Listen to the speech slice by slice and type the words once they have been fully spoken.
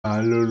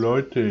Hallo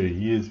Leute,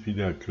 hier ist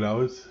wieder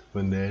Klaus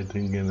von der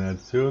älteren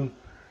Generation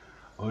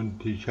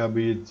und ich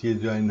habe jetzt hier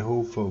so einen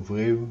Hof auf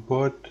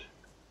Sesselwort,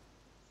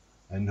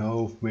 einen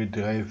Hof mit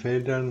 3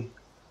 Feldern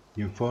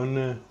hier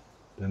vorne,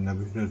 dann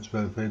habe ich noch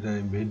 2 Felder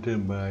im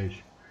hinteren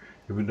Bereich.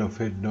 Ich habe noch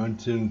Feld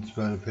 19 und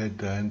 2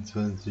 Feld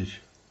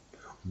 23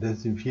 und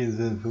das sind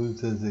 24,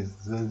 25,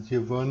 26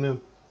 hier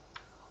vorne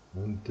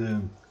und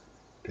da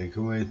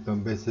können wir jetzt mal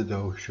besser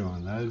drauf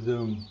schauen.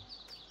 Also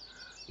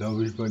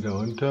laufe ich mal da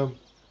runter.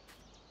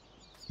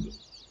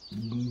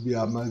 Wir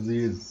haben also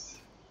jetzt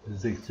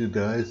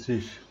 6:30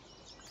 Uhr.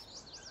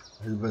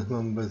 Also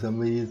was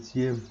haben wir jetzt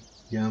hier?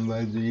 Hier haben wir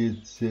also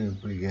jetzt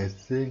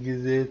Gäste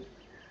gesät.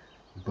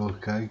 Ich brauche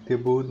Kalk, der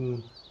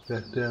Boden,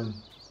 sagt er.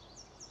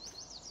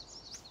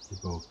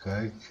 Ich brauche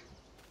Kalk.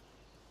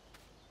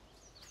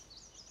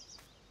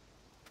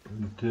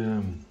 Und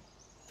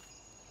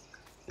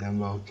da haben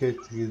wir auch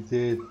Gäste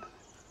gesät.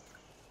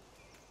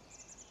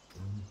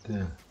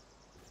 Und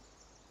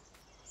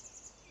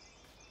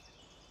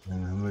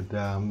dann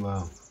haben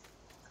wir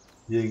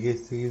hier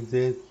Gäste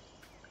gesät.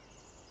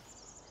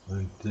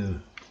 Und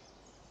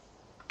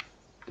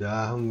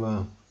da haben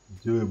wir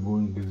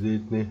Sojabohnen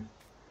gesät, ne?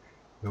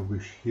 Glaube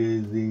ich,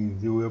 hier sind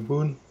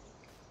Sojabohnen.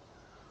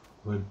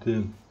 Und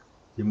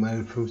die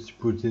mal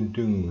 50%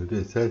 Düngung.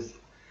 Das heißt,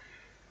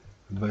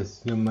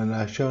 was nochmal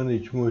nachschauen,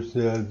 ich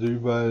musste also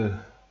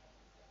überall,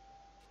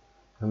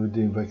 haben wir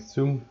den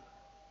Wachstum,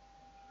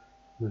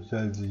 ich musste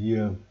also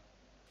hier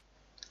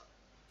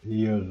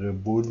ihre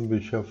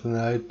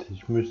Bodenbeschaffenheit,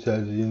 ich müsste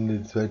also hier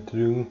eine zweite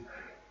Düngung,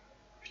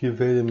 4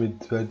 Felder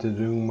mit zweiter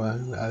Düngung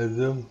machen.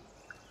 Also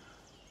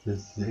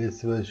das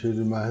erste, was ich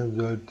heute machen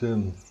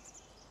sollte,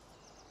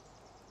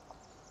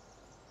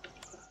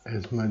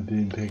 erstmal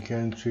den Dreck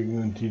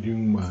einschicken und die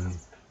Düngung machen.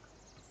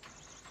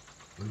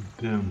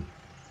 Und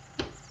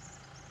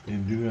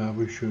den Dünger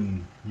habe ich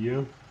schon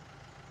hier.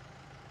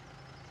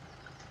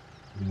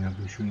 Den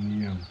habe ich schon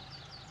hier.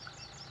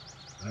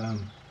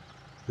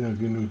 Ja,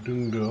 genug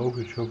Düngung drauf,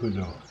 ich hoffe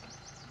doch.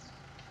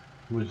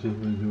 Ich muss jetzt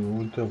mal so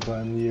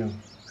runterfahren hier,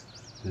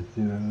 dass ich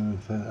den an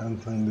den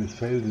Anfang des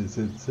Feldes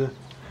setze,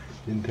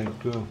 den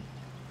Traktor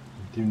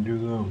mit dem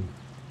Dünger. Und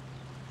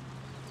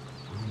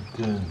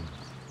dann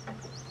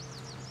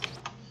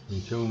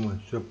schauen wir mal,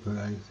 stopp,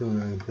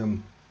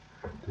 langsam,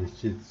 dass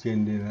ich jetzt hier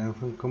in den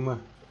Anfang komme.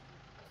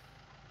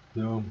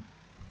 So,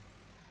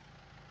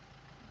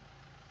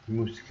 die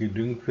muss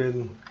gedüngt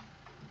werden.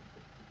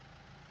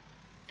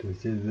 Das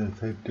ist jetzt der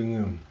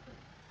Felddünger.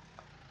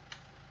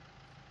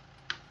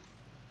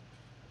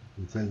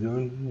 Jetzt also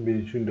unten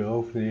bin ich schon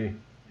drauf, nee,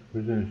 ich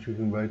muss noch ein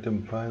Stückchen weiter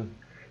fahren,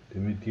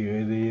 damit die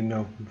Räder hier noch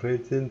auf dem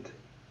Feld sind.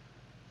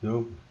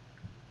 So,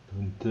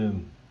 und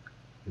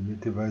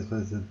damit ihr weiß,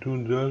 was er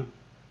tun soll.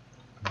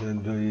 Und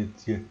dann soll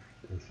jetzt hier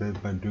das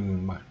Feld mal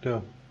düngen. Macht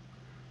er.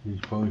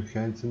 Ich brauche ich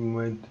keins im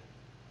Moment.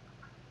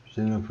 Ich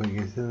habe noch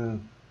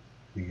vergessen,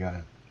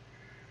 egal.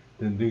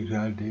 Dann düngt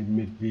er halt eben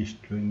mit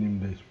Licht, wenn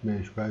ihm das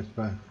mehr Spaß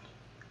macht.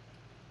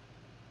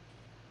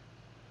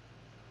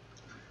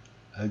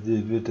 Also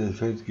jetzt wird das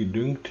Feld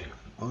gedüngt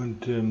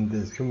und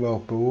das können wir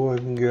auch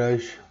beobachten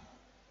gleich.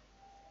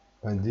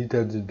 Man sieht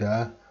also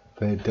da,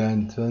 Feld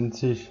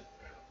 23,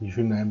 wie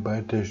schon ein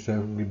breiter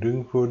Streifen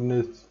gedüngt worden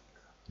ist.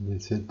 Und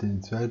jetzt wird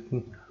den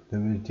zweiten,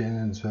 dann will ich die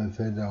anderen 2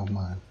 Felder auch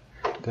machen.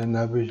 Dann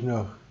habe ich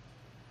noch,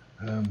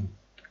 dann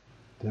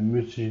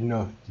müsste ich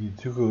noch die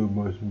Zuckerrüben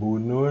aus dem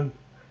Boden holen.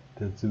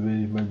 Dazu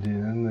werde ich mal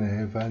den anderen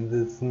Helfer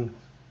ansetzen.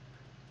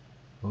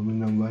 Warum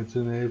nochmal so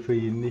einen Helfer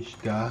hier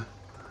nicht da?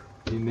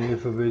 Den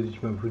Helfer werde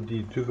ich mal für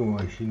die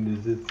Zuckermaschine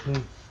setzen.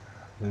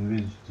 Dann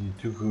werde ich die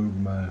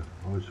Zuckerrüben mal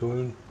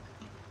rausholen.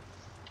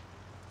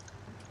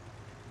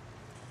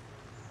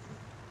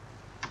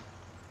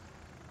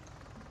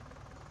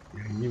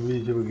 Ja, hier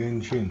will ich aber gar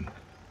nicht hin.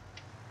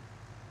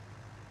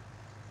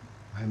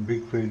 Mein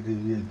Blickfeld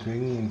ist hier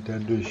eng und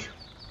dadurch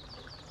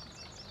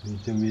bin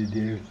ich dann wieder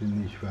die Hälfte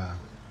nicht wahr.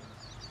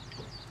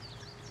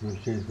 Ich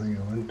möchte jetzt mal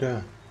hier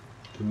runter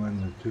zu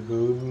meiner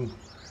Zuckerrüben.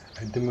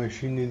 Alte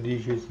Maschine, die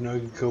ich jetzt neu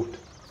gekauft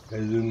habe,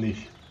 also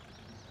nicht.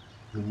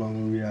 So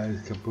machen wir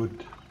alles kaputt.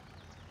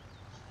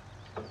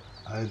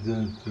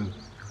 Also zur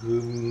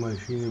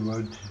Rübenmaschine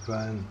wollte ich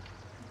fahren.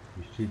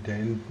 Die steht da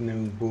hinten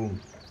irgendwo.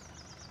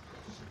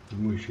 Die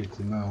muss ich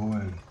jetzt mal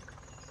holen.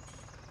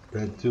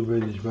 Dazu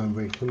werde ich mal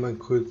wechseln, mal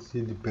kurz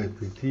hier die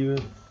Perspektive.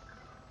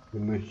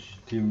 Dann möchte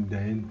ich dem da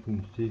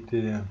hinten steht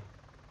der.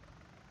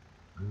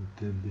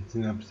 Und ein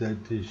bisschen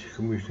abseitig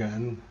komme ich da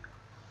an.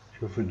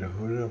 Ich hoffe doch,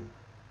 oder?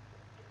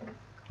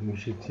 Komme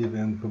ich jetzt hier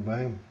dann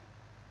vorbei.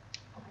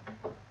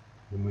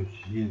 Dann möchte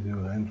ich hier so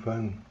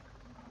reinfahren.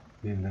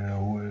 Den da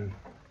holen.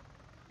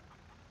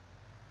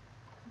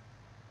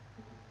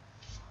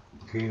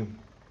 Okay.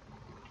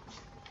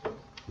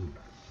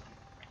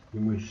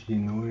 Hier möchte ich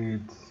den holen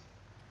jetzt.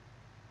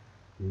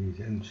 Den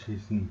ich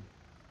anschließen.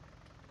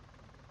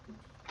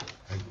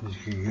 Hat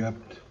nicht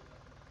geklappt.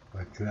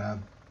 War klar.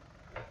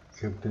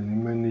 Ich habe dann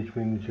immer nicht,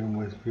 wenn ich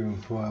irgendwas für ihn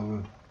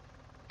vorhabe.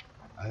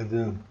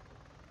 Also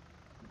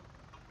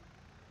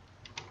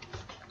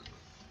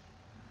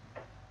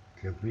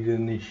Ich habe wieder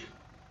nicht.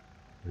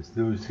 Was ist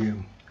los hier?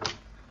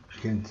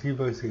 Ich kein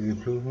Zielwasser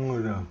getrunken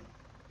oder?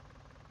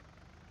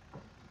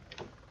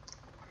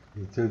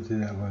 Jetzt sollte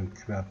es aber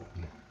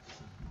klappen.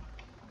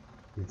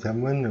 Jetzt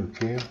haben wir ihn,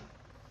 okay.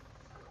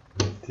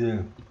 Jetzt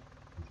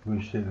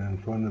muss ich dann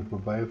vorne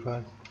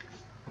vorbeifahren.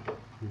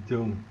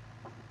 So. Und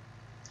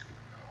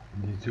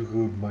die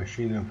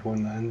Zuckerrübenmaschine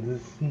vorne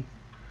ansetzen,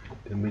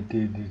 damit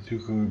die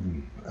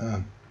Zuckerrüben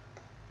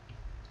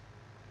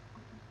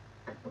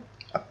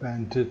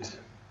aberntet.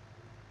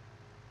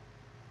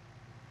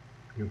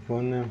 Hier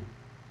vorne.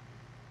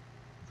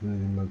 Jetzt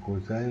muss ich mal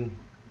groß sein.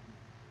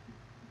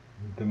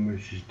 Und dann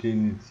möchte ich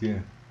den jetzt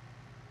hier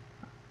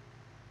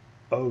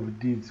auf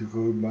die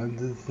Zuckerrüben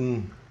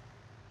ansetzen.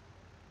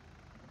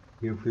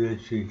 Hier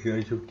vielleicht gehe ich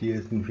gleich auf die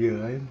ersten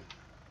 4 rein.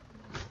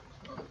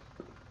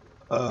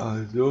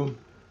 So.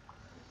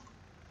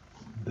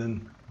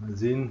 Dann mal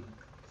sehen,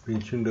 bin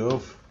ich schon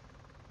drauf.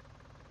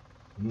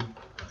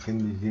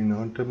 Kann ich den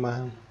runter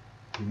machen?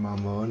 Die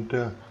machen wir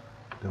runter.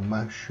 Dann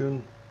mach ich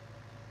schon.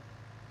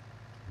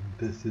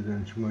 Dass du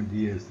dann schon mal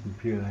die ersten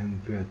 4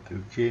 reinfährt.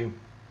 Okay.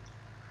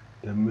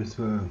 Dann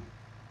müssen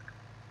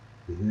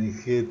wir das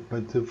nächste Gerät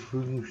mal zur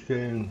Verfügung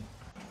stellen.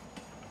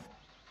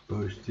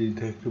 Den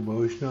Traktor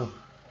brauche ich noch.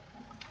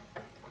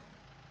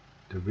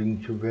 Da bin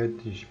ich schon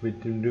fertig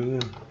mit dem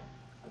Dünger.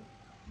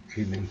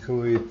 Okay, dann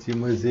können wir jetzt hier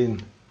mal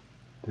sehen,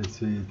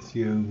 dass wir jetzt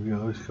hier irgendwie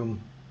rauskommen.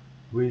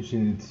 Wo bin ich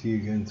denn jetzt hier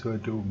ganz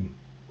weit oben?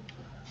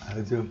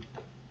 Also,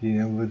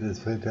 den haben wir, das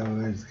Feld haben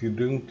wir jetzt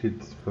gedüngt.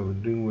 Jetzt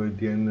verdüngen wir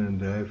die anderen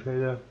 3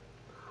 Felder.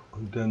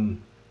 Und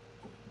dann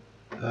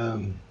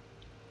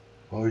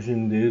brauche ich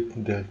einen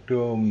dritten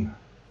Traktor, um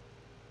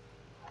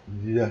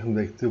die Sachen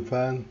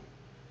wegzufahren.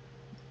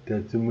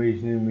 Dazu muss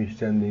ich nämlich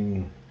dann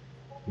den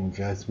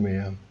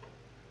Grasmäher.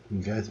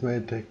 Den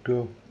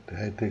Grasmäher-Traktor,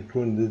 3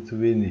 Traktoren sind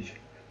zu wenig. Ich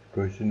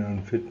bräuchte noch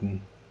einen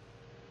 4.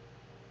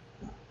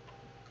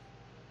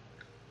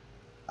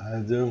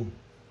 Also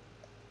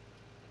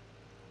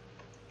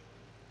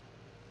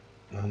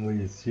machen wir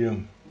jetzt hier.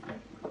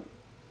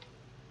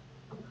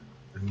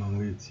 Dann machen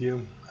wir jetzt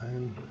hier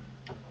einen.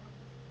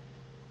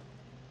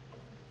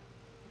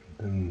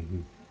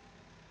 Dann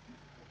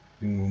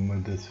bringen wir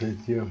mal das Feld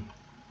hier.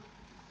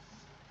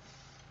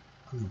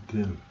 Und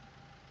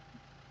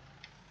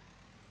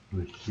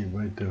muss ich hier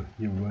weiter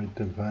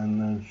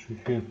fahren ein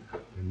Stückchen,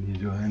 wenn die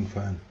so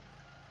einfahren.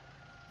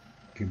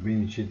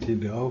 Bin ich jetzt hier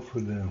drauf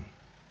oder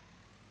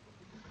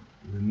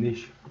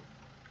nicht?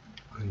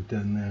 Und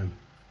dann werden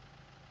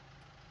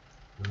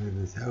wir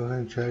das auch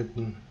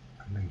entscheiden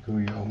und dann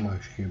können wir auch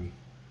Marsch geben.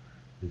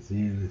 Jetzt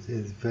hier das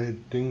erste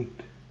Feld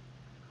düngt.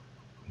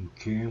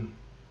 Okay.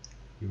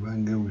 Die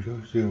waren glaube ich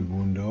auch sehr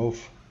Boden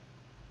drauf.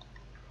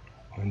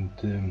 Und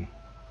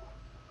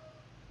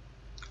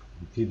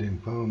okay, dann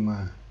fahren wir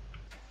mal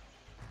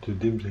zu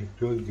dem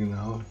Sektor,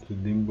 genau, zu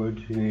dem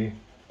wollte ich hin.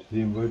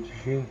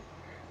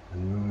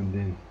 Dann wollen wir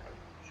den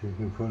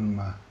Stück vorne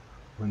mal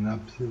von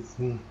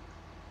absetzen.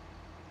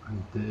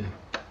 Und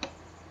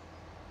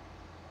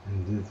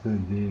dann setzen wir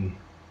den,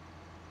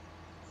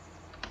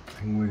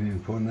 hängen wir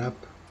den vorne ab,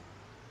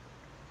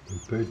 den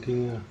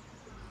Pöttinger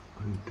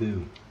und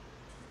die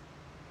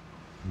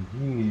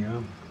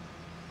Linie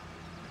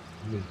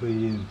müssen wir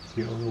jetzt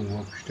hier auch irgendwo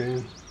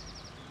abstellen.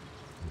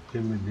 Dann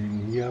stellen wir den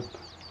hier ab,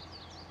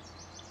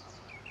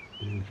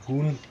 den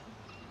Kuhn,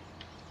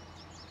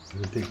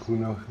 wird der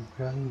Kuhn auch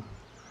abgehangen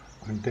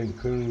und dann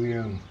können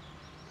wir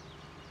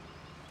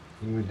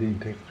den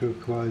Traktor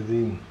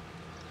quasi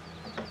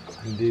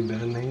an den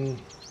dranhängen,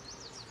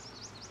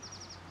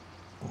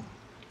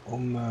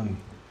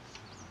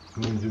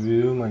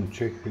 sowieso meinen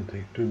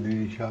Check-Detektor,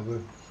 den ich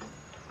habe,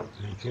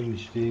 dann kann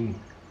ich den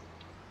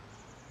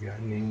hier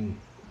anhängen.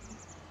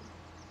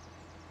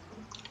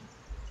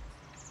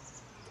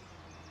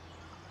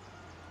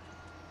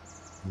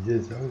 Wie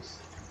sieht es aus?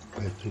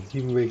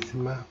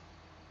 Perspektivenwechsel mal.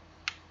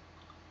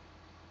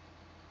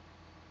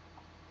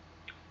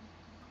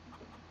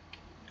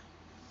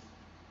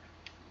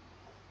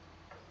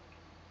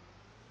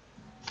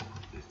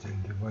 Ist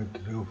denn so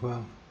weit drauf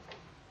war?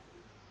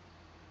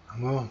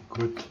 Aber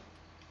gut.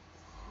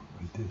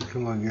 Und jetzt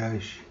können wir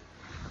gleich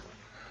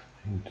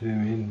hinter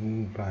dem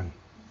hinten fahren.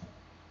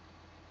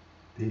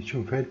 Der ist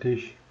schon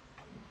fertig.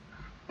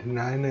 Den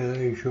einen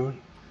reiche ich schon.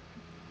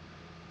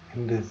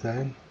 Kann das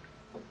sein?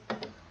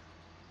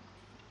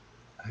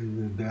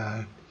 Also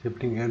da, ich habe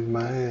den gerade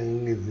mal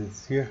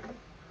eingesetzt hier.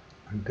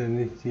 Und dann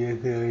ist die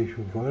erste Reihe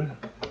schon voll.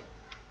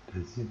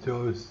 Das sieht so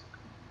aus.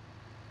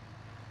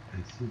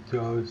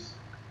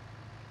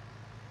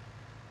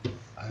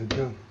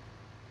 Also,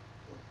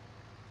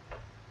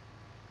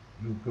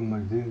 nun kann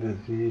man sehen,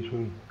 dass sie hier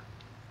schon.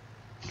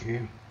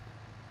 Okay.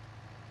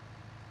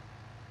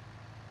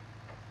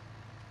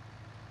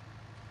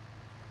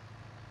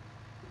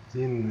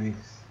 Sehen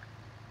nichts.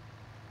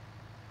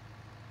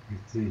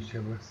 Jetzt sehe ich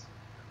ja was.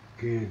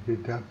 Okay,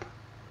 geht ab.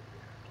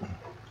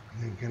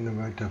 Dann kann er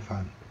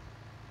weiterfahren.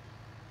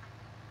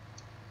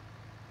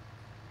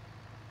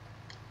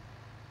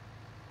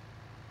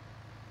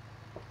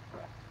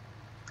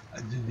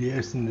 Also die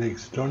ersten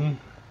 6 Tonnen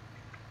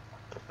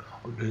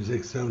oder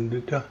 600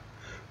 Liter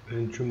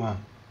werden schon mal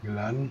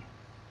geladen.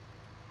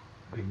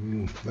 Da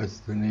ging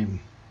was daneben.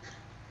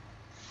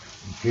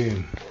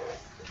 Okay,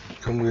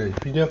 ich komme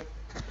gleich wieder.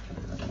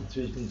 In der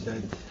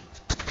Zwischenzeit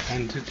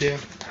erntet er.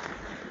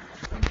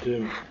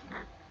 Und,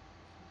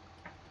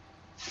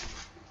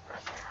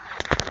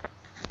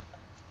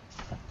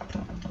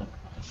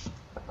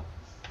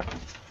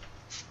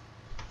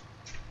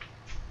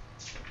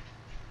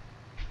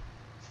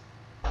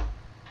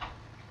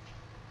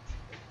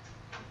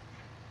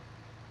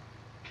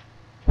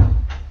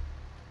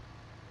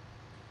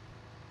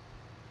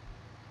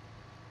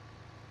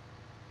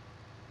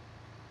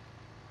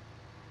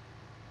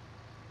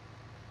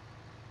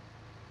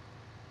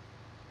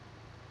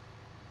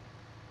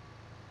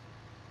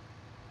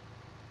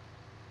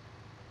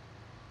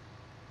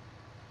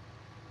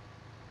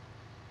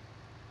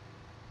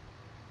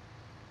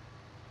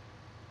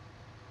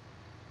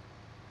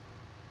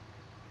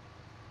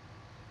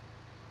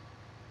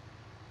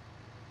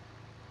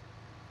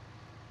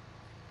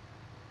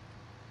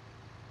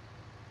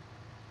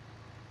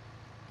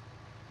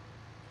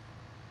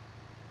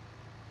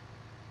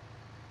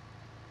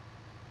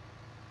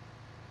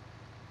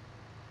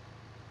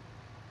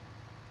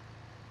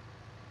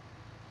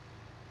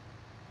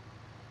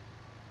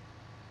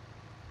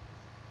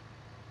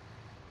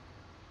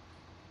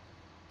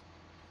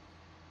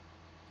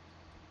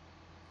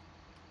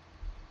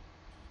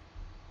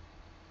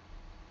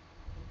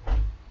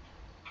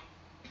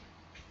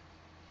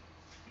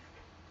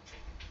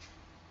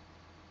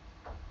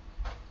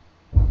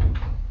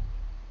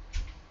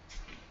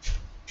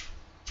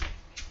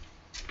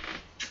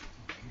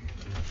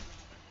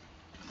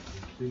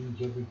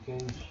 ich habe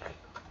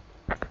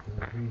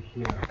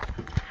hier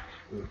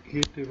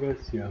blockierte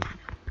was, ja.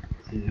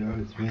 Sieht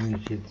aus, wenn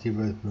ich jetzt hier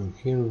was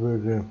blockieren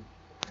würde.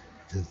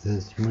 Das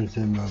heißt, ich muss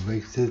dann mal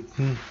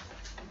wegsetzen.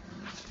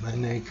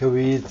 Mein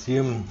LKW jetzt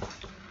hier. Und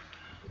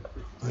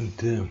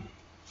sind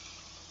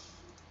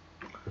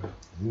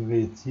wir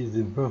jetzt hier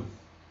sind wir.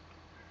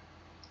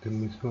 Dann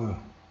müssen wir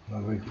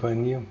mal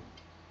wegfahren hier.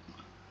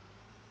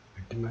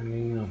 Bitte mal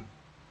länger.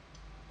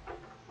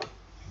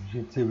 Ich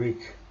jetzt hier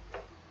weg.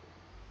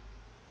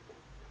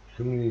 Ich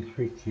komme nicht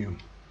weg hier.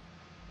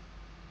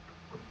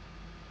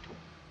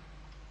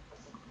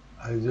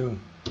 Also,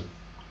 ich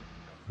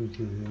muss jetzt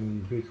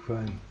irgendwie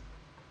wegfahren.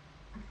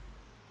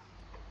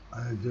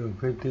 Also,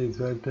 fährt jetzt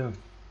weiter.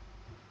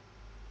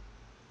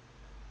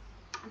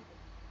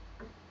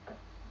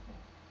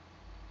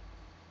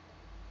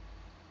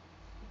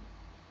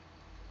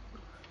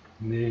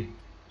 Nee,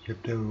 ich habe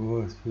da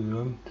was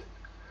versäumt.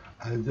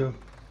 Also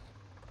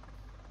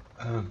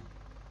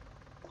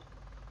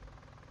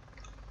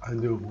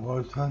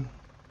rausfahren,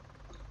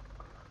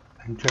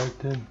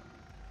 einschalten,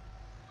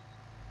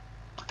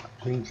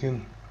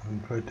 absinken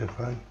und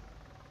weiterfahren.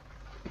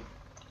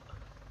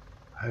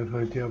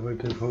 Einfach die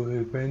Arbeit der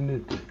Folge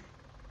beendet.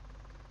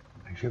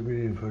 Ich habe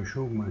den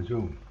verschoben,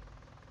 also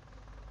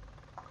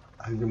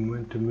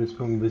Moment, da müssen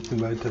wir ein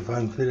bisschen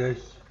weiterfahren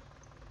vielleicht.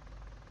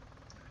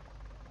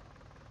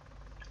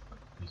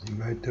 Ein bisschen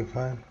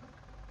weiterfahren.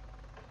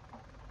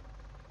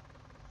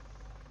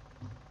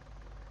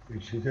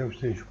 Ich sitze auf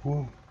der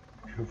Spur.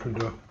 Ich hoffe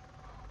doch,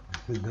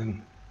 dass wir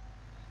dann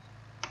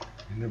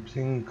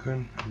absingen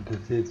können und dass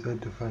ich jetzt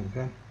weiterfahren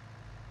kann.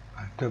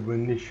 Hat aber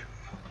nicht.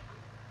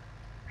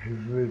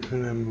 Ich wird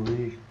von einem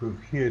Weg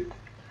blockiert.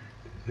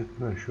 Das hat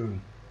man schon.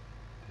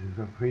 Das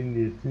war vorhin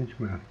jetzt nicht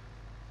mehr.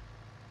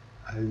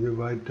 Also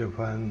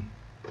weiterfahren.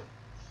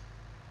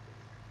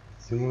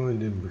 Jetzt sind wir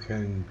mit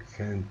dem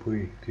kleinen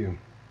Projekt hier.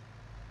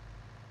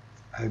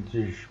 Also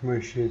ich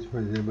möchte jetzt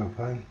mal selber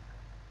fahren.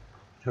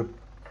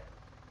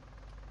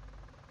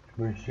 Ich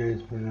möchte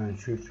jetzt mal ein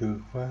Stück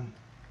zurückfahren.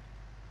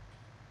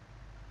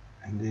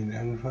 An den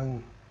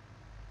Anfang.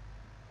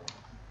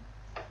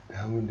 Da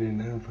haben wir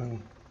den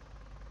Anfang.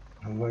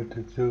 Noch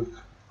weiter zurück.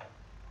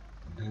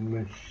 Und dann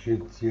möchte ich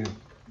jetzt hier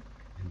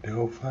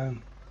drauf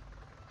fahren.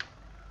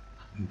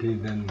 Und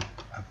den dann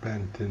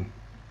abernten.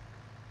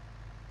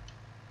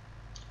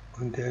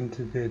 Und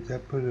erntet er jetzt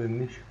ab oder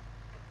nicht?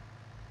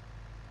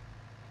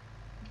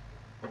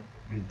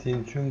 Mit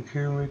 10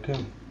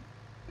 Stundenkilometern,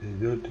 der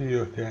sollte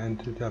ja auch der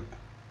erntet ab.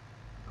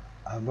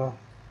 Aber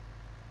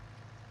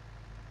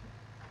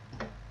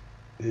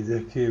der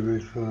sagt hier,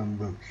 wird von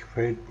einem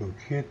Feld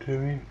blockiert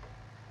oder wie?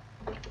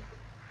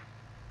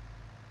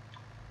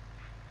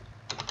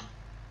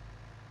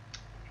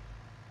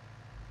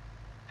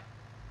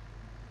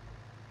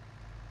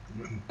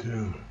 Und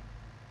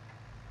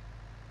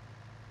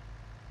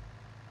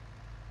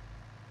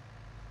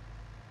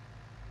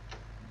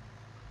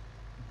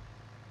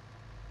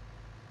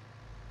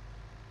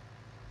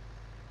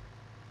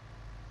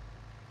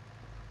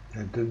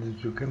er hat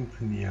das zu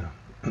kämpfen hier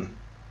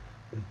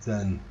mit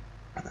seinen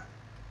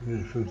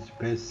 150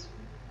 PS.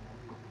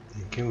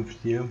 Der kämpft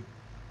hier.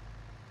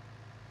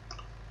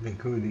 Dann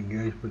können wir den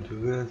gleich mal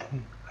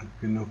zurücklassen. Hat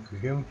genug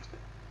gekämpft.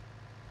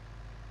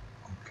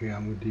 Okay,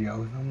 haben wir die auch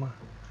nochmal.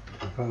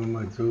 Dann fahren wir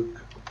mal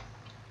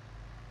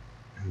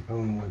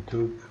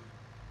zurück.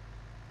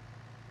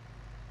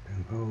 Dann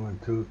Dann fahren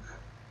wir zurück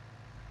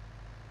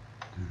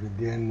zu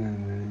den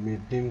anderen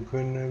mitnehmen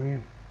können, oder wie?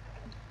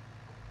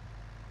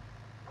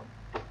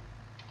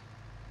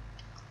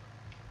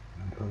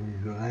 Dann fange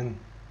ich so an,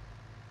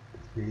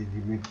 dass wir die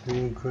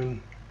mitnehmen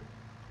können.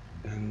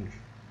 Dann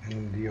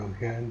können die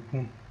auch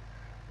ernten.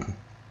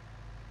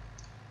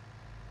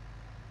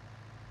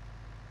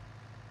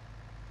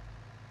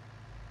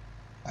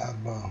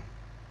 Aber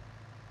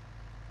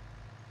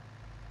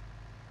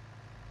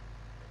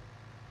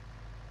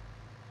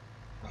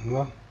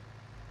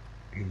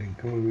okay, dann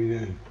können wir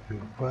wieder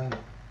zurückfahren.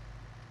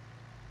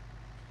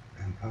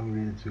 Dann fahren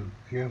wir wieder zurück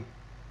hier.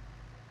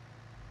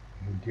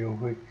 Und die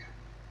auch weg.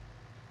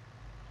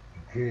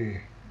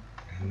 Okay,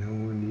 dann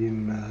haben wir hier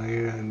eine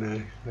Reihe an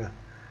der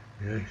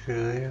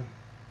rechten Reihe.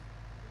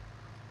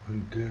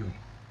 Und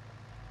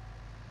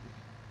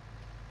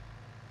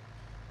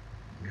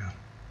ja,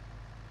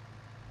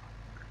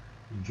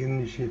 ich kann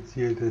nicht jetzt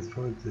hier das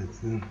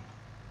fortsetzen.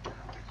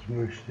 Ich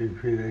möchte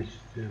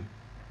vielleicht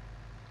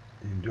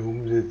den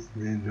Dom setzen,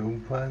 den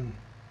Dom fahren.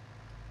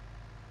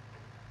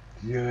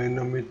 Die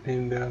Ränder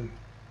mitnehmen da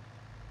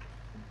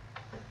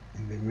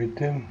in der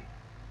Mitte.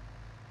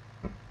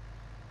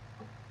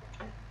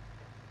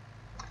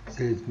 Das ist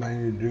jetzt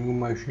meine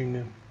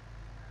Düngemaschine.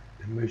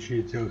 Da möchte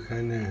ich jetzt auch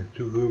keine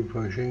Zuckerrüben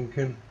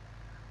verschenken.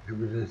 Ich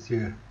habe das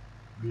hier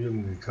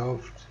wiederum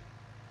gekauft.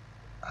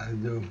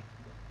 Also,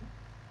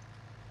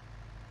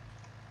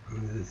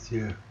 wenn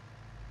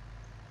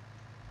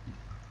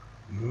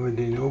wir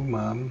den oben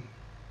haben,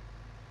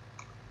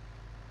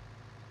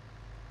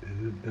 da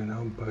sind dann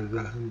auch ein paar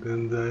Sachen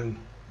drin sein.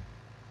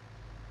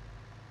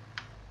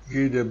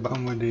 Hier, da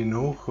bauen wir den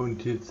hoch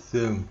und jetzt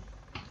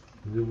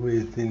versuchen wir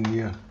jetzt den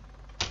hier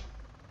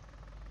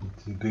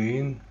zu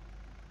drehen,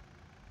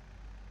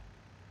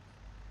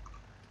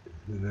 dass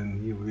wir dann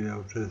hier wieder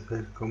auf das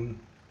Feld kommen.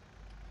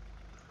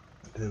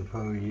 Und dann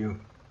fahren wir hier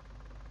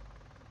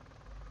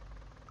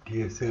die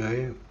erste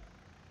Reihe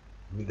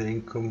wieder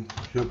hinkommen,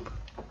 dass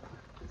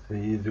wir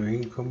hier so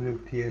hinkommen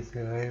auf die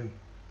erste Reihe.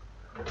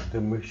 Und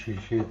dann möchte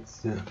ich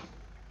jetzt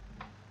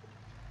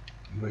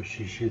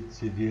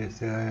hier die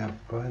erste Reihe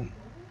abfahren.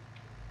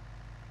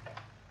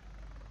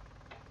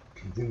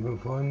 Hier sind wir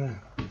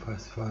vorne,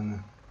 fast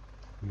vorne,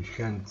 nicht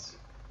ganz.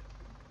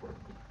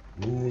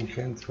 Wir sind nicht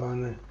ganz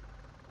vorne,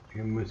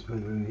 hier müssen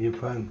wir dann hier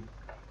fahren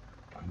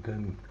und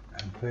dann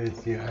einfach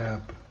jetzt die Reihe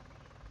ab.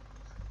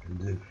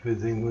 Und dafür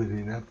senken wir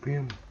den ab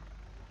hier, und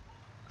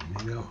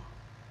den auch,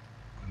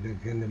 und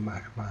dann können wir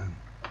Marsch machen.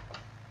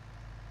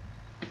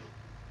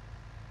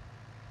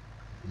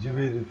 Sie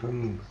wird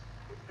von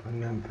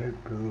einem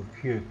Feld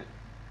blockiert.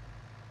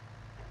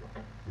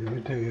 Sie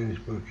wird ja gar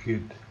nicht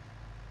blockiert.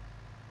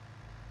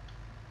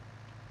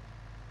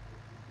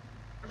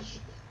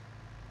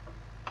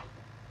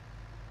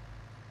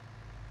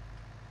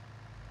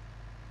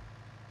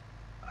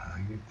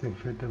 Jetzt den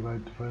Feld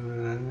weit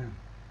voneinander.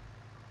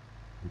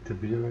 Jetzt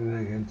habe ich aber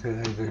eine ganze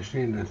Reihe da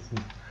stehen lassen.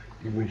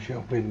 Die möchte ich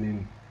auch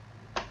mitnehmen.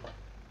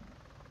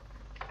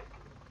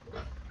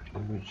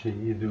 Dann möchte ich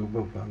hier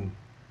drüber fahren.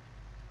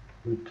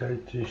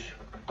 Frühzeitig.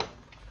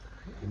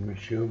 Dann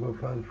möchte ich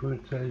rüberfahren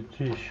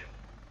frühzeitig.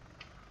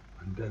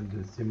 Und dann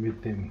das hier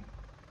mitnehmen.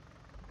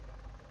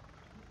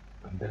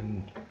 Und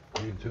dann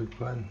wieder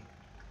zurückfahren.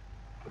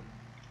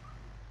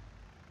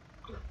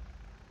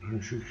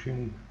 Ein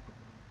Stückchen.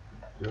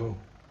 So.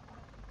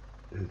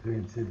 Dass wir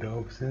jetzt hier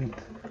drauf sind,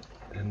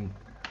 dann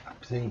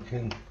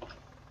absenken,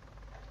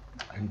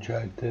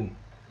 einschalten,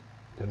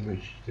 dann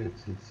möchte ich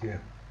das jetzt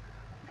hier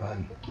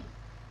fahren.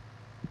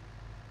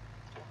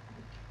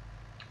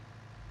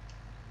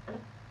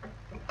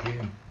 Okay,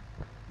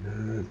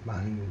 das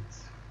machen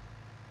jetzt.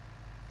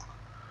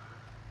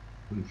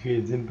 Okay,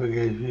 jetzt sind wir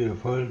gleich wieder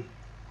voll.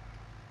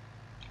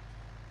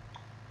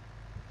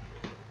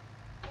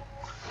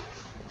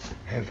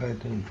 Er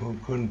fährt den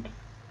Vorgrund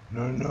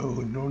 9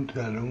 €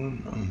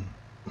 Notzahlungen.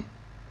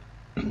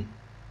 Okay,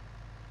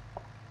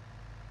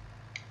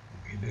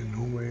 dann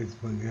holen wir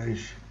jetzt mal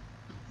gleich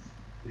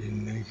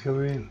den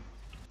LKW.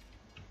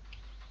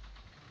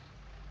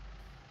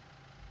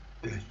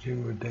 Da stehen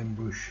wir im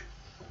Busch.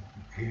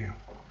 Okay,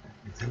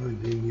 jetzt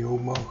haben wir den hier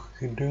oben auch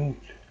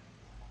gedüngt.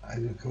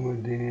 Also können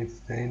wir den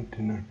jetzt da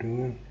hinten noch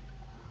düngen.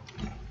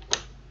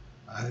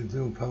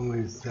 Also fangen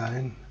wir jetzt da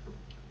ein.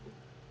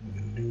 Und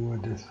dann düngen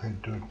wir das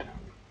Feld dort.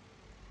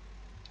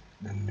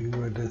 Dann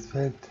düngen wir das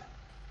Feld.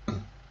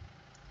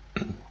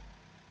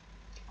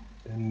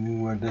 Dann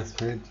nehmen wir das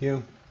Feld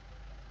hier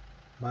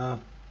mal.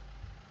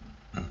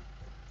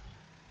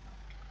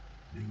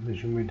 Legen wir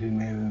schon mit den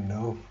Nägeln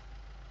auf.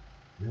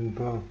 Sind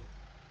wir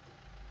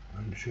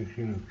ein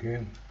Stückchen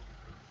okay.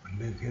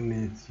 Und dann können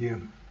wir jetzt hier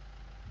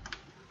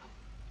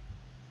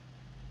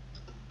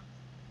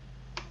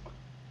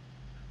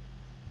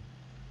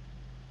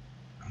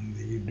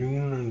die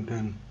düngen und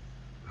dann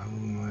fahren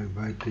wir mal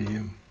weiter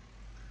hier.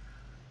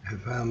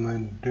 Einfach mal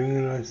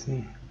düngen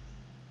lassen.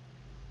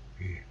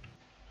 Okay.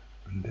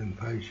 Und dann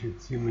fahre ich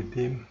jetzt hier mit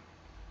dem.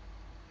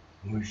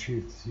 Muss ich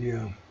jetzt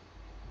hier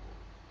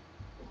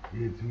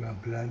zum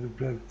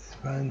Abladeplatz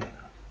fahren.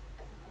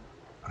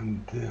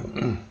 Und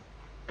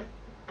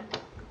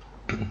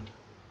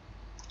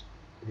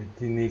Jetzt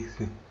die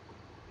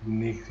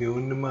nächste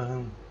Runde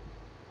machen.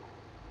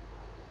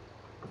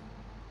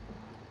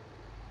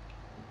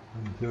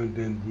 Und so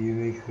dann die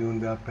nächste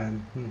Runde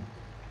abhalten.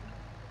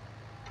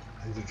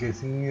 Also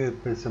gestern ging das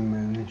besser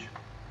mehr nicht.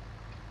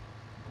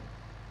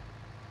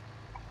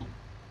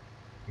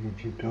 Jetzt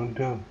hier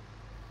drunter.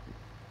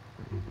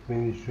 Jetzt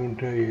bin ich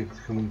drunter,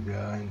 jetzt kommt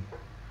der rein.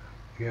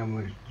 Hier haben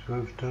wir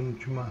 12 Tonnen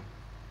schon mal.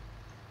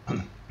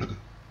 Dann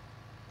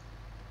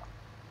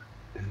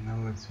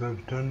haben wir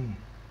 12 Tonnen.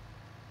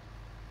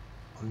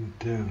 Und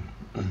dann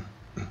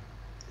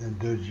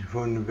soll ich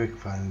vorne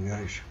wegfahren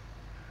gleich.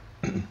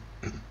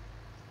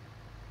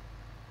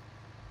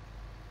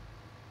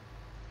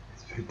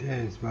 Jetzt fährt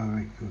er erstmal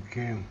weg,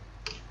 okay.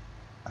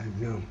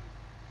 Also,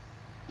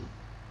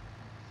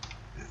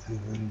 das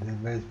ist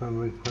dann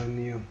erstmal wegfahren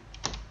hier.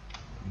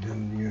 Und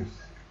dann hier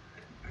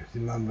ist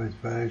immer im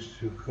Bereich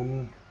zu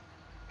kommen.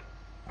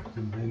 Aus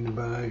dem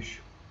Blendebereich.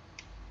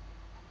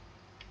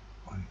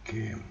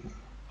 Okay.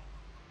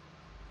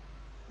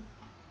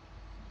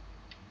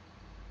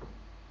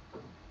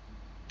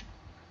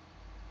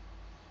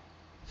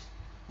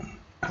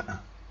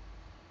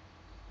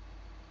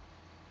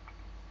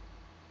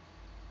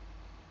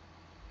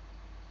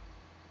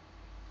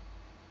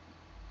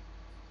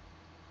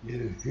 Ja,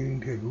 das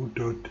klingt ja gut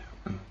dort.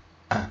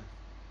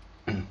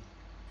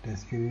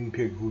 Das klingt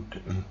ja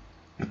gut.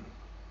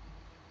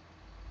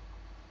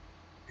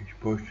 Ich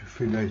bräuchte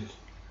vielleicht...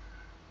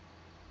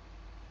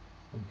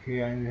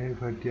 Okay, eine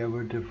Hälfte hat die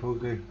Arbeit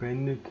erfolgreich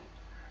beendet.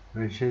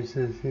 Welches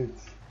ist das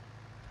jetzt?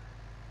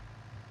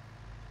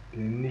 Der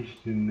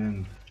nicht,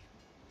 denn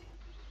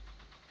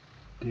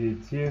der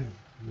jetzt hier?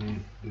 Nee,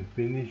 das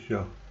bin ich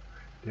doch.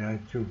 Der hat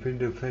schon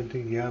Filter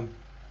fertig, ja.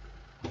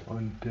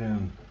 Und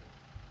dann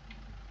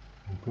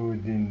können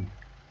wir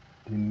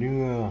den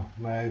Dünger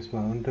mal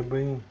erstmal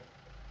unterbringen.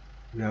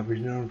 Da habe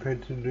ich noch einen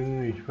fetten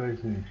Dünger, ich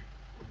weiß nicht.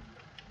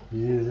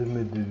 Wie ist es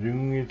mit der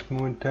Düngung jetzt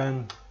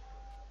momentan?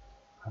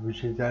 Habe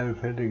ich jetzt alle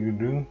Felder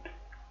gedüngt?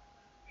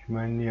 Ich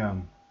meine ja.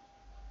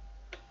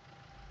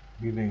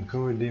 Okay, dann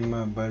können wir den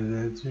mal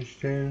beiseite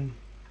stellen.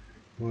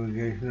 Wo wir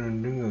gleich noch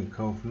einen Dünger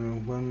kaufen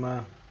irgendwann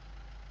mal.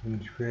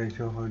 Und ich vielleicht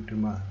auch heute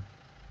machen.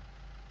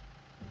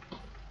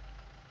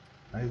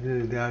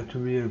 Also der hat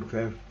schon wieder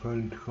einen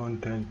vollen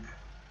Krontank.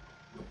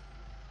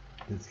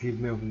 Das geht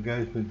mir auf den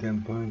Geist mit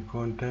dem vollen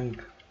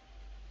Krontank.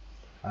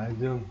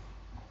 Also,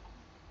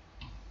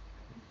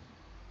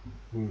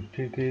 wo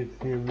steht der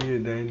jetzt hier wieder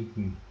da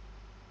hinten?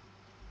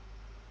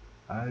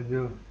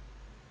 Also,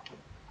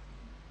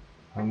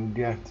 haben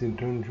die 18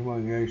 Tonnen schon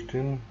mal gleich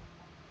drin.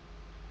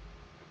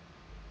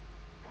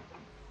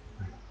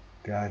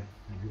 Der hat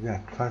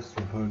gesagt, fast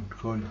einen vollen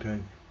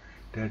Krontank.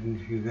 Der hat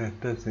nicht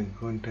gesagt, dass ein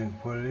Krontank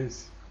voll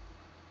ist.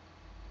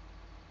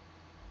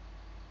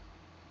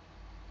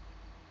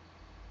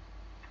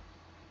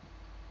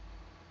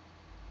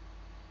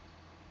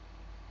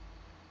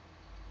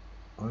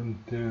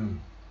 Und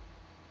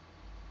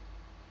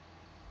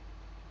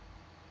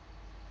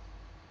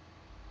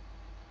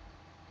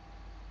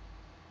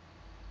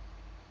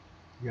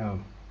ja,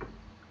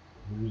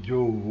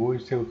 wieso, wo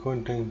ist der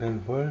Krontank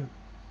dann voll?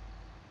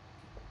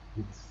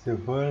 Jetzt ist er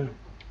voll.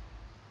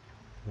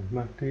 Was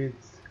macht er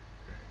jetzt?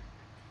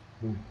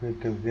 Ich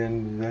fährt auf die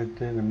andere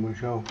Seite, dann muss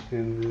ich auch auf die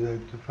andere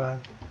Seite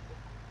fahren.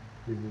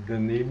 Hier ist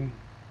daneben.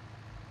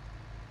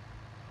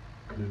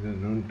 Hier ist er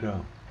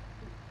drunter.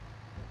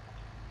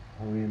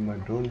 Hau hier mal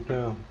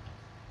drunter.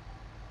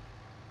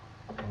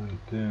 Und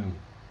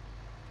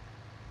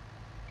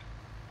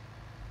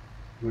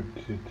gut,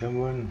 jetzt haben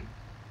wir ihn.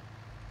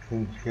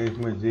 Kann ich gleich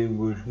mal sehen,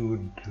 wo ich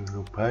einen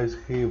guten Preis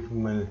kriege für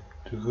meine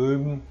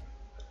Zuckerrüben.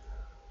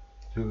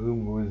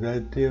 Zuckerrüben, wo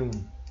seid ihr?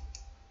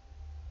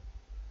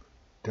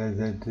 Da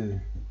seid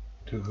ihr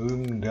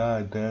Zuckerrüben,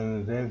 da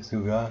 311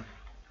 sogar.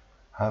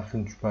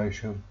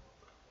 Hafenspeicher.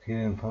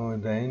 Okay, dann fahren wir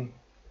dahin.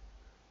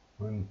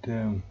 Und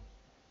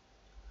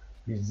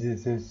wie sieht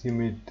es jetzt hier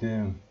mit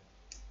den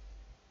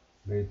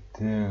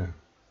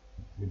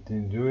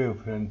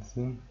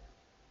Sojapflanzen?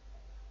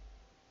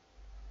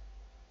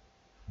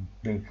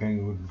 Dann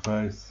keinen guten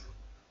Preis.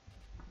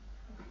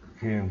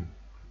 Okay,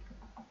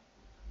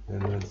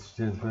 dann lasse ich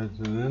das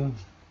weiter drin.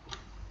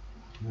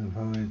 Dann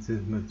fahren wir jetzt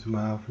erstmal zum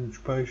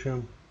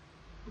Hafenspeicher.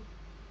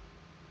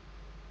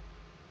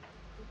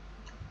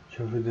 Ich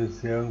hoffe, dass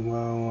es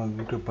irgendwann mal einen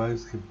guten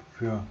Preis gibt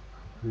für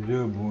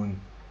Sojabohnen.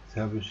 Jetzt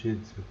habe ich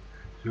jetzt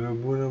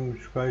Sojabohnen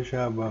im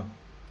Speicher, aber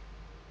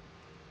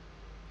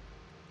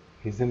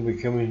gestern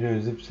bekam ich nur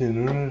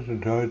 1700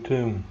 und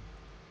heute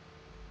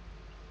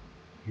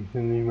ist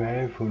noch nicht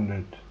mehr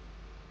 1100.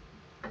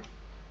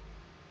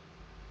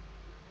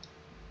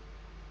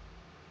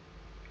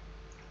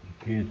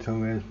 Okay, jetzt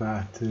haben wir erstmal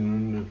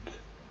 1800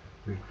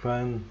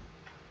 wegfahren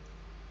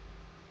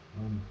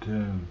und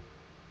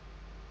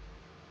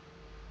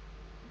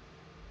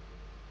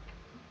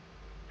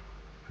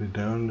für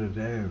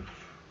 311.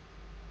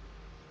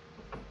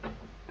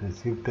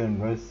 Das gibt dann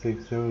was,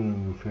 6 Euro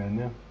ungefähr,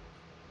 ne?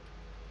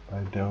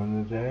 Bei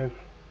 311.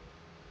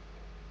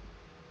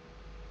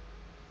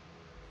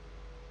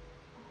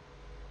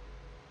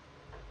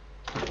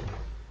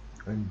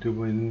 Und du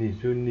musst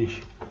nicht, so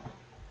nicht.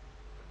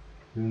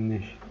 So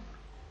nicht.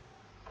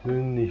 So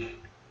nicht.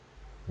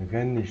 Man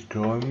kann nicht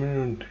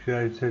träumen und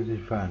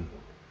gleichzeitig fahren.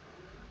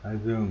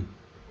 Also,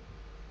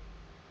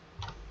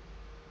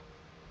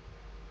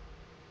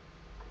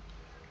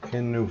 ich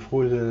kann nur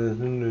froh sein, dass es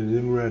nur eine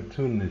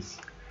Simulation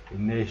ist.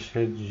 In echt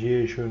hätte ich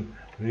hier schon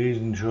einen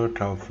riesen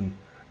Schrotthaufen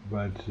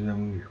überall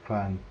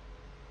zusammengefahren.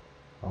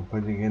 Auch bei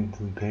den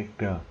ganzen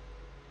Traktor.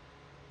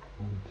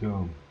 Und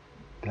so.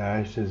 Da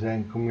reicht das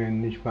Einkommen ja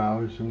nicht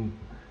mal aus, um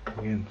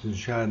den ganzen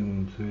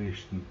Schaden zu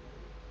richten.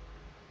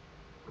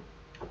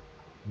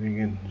 Den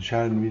ganzen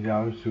Schaden wieder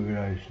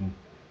auszugleichen.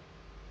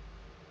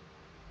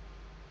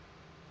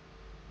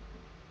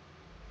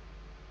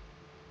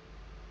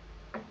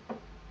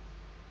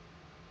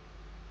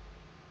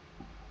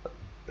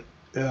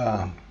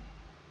 Ja.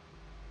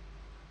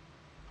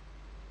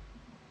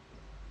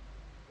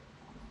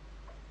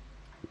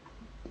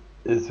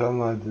 Jetzt fahren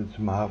wir also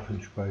zum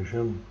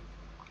Hafenspeicher.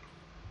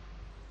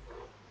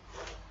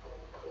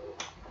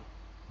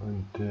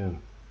 Und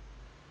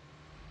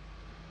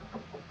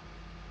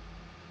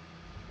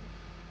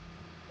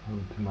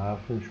zum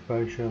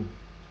Hafenspeicher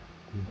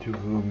die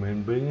Zuckerrüben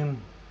hinbringen.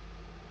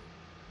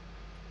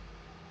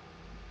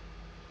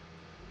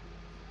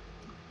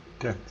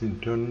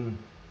 18 Tonnen,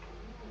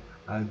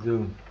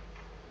 also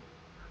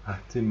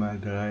 18 mal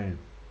 3.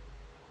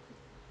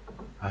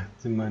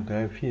 18 mal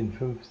 3,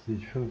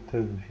 54,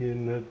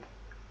 5400.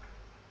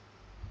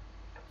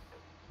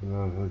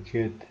 War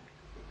verkehrt.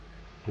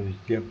 Jetzt habe ich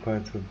die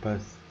Abfahrt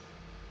verpasst.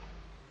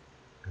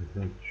 Das ist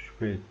halt zu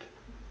spät.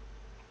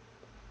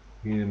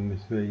 Hier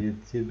müssen wir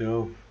jetzt hier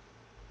drauf.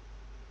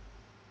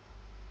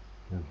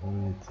 Dann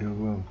fahren wir jetzt hier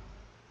rüber.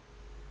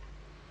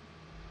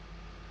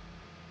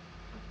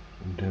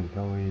 Und dann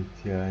fahren wir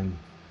jetzt hier rein.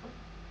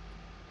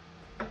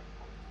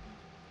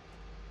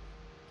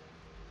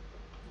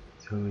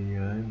 So,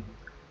 hier rein.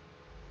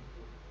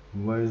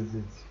 Wo ist es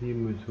jetzt? Hier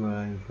müssen wir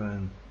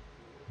reinfahren.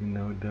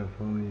 Genau, da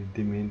fahren wir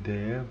dem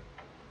hinterher.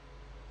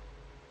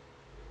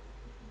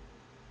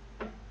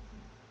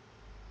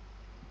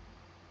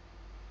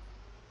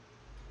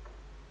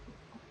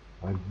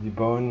 Also die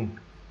bauen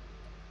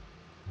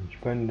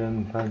entspannt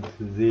dann fahren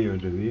zu See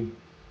oder wie?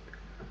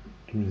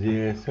 Zum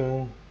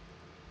Seerestaurant.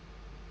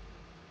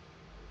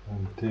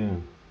 Und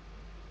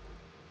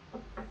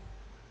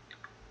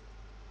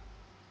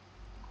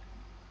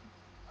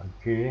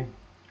okay,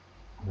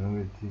 dann haben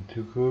wir jetzt die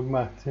Zuckerrüben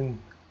 18.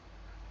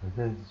 Das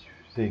heißt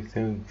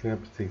 600, knapp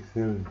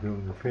 600 so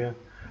ungefähr.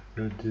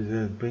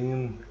 Sollte das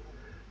bringen,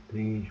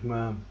 denke ich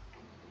mal.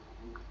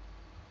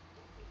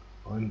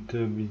 Und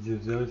wie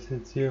sieht es aus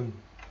jetzt hier?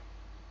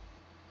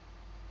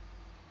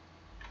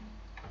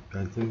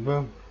 Da sind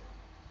wir.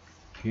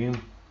 Okay.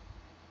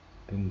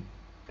 Dann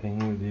hängen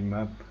wir die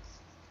mal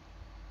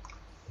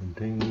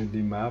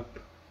ab.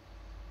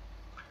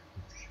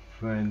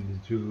 Jetzt werden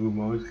die Zuckerrüben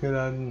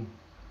ausgeladen.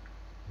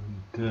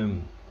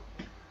 Und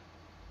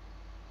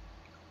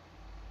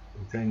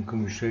das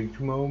Einkommen steigt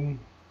schon mal oben.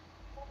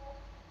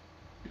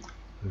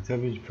 Jetzt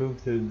habe ich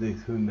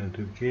 5600.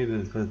 Okay,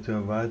 das war zu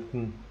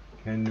erwarten.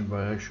 Keine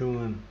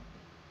Überraschungen.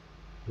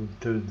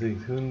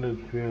 5600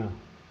 für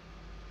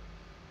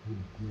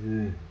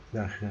diese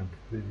Sache,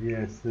 für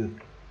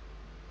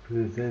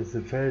das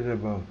erste Feld,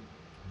 aber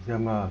ich sag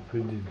mal,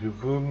 für die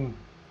Zuckerrüben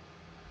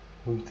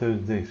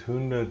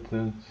 5600,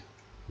 sonst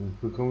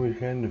bekomme ich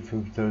keine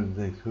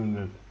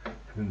 5600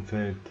 für ein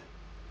Feld.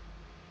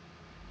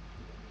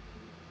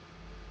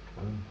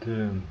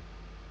 Und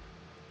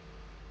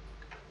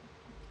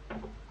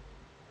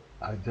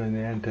also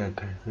eine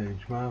Ernteertrag, sag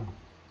ich mal.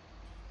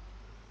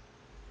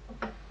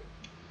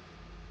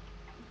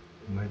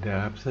 Weil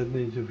der Raps hat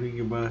nicht so viel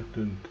gebracht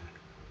und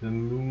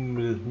dann Blumen,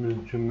 das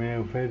müssen schon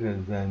mehrere Felder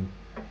sein,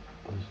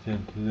 die ich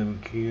dann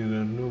zusammenkriege,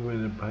 dann nur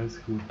wenn der Preis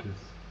gut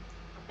ist.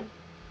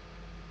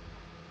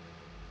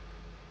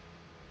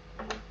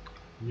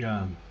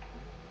 Ja.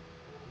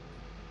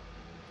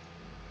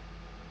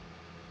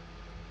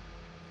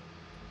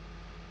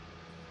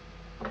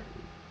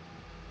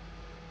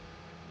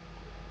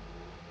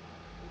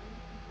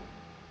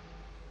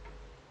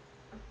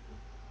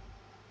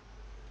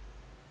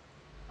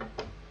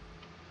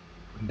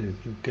 Und es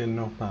gibt ja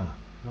nochmal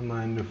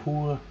eine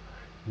Fuhre,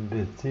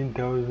 das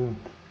 10.000,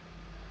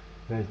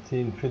 vielleicht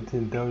 10.000,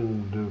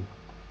 14.000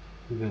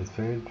 für das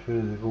Feld,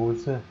 für das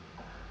große,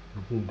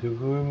 das sind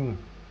Zuckerrüben.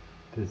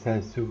 Das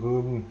heißt,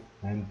 Zuckerrüben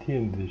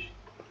rentieren sich.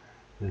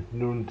 Das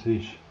lohnt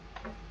sich.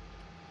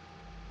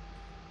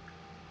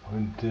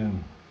 Und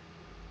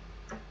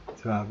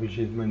zwar habe ich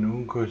jetzt meine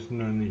Unkosten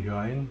noch nicht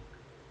rein,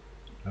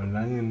 noch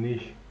lange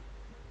nicht.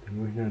 Da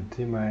muss ich noch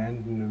 10-mal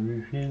ernten, und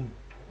wie viel?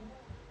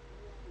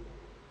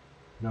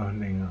 Noch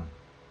länger.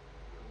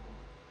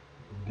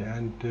 Die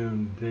Ernte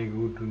und sehr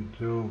gut und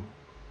so,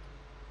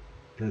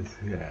 das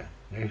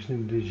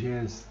rechnet sich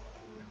erst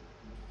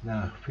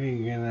nach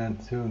vielen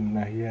Generationen,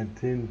 nach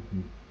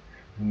Jahrzehnten.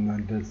 Wenn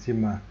man das hier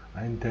mal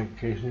einen Tag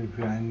rechnet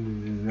für eine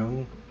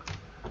Saison,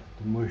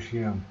 dann muss ich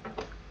hier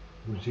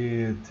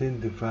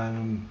Jahrzehnte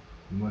fahren,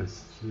 um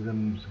was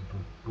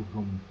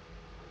zusammenzubekommen.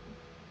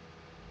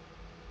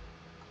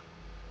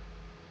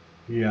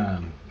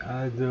 Ja,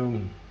 also,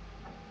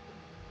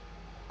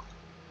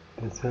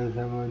 das heißt,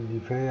 die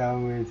Felder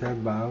haben wir jetzt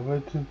halt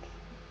bearbeitet.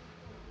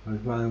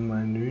 Was machen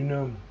meine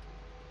Hühner?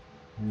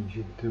 Ich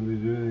hätte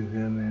sowieso nicht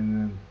gerne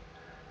ändern.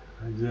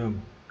 Also,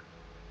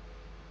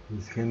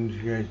 jetzt kann ich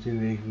gleich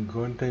den nächsten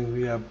Content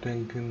wieder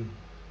abdenken.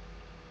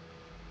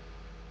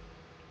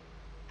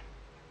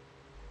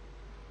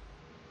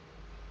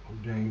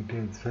 Und der hängt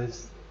jetzt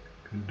fest.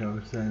 Könnte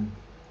auch sein.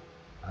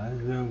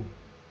 Also,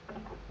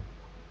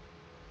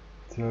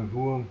 12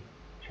 Uhr.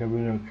 Ich habe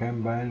noch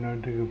kein Ballen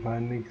heute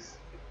gefahren, nix.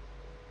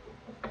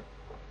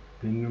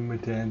 Bin nur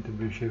mit der Ernte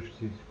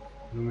beschäftigt.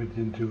 Nur mit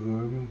den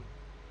Zuckerrüben.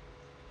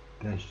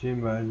 Da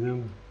stehen wir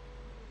also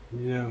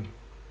hier.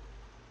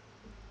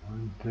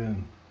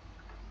 Und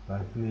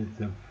warten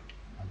jetzt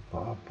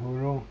auf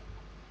Abholung.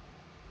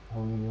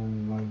 Schauen wir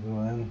uns mal so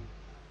an.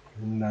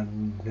 Und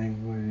dann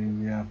senken wir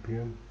den wieder ab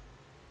hier.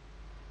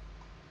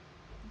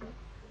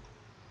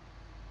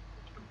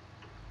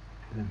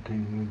 Dann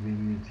senken wir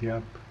den jetzt hier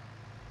ab.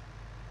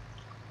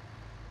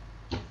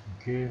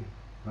 Okay,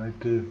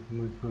 weiter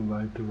muss man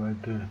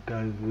weiter.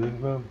 Da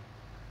sind wir.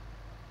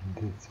 Und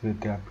jetzt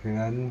wird er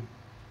abgeladen.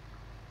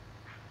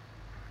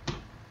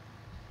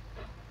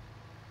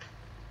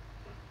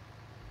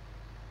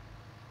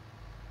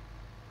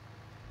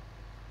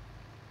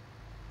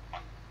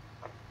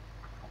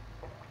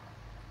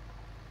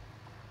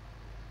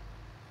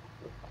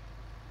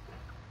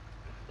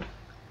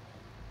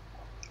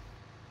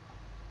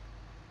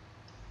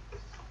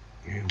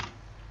 Okay.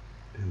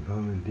 Dann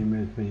fahren wir dem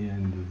erstmal hier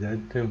an die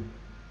Seite.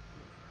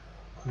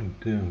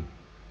 Und dann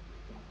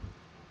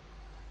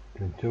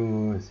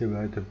schauen wir, was hier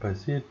weiter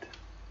passiert.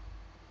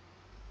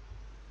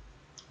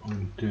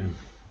 Und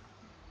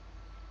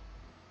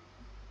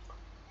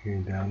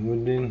okay, da haben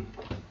wir den.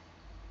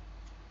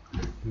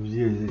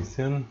 Hier ist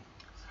dann.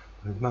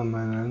 Was machen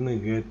meine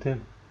anderen Geräte?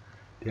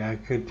 Der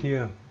Hackett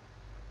hier.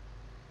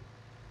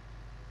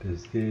 Das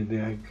ist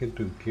der Hackett,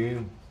 okay.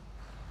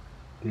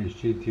 Der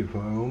steht hier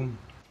vor oben.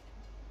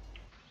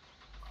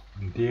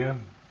 Und der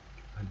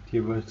hat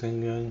hier was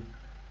dran.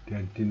 Der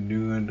hat den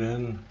Dünger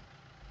dran.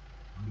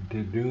 Und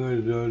der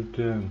Dünger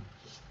sollte.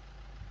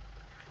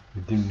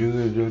 Mit dem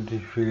Dünger sollte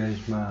ich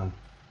vielleicht mal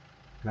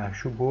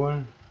Nachschub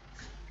holen.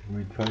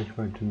 Damit fahre ich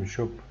mal zum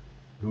Shop.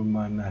 Nur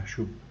mal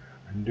Nachschub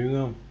an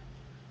Dünger.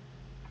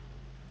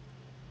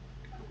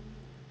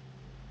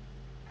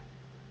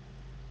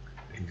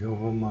 Ich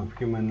kaufe mal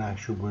viermal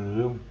Nachschub oder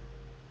so.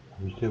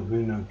 Habe ich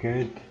dafür noch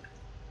Geld.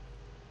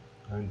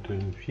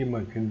 Und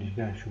viermal könnte ich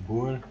Nachschub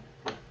holen.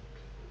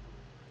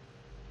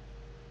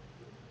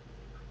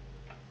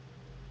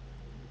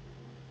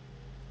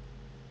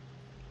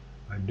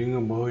 Weil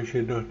Dünger brauche ich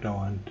jedoch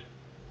dauernd.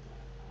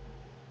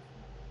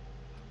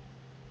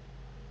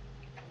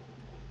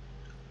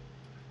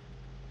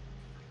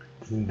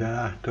 Das sind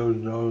da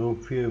 8000 Euro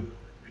für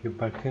 4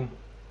 Packen.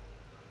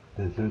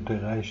 Das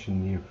sollte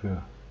reichen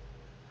hierfür.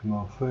 Zum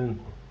Auffüllen.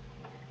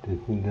 Das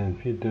sind dann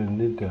 4000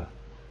 Liter.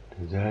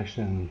 Das reicht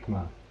dann nicht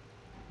mal.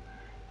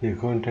 Der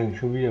Grundtank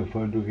schon wieder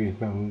voll. Du gehst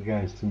mal im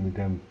Geiste mit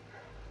dem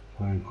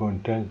vollen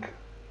Grundtank.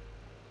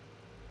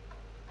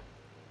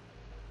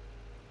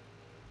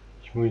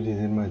 Ich muss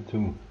jetzt mal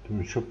zum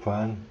Shop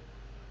fahren.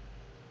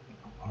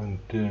 Und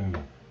dann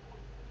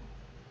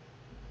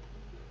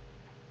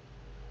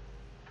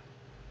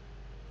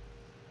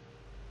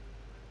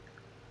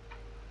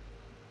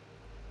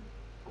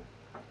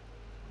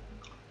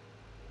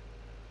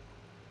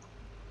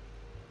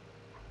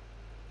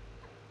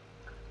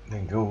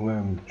kaufen wir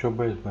im Shop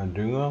erstmal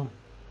Dünger.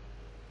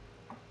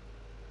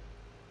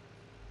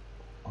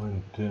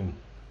 Und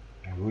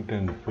ja gut,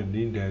 dann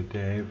verdient halt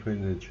der Helfer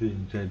in der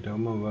Zwischenzeit auch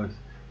mal was.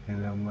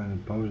 Kann auch mal eine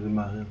Pause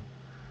machen.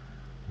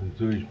 Und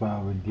so, ich mache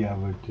aber die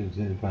Arbeit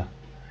selber.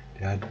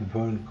 Der hat einen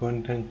vollen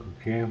Content,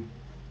 okay.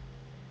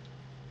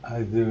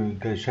 Also,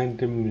 das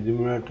scheint dem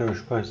Simulator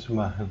Spaß zu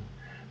machen,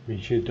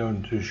 mich hier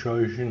dann zu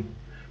scheuchen,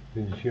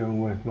 wenn ich hier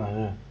irgendwas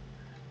mache,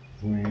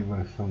 dass mir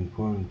was vom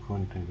vollen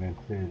Content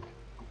erzählt.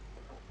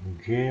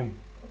 Okay,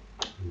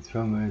 jetzt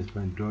fahren wir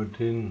erstmal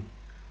dorthin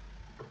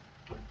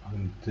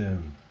und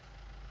dann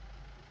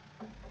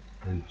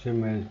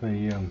stellen wir erstmal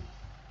hier,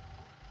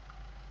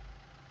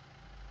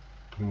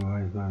 gehen wir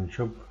erstmal in den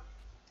Shop,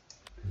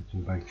 das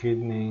sind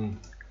Paketen hängen,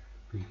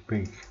 Big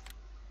Bag,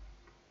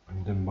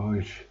 und dann brauche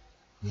ich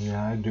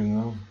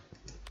Mineraldünger.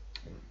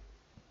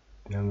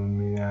 Da haben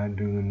wir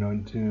Mineraldünger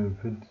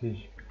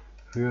 1940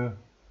 für,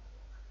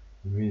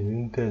 wie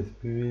sind das,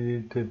 wie viel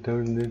Liter,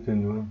 1000 Liter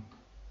nur.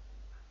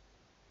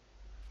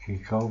 Okay,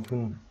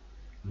 kaufen,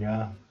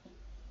 ja,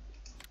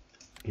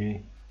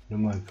 okay,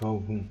 nochmal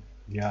kaufen,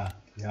 ja,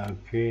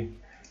 okay,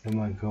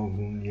 nochmal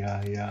kaufen, ja,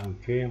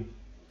 okay,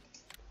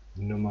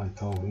 nochmal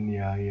kaufen,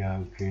 ja,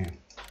 okay.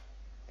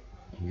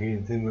 Okay,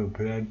 jetzt sind wir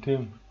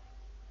pleite.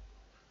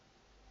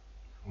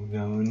 Und da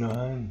haben wir noch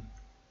einen.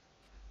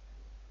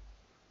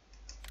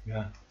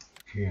 Ja,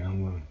 okay,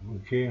 haben wir,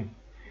 okay.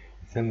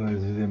 Jetzt haben wir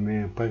also wieder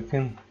mehr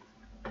Packen.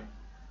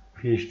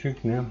 4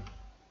 Stück, ne?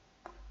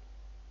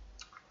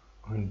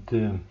 Und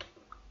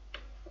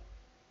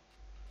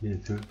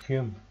hier zurück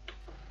hier.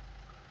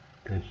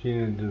 Da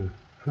stehen also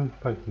 5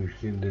 Packen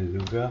stehen da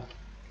sogar.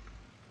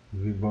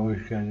 Die brauche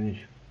ich gar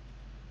nicht.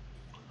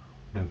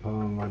 Dann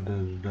fahren wir mal da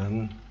so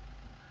dran.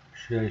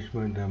 Schleicht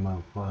man da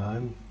mal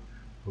vorbei.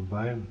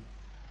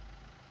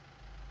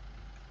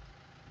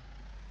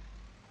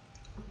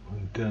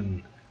 Und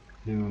dann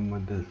sehen wir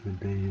mal, dass wir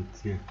da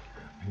jetzt hier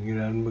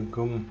eingeladen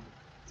bekommen.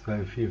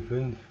 2, 4,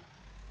 5.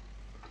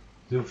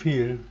 So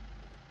viel.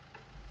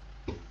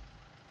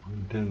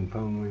 Und dann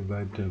fangen wir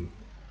weiter.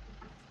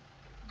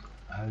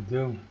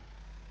 Also,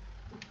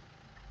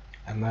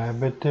 einmal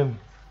bitte.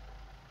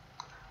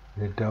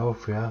 Nicht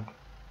auf, ja.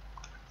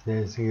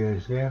 Sehr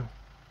sicher.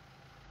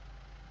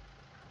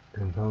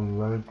 Dann fangen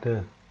wir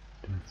weiter.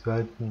 Den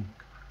zweiten.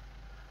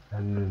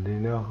 Dann wir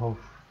den auch auf.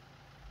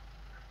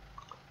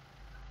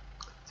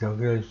 Ist auch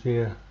gleich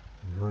hier.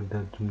 Und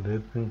dann zum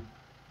dritten.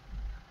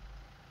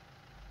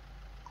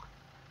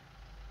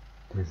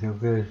 Das ist auch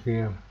gleich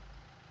hier.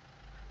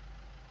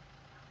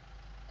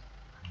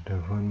 Und da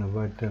vorne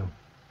weiter.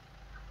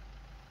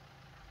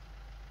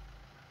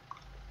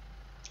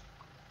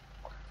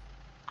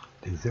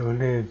 Das ist auch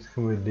leer, jetzt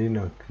können wir den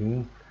noch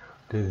kriegen.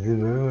 Da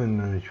sind wir immer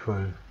noch nicht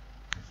voll.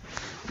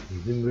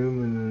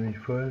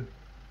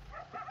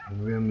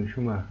 Und wir haben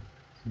schon mal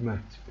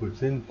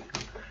 87%.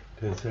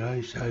 Das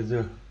reicht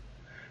also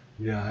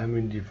wieder heim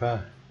in die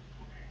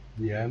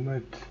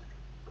Heimat.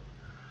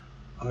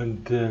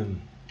 Und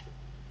dann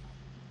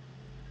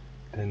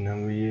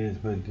haben wir hier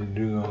jetzt mal die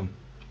Dünger.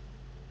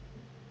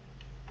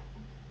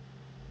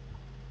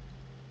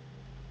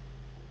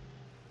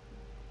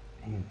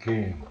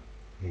 Okay,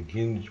 wir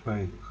gehen jetzt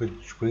mal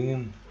kurz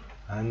springen,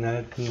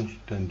 anhalten,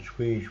 dann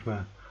springe ich mal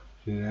auf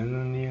den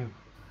anderen hier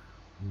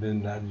und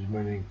dann lade ich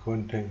mal den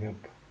Contact ab.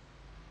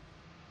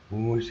 Wo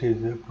muss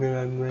jetzt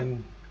abgeladen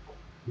werden?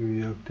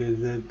 Wie auf der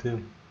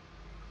Seite.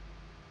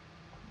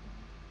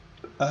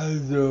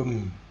 Also,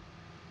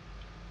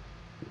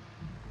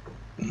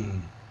 das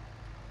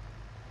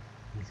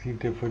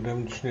geht ja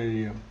verdammt schnell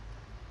hier.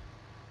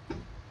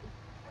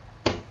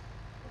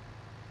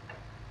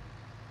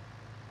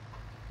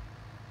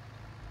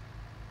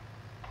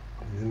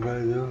 Sind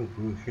wir so,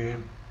 okay.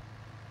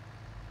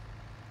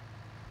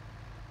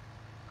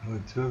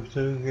 Aber 12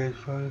 Stunden gleich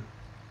voll.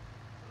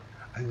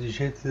 Also ich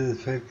schätze,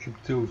 das Feld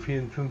gibt so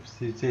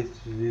 54,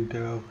 60 sind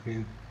da auch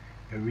hin.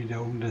 Ja,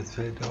 wieder oben das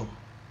Feld auch.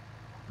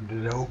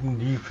 Und da oben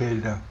die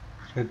Felder.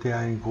 Ich hatte ja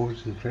ein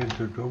großes Feld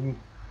dort oben.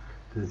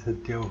 Das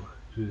hat ja auch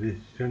zu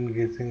 60 Stunden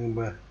gestern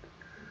gebracht.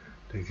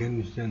 Da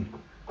kann ich dann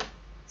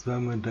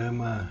zweimal,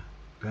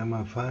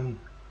 dreimal fahren.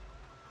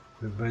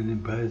 Und bei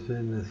dem Preis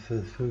werden das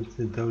fast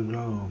 15.000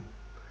 Euro,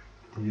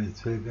 die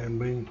das Feld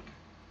einbringt.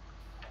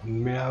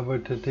 Und mehr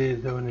Arbeit hat er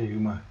jetzt auch nicht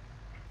gemacht.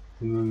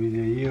 Sind wir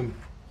wieder hier.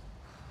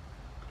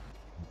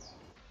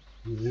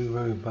 Jetzt sind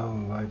wir,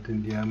 fahren wir weiter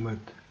in die Heimat.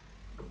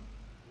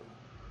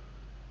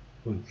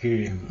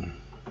 Okay.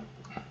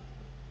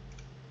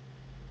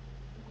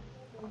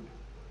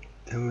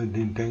 Jetzt haben wir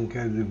den Tank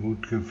also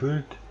gut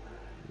gefüllt.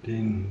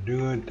 Den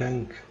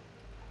Düngertank.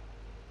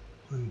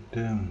 Und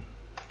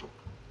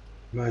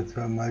war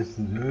zwar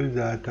meistens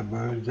Ölsaat,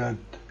 aber Ölsaat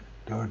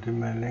dauert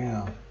immer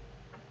länger.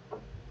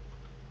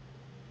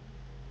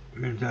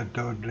 Ölsaat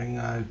dauert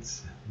länger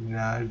als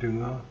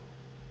Mineraldünger.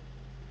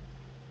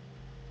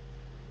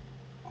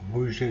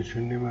 Obwohl ich jetzt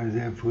schon immer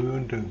sehr früh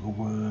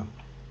untergrubbere.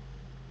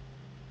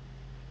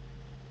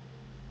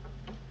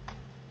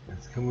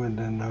 Das kann man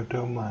dann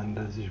heute auch machen,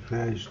 dass ich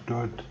vielleicht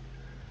dort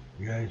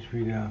gleich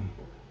wieder,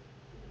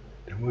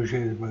 da muss ich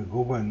jetzt mal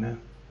grubbern, ne?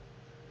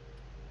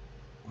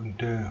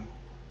 Und da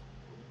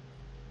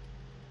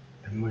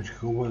muss ich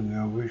grubbern,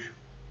 glaube ich.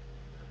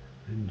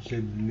 Wenn ich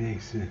dann die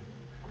nächste,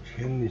 ich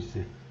kenne nicht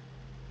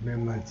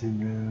mehrmals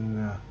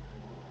hintereinander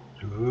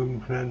zu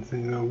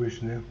Rübenpflanzen, glaube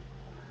ich, ne?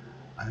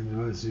 Also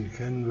was ich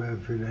kann, wäre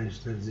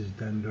vielleicht, dass ich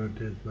dann dort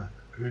erstmal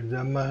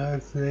Ölsamen mache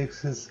als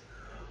nächstes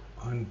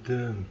und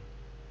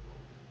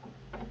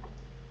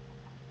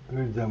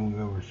Ölsamen,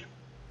 glaube ich.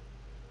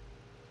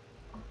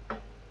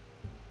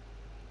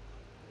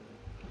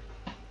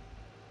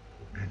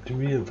 Hätte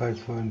wieder fast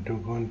vor einem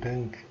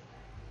Druckontank.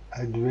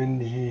 Also wenn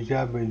ich nicht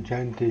habe,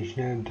 scheint er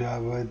schneller zu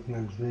arbeiten,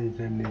 als wenn ich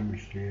daneben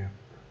stehe.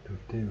 Auf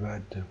den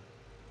warte.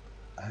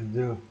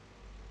 Also,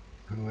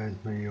 kommen wir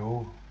erstmal hier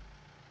hoch.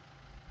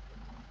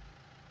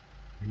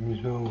 Hier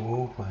müssen wir irgendwo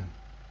hochfahren.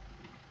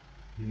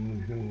 Hier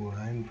muss ich irgendwo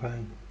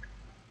reinfahren.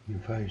 Hier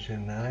fahre ich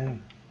dann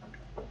rein.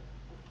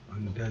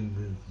 Und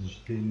dann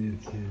stehen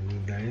jetzt hier so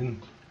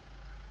dahin.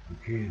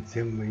 Okay, jetzt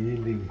haben wir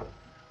hier den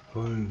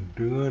vollen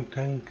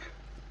Düngertank.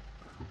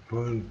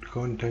 Vollen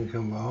Korntank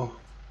haben wir auch.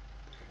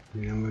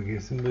 Den haben wir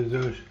gestern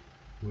besorgt.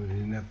 Wo wir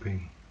den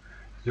abhängen.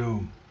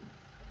 So,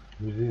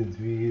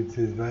 wie geht's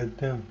jetzt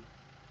weiter?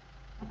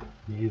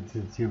 Wie geht's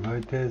jetzt hier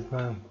weiter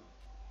erstmal?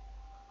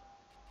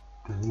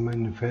 Das sind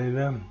meine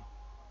Felder.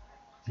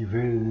 Die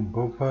Felder sind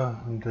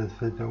Popper und das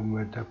Feld da oben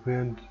wird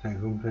abbrennt, dann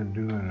kommt dann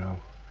Dünger drauf.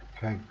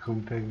 Kalk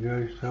kommt da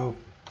gleich drauf.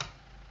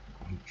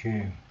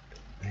 Okay,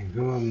 dann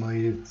kommen wir mal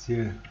jetzt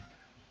hier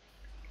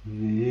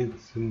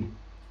zum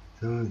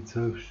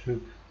 12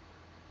 Stück.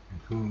 Dann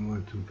können wir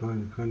mal zum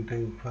vollen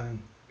Content fahren.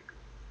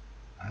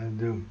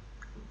 Also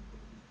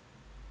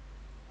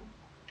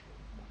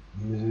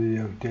müssen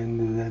wir auf die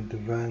andere Seite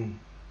fahren.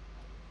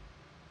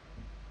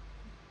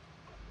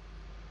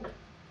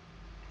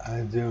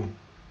 Also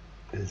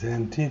das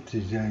rentiert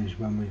sich eigentlich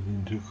mal mit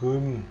den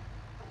Zuckerrüben,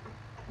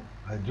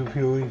 weil so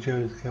viel Honig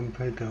aus kein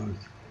Fett aus.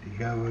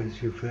 Egal was ich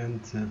hier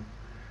pflanze,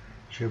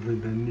 ich habe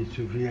dann nicht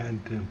so viel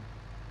Ernte.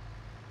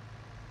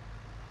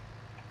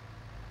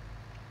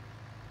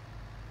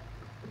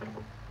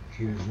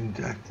 Hier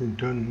sind 18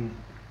 Tonnen.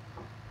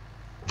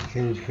 Da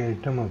kann ich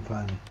gleich nochmal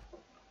fahren.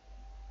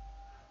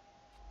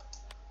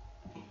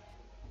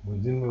 Wo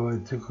sind wir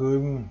bei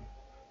Zuckerrüben?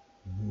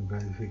 Wir sind bei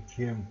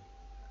Verkehr.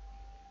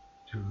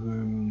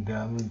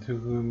 Zuckerrüben,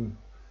 Zuckerrüben,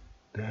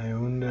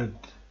 300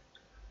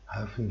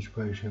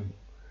 Hafenspeicher.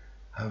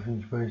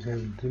 Hafenspeicher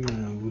ist immer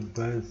noch gut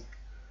Preis.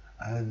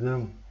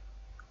 Also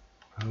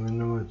kommen wir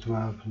nochmal zum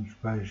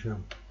Hafenspeicher.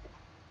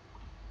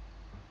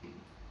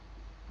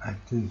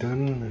 18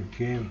 Tonnen,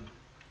 okay.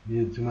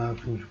 Hier zum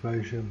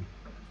Hafenspeicher.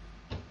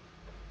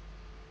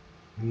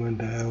 Nummer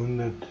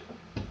 300.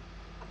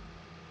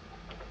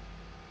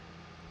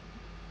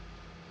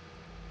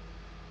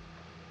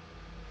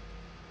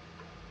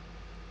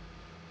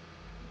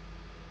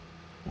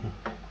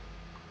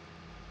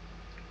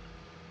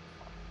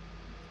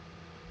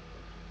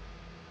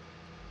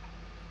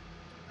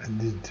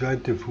 Die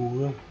zweite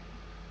Fuhre,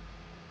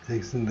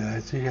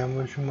 36 haben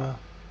wir schon mal.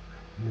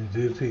 Eine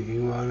dritte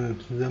kriegen wir auch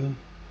noch zusammen,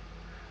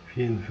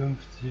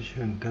 54,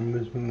 und dann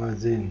müssen wir mal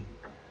sehen,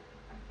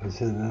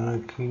 was wir dann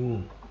noch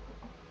kriegen.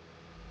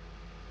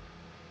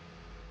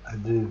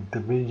 Also da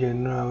bin ich ja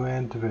nur am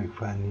Erntewerk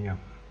fahren hier,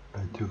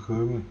 bei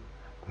Zuckerrüben,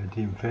 bei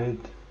dem Feld.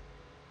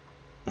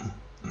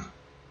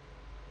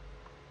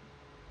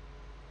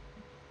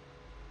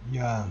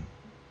 Ja,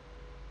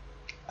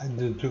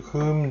 also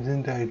Zuckerrüben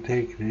sind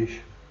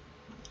alltäglich.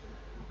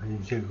 Wenn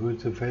ich ja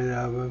große Felder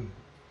habe,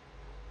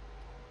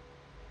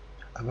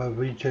 aber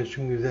wie ich ja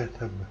schon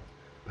gesagt habe,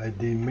 bei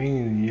den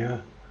Mengen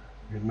hier,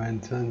 mit meinen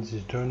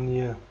 20 Tonnen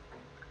hier,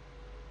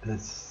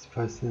 das ist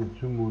fast eine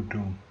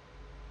Zumutung.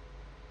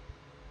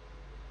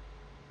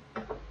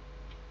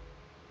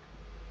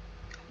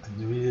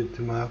 Also wieder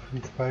zum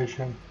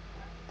Hafenspeicher,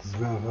 das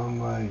machen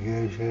wir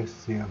gleich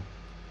erst hier.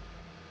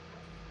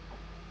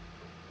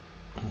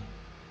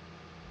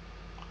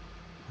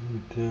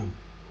 Und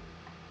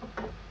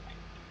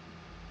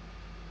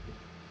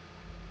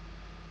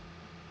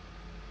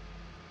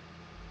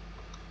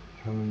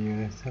schauen wir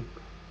hier Rest ab.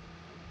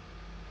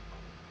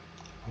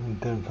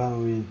 Und dann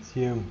fahren wir jetzt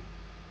hier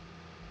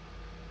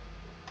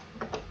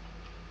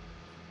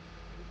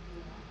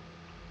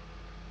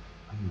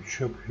am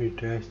Shop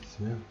steht rechts,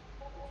 ne?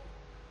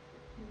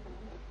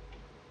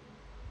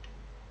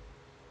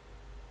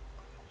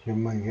 Ich habe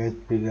mein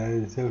Gaspedal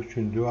ist auch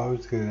schon so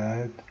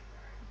ausgeleiert,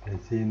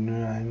 dass ihr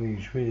nur eine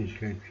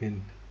Geschwindigkeit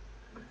kennt,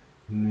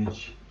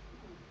 nämlich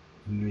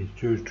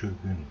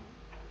durchdrücken.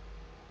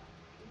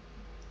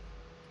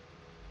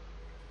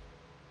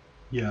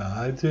 Ja,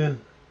 also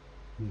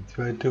die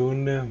zweite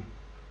Runde.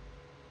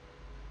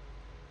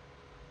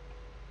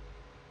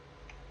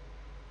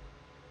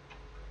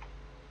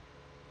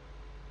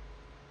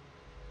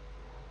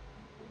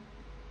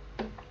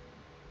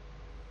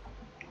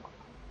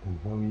 Dann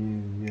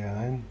fahren wir hier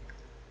rein.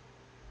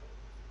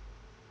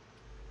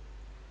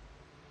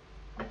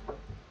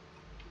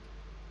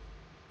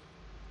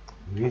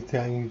 Wo geht's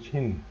ja eigentlich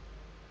hin?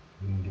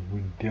 Wo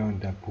der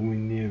und der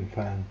Promenieren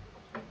fahren.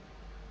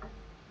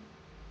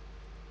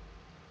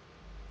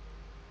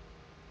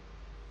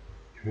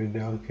 Ich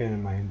würde auch gerne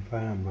mal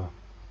hinfahren, aber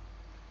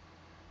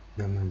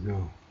sagen wir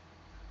so.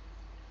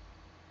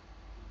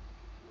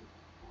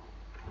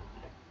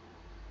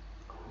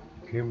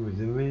 Okay, wo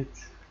sind wir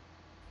jetzt?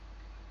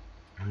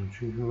 Ein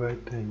Stückchen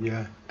weiter.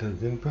 Ja, da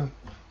sind wir.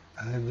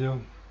 Also,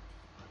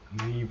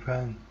 wie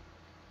fahren.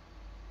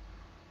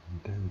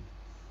 Und dann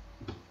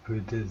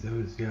wird das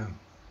aus, ja.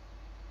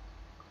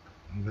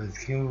 Und was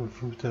kriegen wir?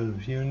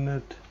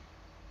 5400.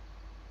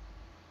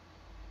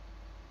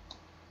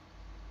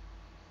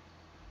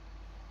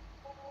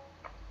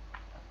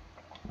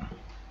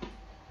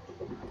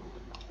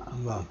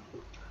 Aber,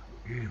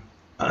 okay.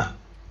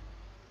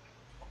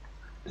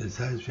 Das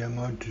heißt, wir haben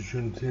heute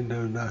schon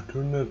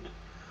 10.800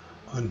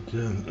 und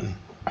dann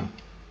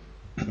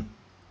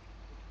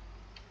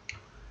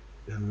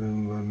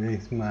werden wir beim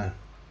nächsten Mal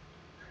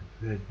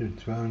vielleicht nur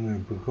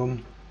 200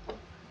 bekommen.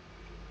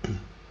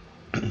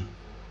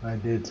 Weil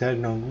der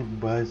zahlt noch einen guten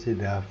Preis hier,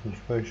 der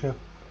Hafenspeicher.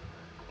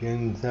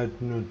 Der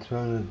zahlt nur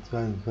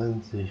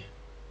 222.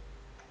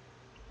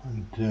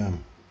 Und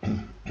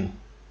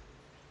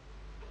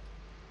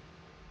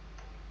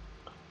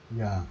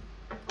ja.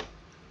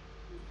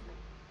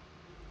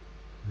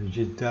 Wenn ich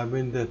jetzt da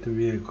bin, dachte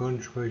wir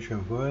Grundspeicher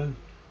voll.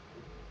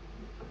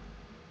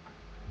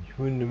 Ich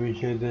wundere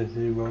mich ja, dass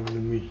sie überhaupt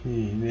mich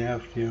nicht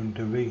nervt hier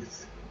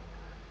unterwegs,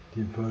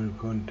 die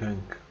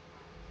Vollkontank.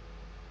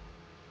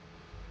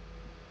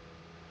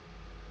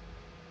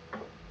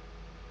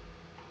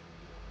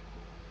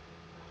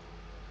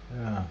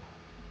 Ja.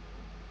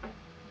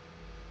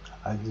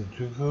 Also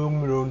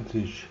Zuckerrüben lohnt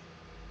sich.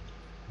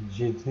 Hätte ich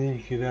jetzt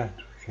nicht gedacht,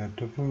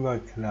 Kartoffeln war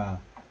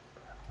klar.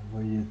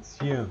 Aber jetzt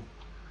hier,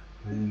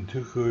 bei den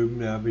Zuckerrüben,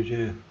 da habe ich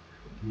ja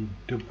die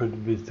doppelte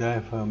bis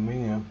dreifache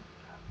Menge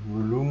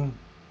Volumen.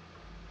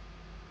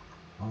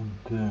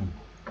 Und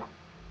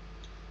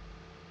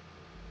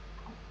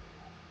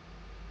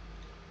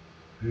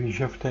wie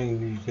schafft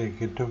eigentlich der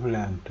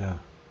Kartoffelernter?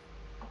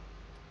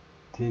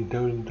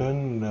 10.000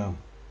 Tonnen da?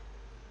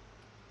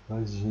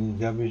 Weiß ich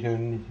nicht, habe ich auch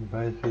nicht im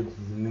Preiswert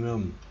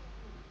genommen.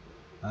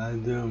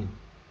 Also,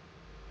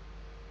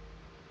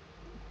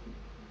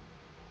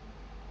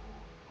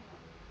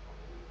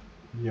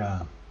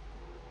 ja.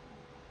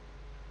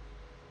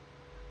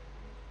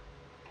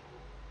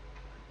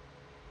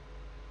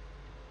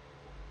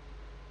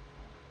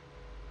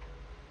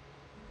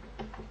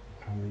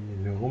 Haben wir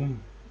hier so rum.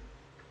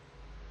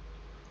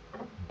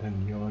 Und dann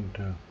hier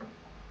unter.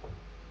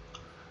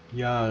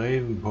 Ja,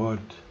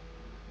 Revenport.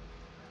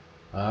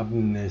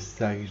 Rabennest,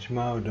 sag ich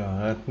mal, oder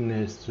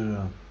Rattennest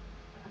oder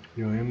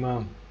wie auch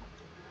immer.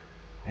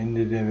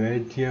 Ende der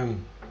Welt hier.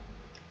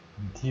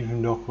 Im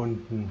tiefen Loch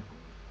unten.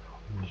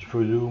 Und ich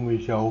versuche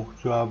mich da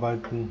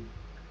hochzuarbeiten.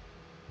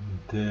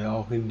 Und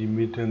auch in die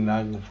mittleren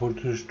Lagen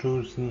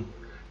vorzustoßen.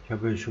 Ich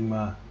habe ja schon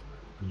mal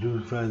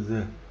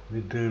versuchsweise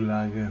mittlere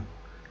Lage.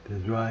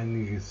 Da war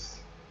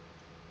einiges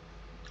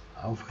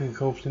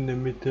aufgekauft in der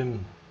Mitte.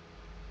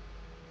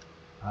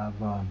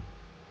 Aber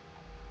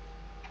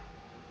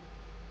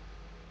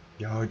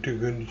ja, heute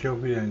könnte ich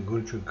auch wieder ein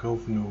Grundstück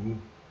kaufen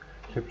oben.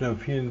 Ich habe da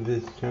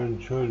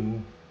 64.000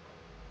 Schulden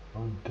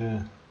und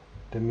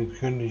damit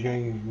könnte ich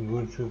eigentlich ein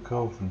Grundstück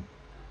kaufen.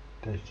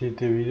 Da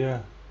steht er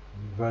wieder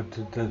und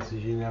wartet, dass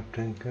ich ihn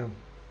abdenke.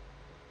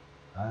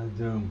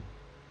 Also,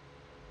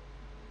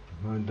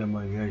 wollen wir da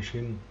mal gleich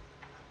hin.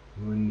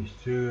 Wollen wir nicht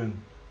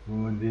zögern,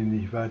 wollen wir den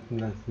nicht warten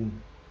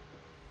lassen.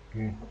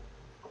 Okay.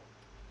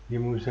 Hier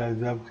muss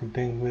also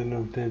abgedenkt werden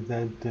auf der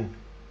Seite.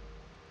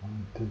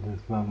 Und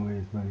das machen wir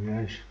jetzt mal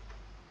gleich.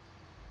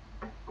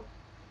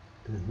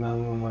 Das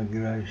machen wir mal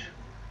gleich.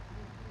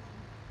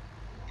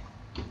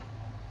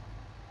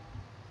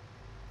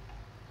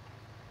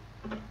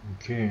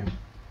 Okay.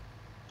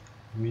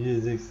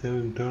 Wieder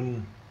 6.000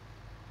 Tonnen.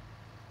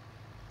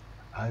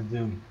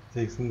 Also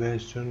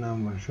 36 Tonnen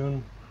haben wir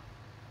schon.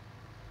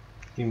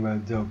 Gehen wir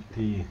also auf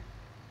die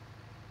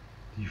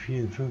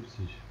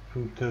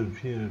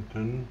 5.400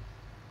 Tonnen.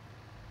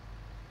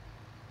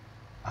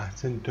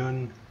 18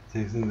 Tonnen,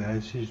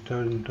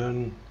 36.000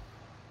 Tonnen.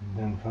 Und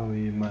dann fahren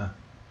wir hier mal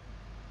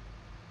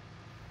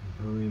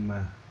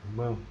rüber,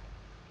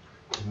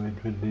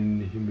 damit wir denen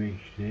nicht im Weg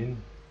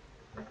stehen.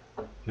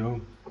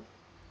 So.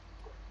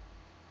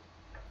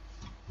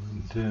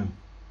 Und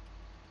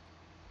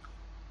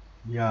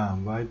ja,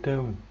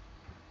 weiter.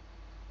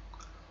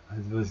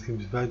 Also was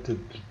gibt es weiter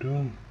zu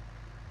tun?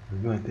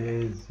 Was macht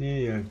der jetzt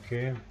hier? Ja,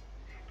 okay.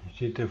 Hier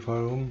steht der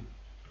voll rum.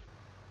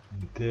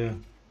 Und der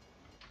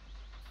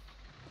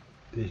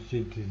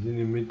steht in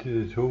der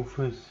Mitte des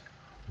Hofes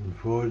und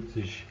freut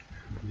sich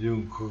wie so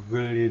ein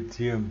Krokodil jetzt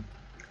hier.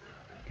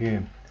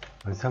 Okay,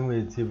 was haben wir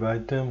jetzt hier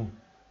weiter?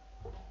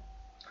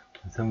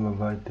 Was haben wir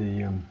weiter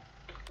hier?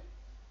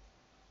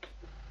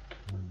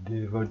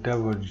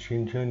 Da wollte ich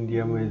hinschauen,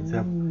 die haben wir jetzt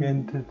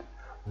abgeerntet.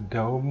 Und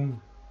da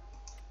oben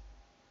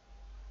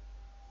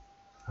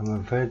haben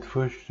wir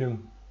Feldfrüchte.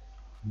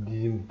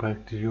 Die sind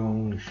praktisch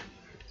orange.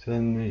 Es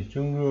werden nicht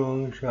dunkel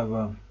orange,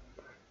 aber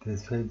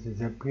das Feld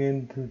ist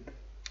abgeerntet.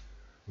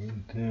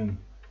 Und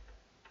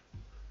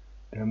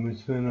da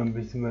müssen wir noch ein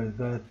bisschen was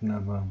warten,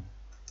 aber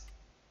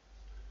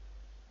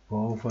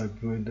worauf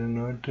warten wir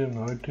dann heute?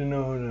 Heute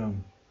noch oder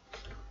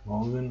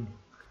morgen?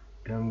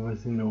 Da haben wir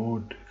was in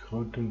Rot.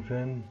 Rot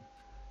entfernen.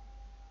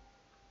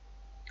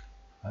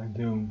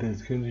 Also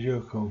das könnte ich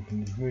auch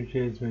kaufen. Ich möchte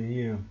jetzt mal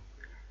hier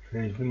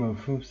vielleicht Nummer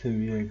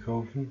 15 wieder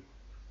kaufen.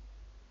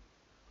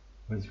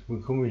 Was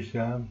bekomme ich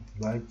da?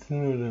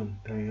 Weizen oder?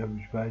 Da habe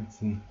ich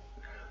Weizen.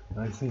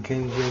 Weizen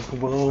kann ich auch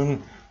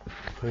gebrauchen.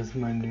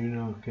 Fressen meine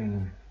Hühner auch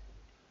gerne.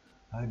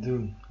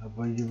 Also,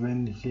 aber hier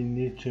wende ich den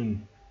jetzt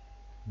schon.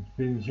 Jetzt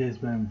bin ich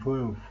erst mal im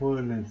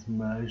vorletzten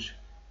Bereich.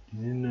 Die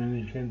sind noch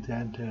nicht ganz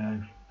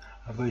erntereif.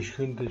 Aber ich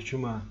könnte das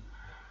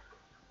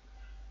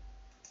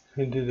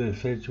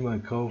Feld schon mal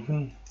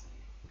kaufen.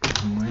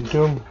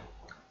 Momentum.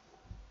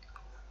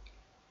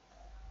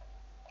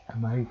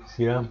 Mike's,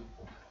 ja.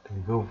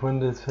 Dann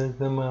kaufen wir das Feld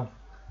nochmal.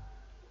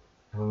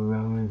 Aber wir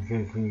haben jetzt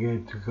gar kein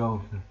Geld zu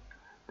kaufen.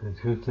 Das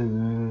kostet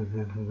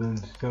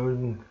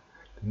 26.000.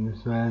 Dann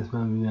müssen wir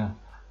erstmal wieder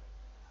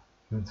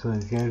uns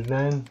was Geld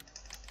leihen.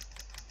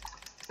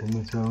 Dann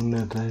müssen wir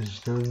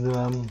 130.000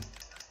 haben.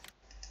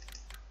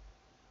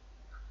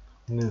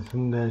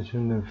 135,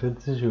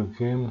 140,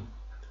 okay.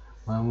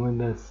 Machen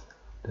wir das.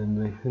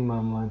 Dann wechseln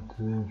wir mal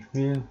zu dem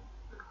Spiel.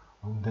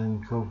 Und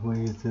dann kaufen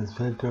wir jetzt das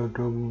Feld dort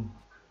oben.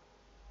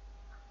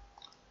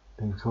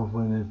 Dann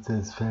kaufen wir jetzt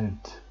das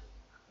Feld.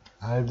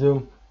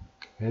 Also,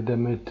 her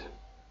damit.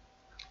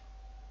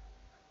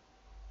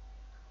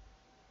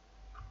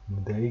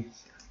 Mit der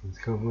X.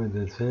 Jetzt kaufen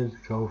wir das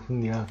Feld.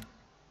 Kaufen, ja.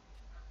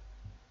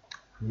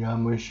 Ja,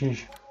 möchte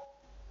ich.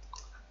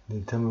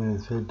 Jetzt haben wir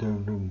das Feld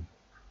dort oben.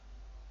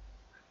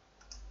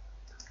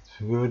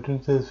 gehört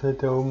uns das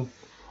weiter oben.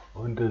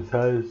 Und das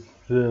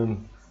heißt,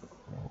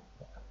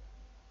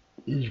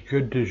 ich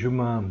könnte schon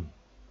mal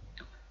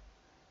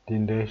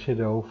den Drescher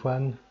da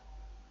auffahren.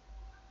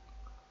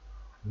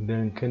 Und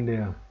dann kann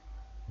der,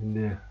 wenn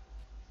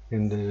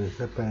der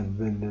das abhält,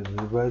 wenn der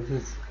so weit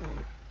ist,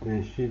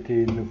 der steht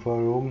hier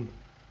voll rum.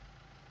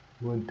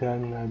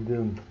 Momentan,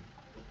 also,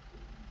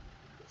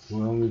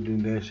 wo haben wir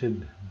den Drescher?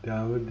 Da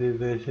haben wir den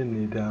Drescher?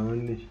 Ne, da haben wir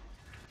nicht.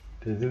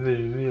 Da sind wir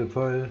schon wieder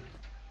voll.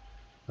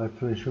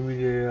 Warten wir schon wieder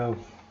hier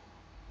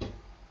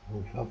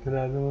auf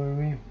Abladung oder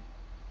wie?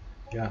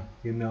 Ja,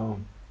 genau.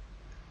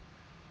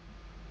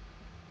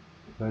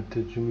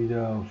 Wartet schon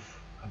wieder auf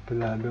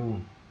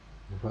Abladung,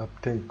 auf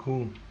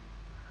Abtankung.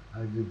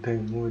 Also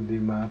tanken wir die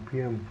mal ab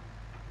hier.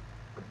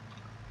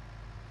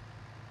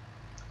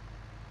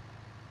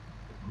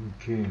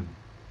 Okay.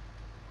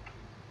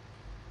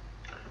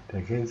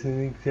 Da kannst du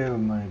nichts selber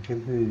machen,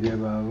 kannst du nicht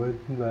selber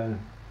arbeiten, weil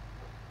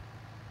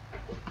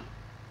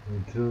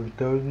mit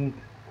 12.000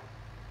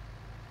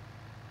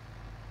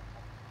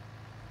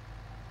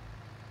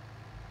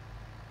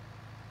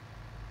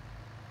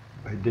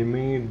 bei der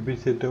Menge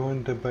bist du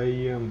dauernd dabei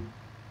hier.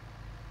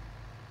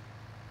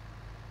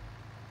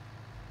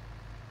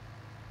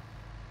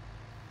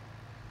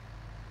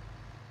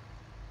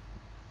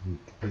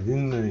 Wir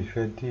sind noch nicht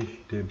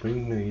fertig, der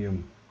bringt noch hier.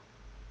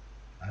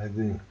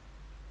 Also,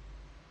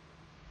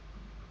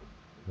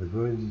 was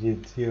wollte ich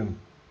jetzt hier?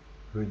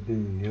 Ich wollte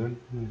den hier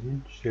unten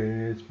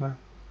hinstellen erstmal.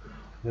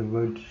 Dann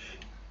wollte ich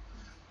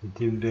mit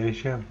dem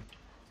Drescher,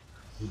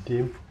 mit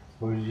dem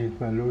wollte ich jetzt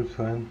mal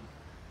losfahren.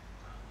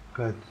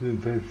 Gerade zu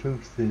dem Feld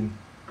 15.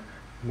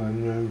 In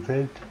meinem neuen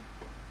Feld.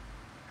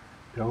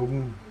 Da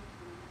oben.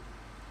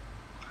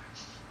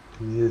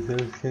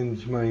 Jetzt kann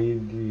ich mal hier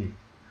die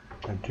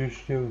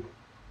Ertüchtung,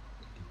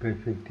 die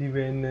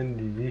Perspektive ändern,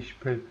 die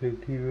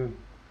Lichtperspektive.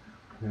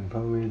 Dann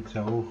fahren wir jetzt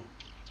auch.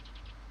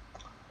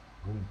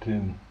 Und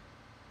dann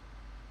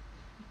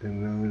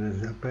werden wir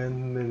das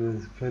abenden, wenn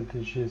das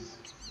fertig ist.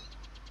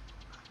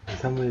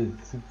 Was haben wir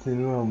jetzt?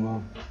 17 Uhr haben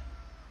wir.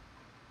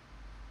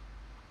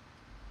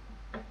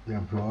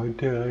 Ja, für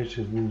heute reicht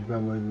es nicht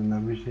mehr, weil dann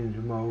habe ich den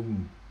schon mal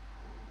oben.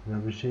 Dann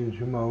habe ich den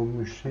schon mal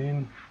oben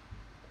stehen.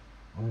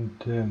 Und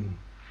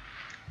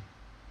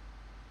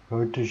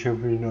heute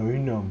schaffe ich noch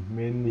hin,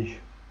 mehr nicht.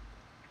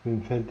 Ich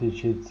bin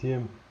fertig jetzt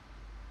hier.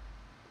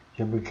 Ich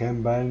habe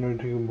keinen Ball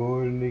heute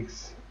geholt,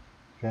 nichts.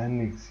 Gar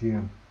nichts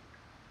hier.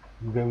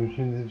 Und wir haben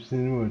schon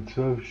 17 Uhr.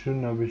 12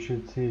 Stunden habe ich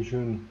jetzt hier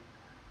schon,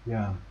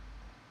 ja,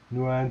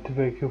 nur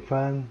Altervlog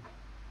gefahren.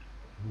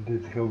 Und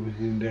jetzt kaufe ich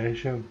den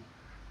Drescher.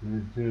 Und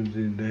jetzt nehmen wir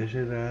den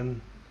Drescher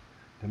dran.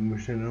 Dann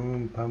muss ich dann noch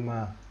ein paar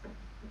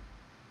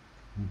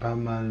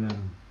Mal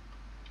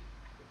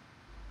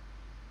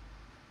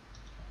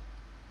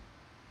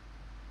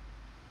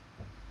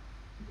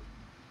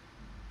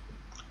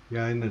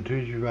ja,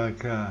 natürlich war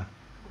klar,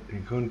 der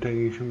Grundtank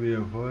ist schon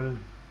wieder voll.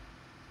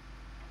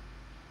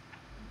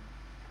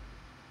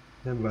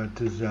 Dann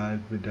wartest du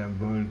halt mit deinem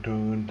vollen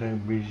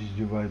Grundtank, bis ich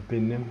so weit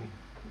bin. Ne?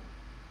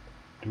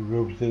 Du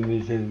glaubst ja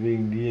nicht,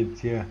 deswegen die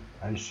jetzt hier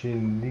als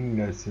stehen liegen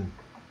lassen.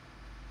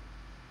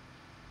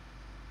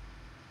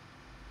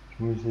 Ich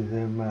muss jetzt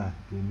einmal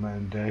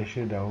meinen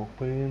Drescher da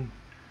hochbringen.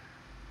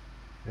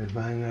 Das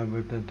einer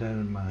wird das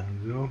dann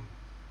machen, so.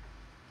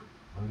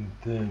 Und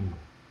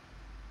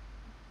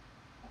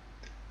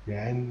die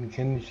einen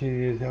kenne ich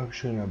hier jetzt auch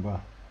schon,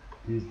 aber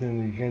die ist noch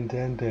nicht ganz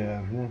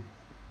endreif, ne?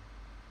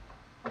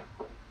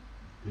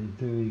 Die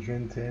ist noch nicht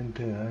ganz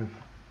endreif.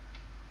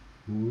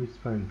 Wo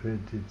ist mein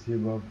Feld jetzt hier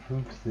überhaupt?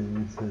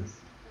 15 ist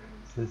das.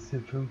 Ist das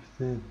hier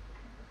 15?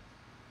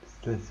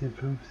 Ist das hier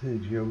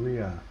 15? Ich glaube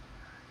ja.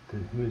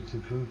 Das müsste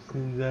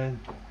 15 sein.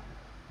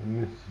 Dann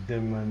müsste ich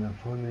dann mal nach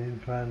vorne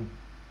hinfahren.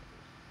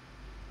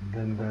 Und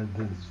dann da,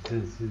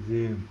 das hier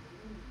sehe.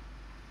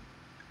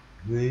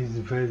 Ein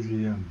Riesenfeld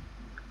hier.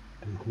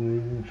 Das ist ein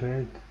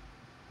Riesenfeld.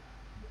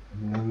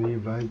 Und dann haben wir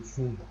hier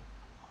Weizen.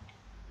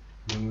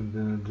 Dann haben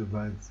wir dann also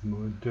Weizen.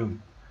 Und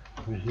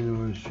ich möchte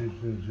noch ein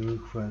Stückchen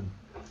zurückfahren.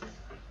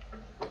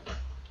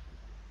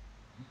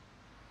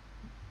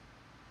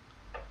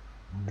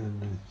 Und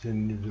dann ist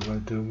dann nicht so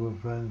weit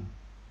rüberfahren.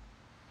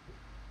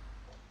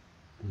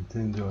 Und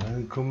dann so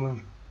ankomme,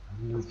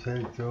 an das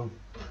Feld so,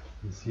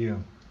 bis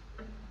hier.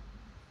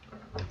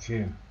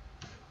 Okay.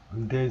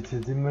 Und der ist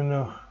jetzt immer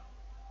noch,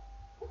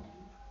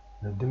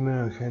 hat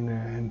immer noch keine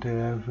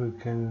Erntereife,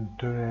 keine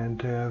tolle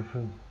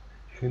Erntereife.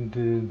 Ich könnte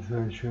den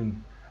zwar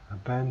schon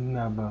abernten,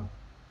 aber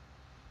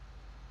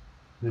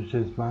soll ich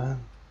das machen?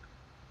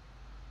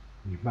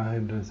 Ich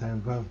mache das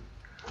einfach,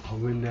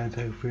 auch wenn der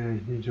Ertrag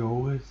vielleicht nicht so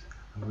hoch ist,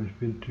 aber ich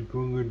bin Typ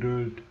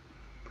Ungeduld.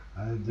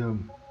 Also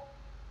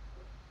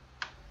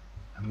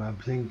am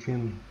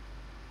Absenken.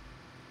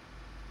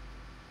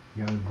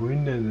 Ja, und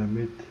wohin denn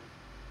damit?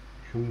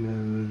 Ich komme da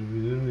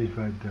sowieso nicht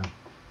weiter.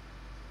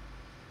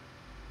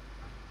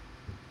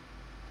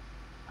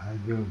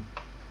 Also,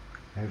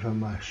 einfach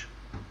Marsch.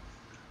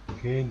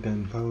 Okay,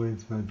 dann fahren wir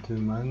jetzt mal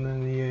zum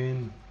anderen hier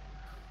hin.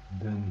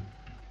 Und dann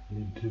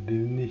zu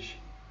dem nicht.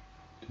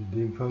 Zu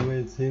dem fahren wir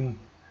jetzt hin.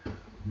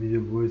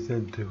 wieder, wo ist der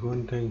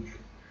Grundtank?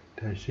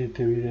 Da steht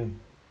er wieder.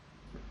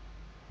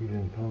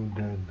 Wieder kommt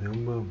da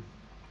drüber.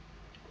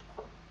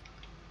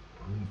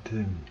 Und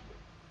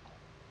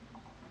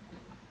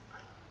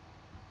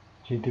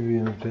steht er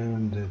wieder auf der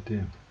anderen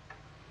Seite.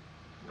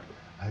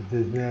 Also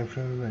das nervt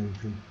schon,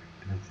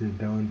 dass er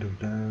dauernd auf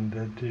der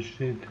anderen Seite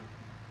steht.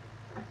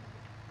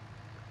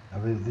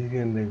 Aber es liegt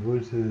an der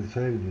Größe des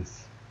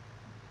Feldes.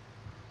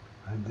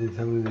 Also jetzt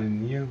haben wir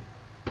den hier.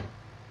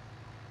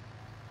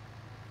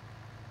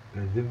 Da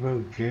sind wir,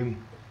 okay.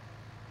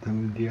 Jetzt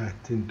haben wir die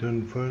 18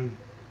 Tonnen voll.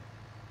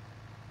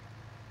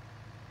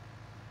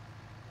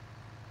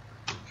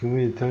 Kriegen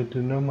wir jetzt heute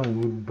nochmal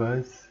einen guten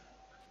Preis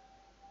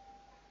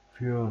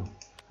für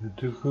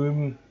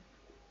Zuckerrüben.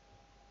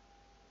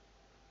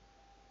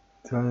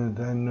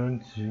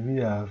 291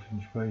 wieder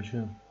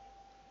Hafenspeicher.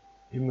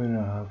 Immer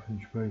noch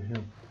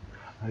Hafenspeicher.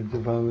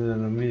 Also fahren wir da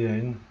noch wieder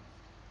hin.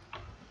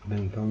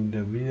 Dann fahren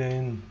wir da wieder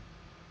hin.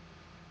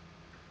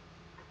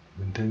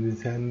 Und dann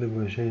ist der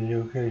andere wahrscheinlich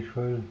auch gleich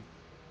voll.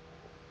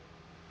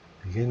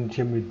 Da kann ich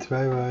ja mit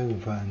 2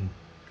 Wagen fahren.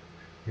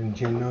 Kann ich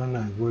ja noch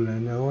nach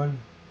Golana holen.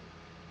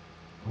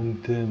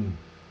 Und dann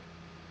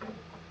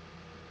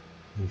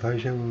fahre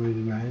ich aber mit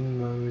dem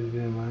einen, mal mit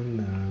dem anderen.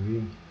 Oder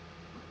wie?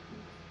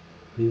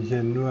 Bin ich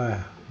ja nur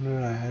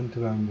einen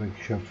Erntewagen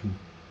wegschaffen.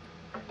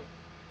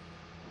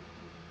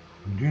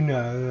 Und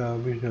Hühner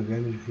habe ich noch gar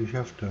nicht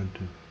geschafft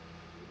heute.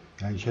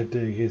 Ja, ich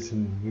hatte ja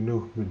gestern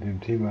genug mit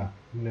dem Thema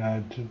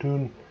Hühner zu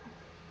tun.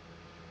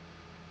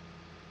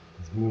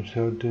 Das muss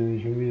heute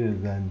nicht schon wieder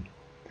sein.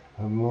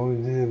 Aber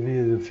morgen sind ja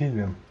wieder so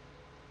viele.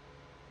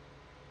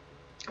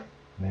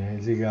 Naja,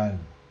 ist egal.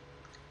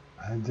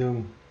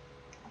 Also,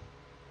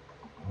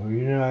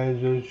 Hühner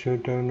soll ich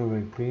heute auch noch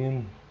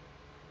wegbringen.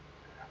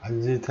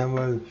 Also jetzt haben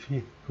wir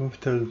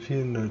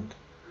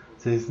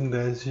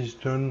 5436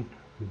 Tonnen.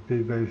 Ich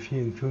bin bei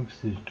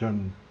 54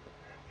 Tonnen.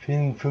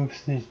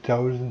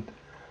 54.000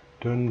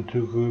 Tonnen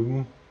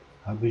Zuckerrüben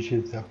habe ich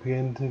jetzt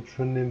abgeerntet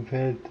von dem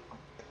Feld.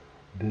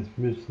 Das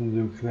müssten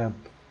so knapp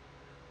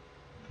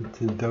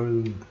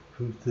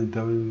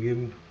 15.000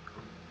 geben.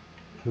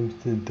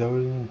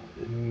 15.000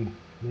 im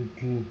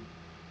Mittel.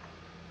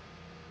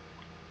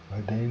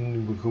 Weil da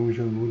hinten bekomme ich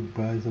schon einen guten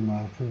Preis am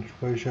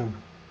Hafenspeicher.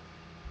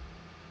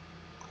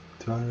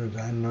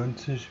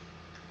 291.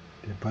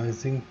 Der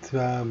Preis sinkt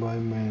zwar, aber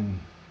immerhin.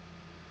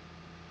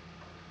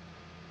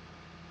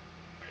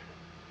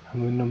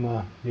 Haben wir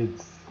nochmal,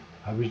 jetzt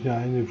habe ich noch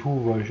eine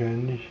Fuhr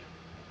wahrscheinlich.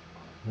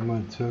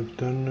 Nochmal 12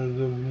 Tonnen oder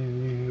so,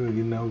 wie viel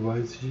genau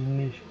weiß ich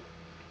nicht.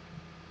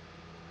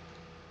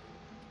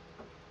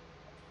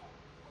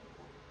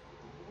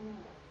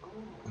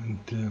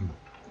 Und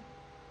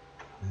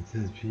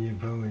das hier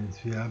bauen wir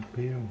jetzt wieder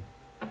abheben.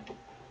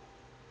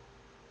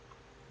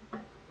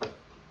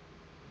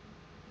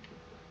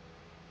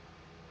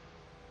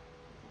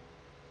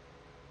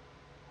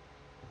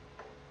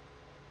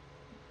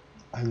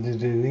 Also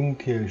der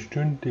sinkt hier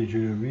stündlich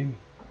oder wie?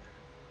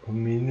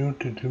 Von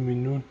Minute zu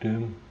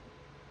Minute.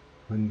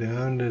 Von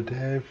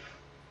 311,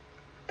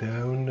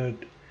 300,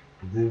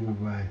 sind wir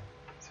bei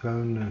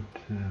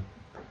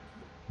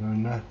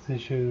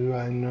 289 oder so,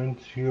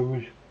 91 glaube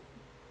ich.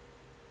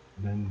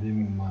 Dann sehen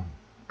wir mal.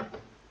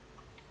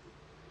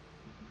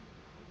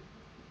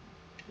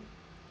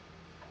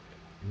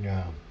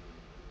 Ja.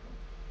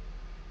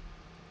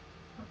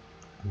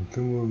 Dann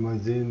können wir mal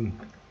sehen,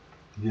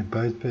 wie der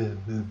Preis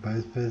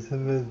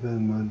besser wird,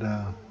 wenn wir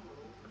da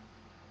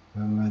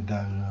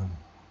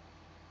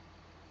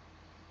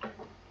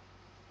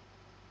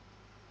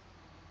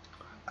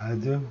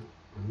also,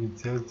 wie sieht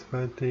es jetzt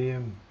weiter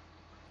hier?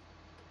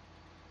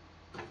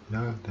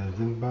 Ja, da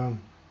sind wir.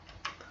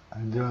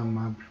 Also am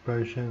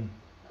Abspeichern.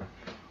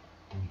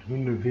 Und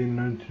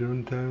 194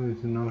 Rundteile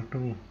ist in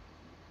Ordnung.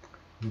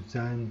 Muss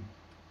sein.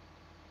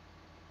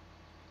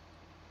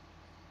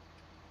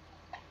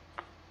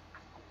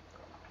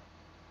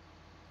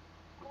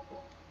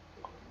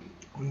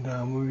 Und da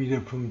haben wir wieder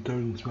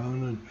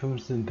 5.200,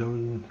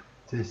 15.000,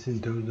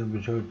 16.000 habe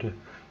ich heute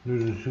nur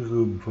das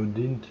Zuckerrüben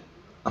verdient.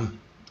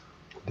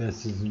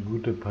 Das ist ein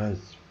guter Preis.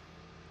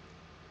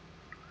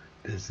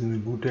 Das ist eine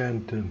gute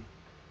Ernte.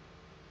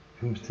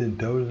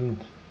 15.000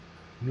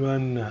 nur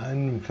an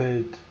einem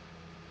Feld,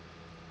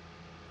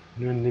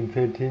 nur an dem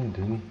Feld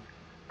hinten.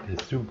 Das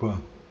ist super.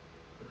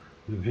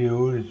 So viel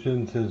hole ich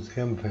sonst das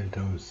Kammfeld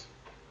aus.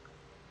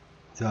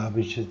 Da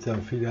habe ich jetzt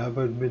auch viel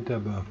Arbeit mit,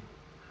 aber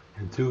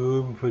der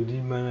Zuckerrüben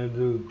verdient man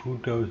also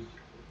gut aus,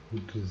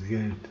 gutes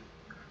Geld.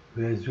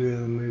 Vielleicht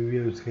sogar mehr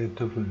wie aus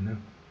Kartoffeln, ne?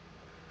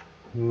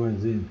 Nur mal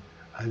sehen.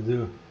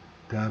 Also,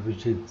 da habe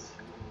ich jetzt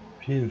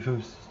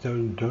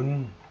 54.000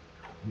 Tonnen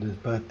und das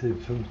macht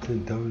jetzt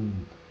 15.000.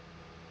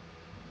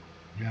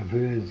 Ja,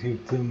 vielleicht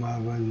gibt es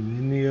normalerweise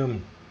weniger,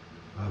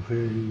 aber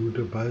vielleicht ein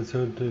guter Preis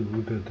heute, ein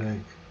guter Tag.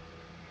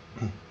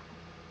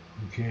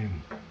 Okay.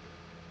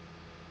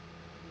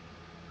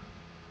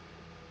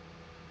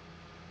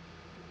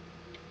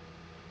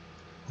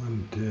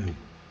 Und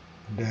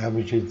da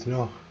habe ich jetzt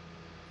noch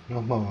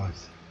mal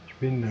was. Ich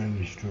bin da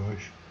nicht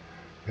durch.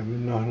 Ich habe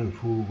noch eine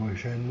Fuhr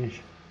wahrscheinlich.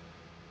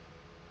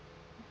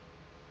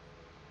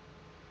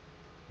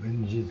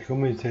 Wenn ich jetzt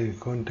komme, ist der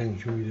Content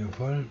schon wieder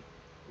voll.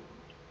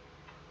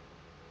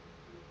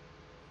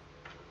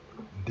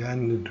 Der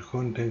andere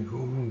Content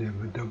oben, der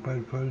wird auch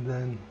bald voll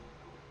sein.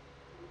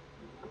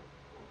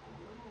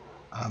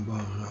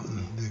 Aber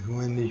da kann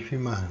man nicht viel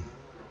machen.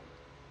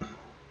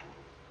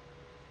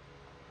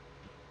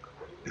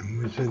 Dann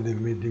müssen wir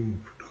mit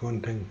dem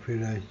Content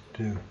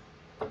vielleicht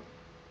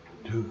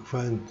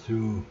zurückfahren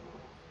zu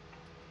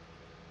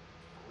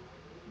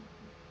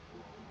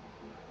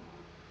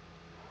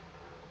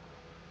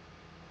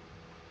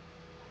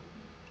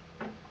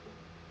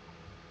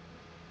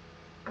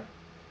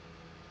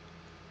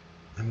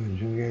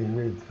schon gleich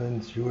mit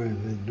 20 Uhr, es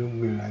ist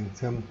dunkel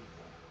langsam.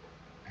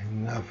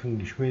 In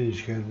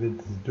Affengeschwindigkeit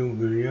wird es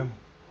dunkel hier.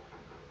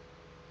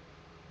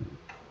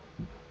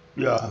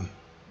 Ja.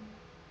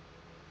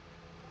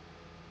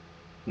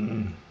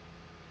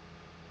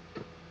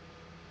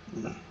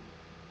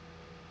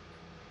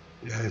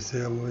 Ja, ist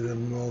ja wohl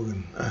am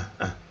Morgen.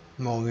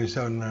 Morgen ist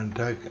auch noch ein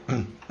Tag.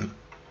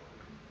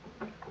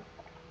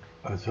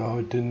 Was wir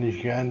heute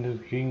nicht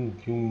geerntet kriegen,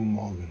 kriegen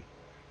wir morgen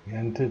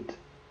geerntet.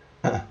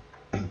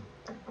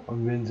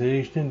 Und wenn es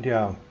regnet,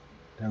 ja,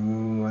 dann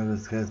müssen wir mal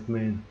das Rest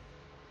mähen.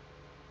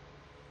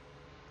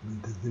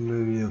 Und das sind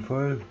wir wieder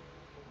voll.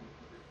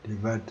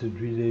 Die wartet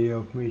wieder hier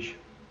auf mich.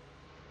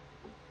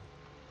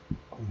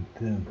 Und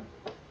dann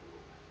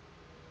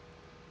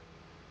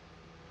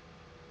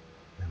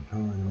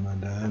fangen wir mal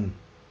da an.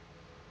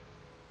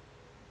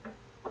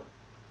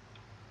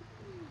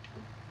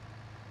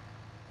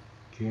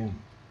 Okay.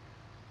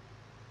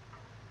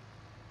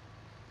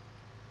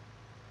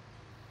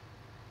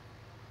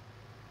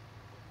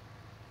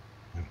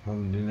 Dann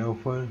fangen wir den auch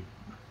voll.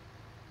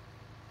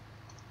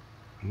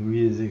 Und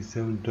wir 6,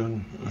 7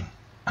 Tonnen.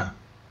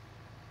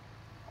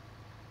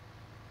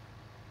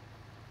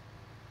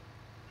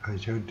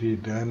 Ich heute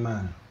die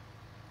dreimal.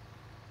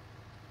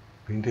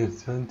 Bringt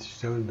jetzt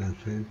 20.000 das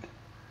Feld.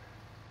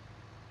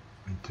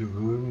 Mit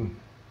Zuckerrüben.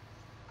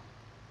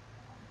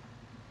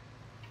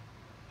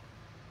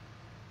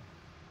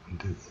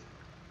 Und das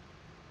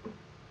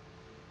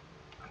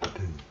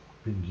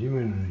bin ich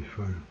immer noch nicht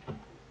voll.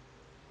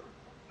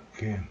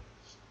 Okay.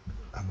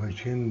 Aber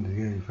ich kann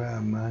die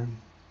Fahrer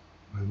machen.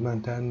 Was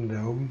macht der andere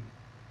da oben?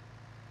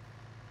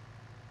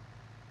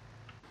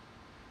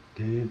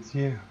 Der jetzt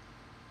hier?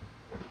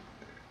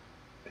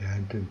 Der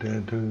hat den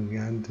 3 Tonnen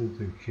geerntet,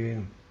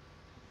 okay.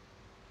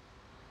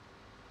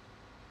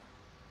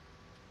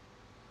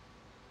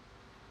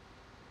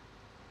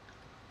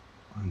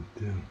 Und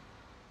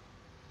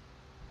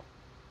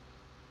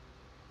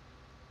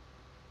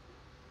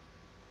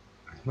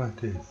was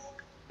macht der jetzt?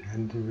 Der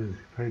erntet das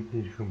Feld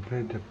nicht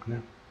komplett ab,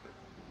 ne?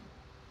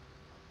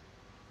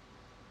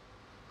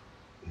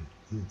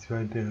 Die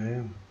zweite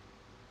Reihe.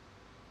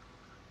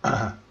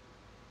 Das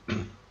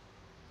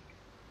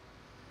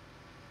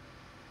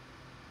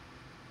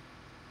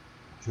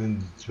sind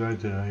die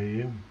zweite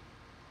Reihe.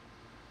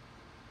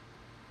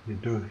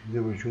 Jedoch ist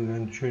aber schon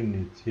ganz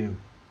schön jetzt hier.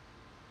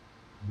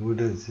 Nur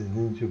dass es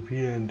nicht so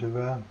viel Ernte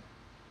war.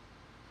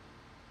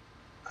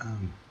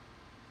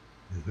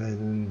 Das war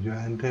dann so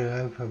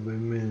erntereif, aber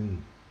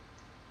immerhin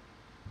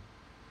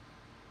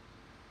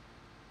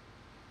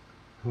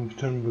 5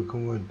 Tonnen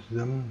bekommen wir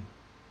zusammen.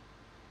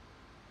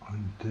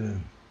 Und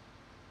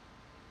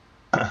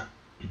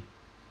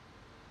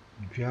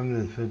wir haben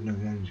das Feld noch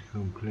gar nicht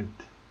komplett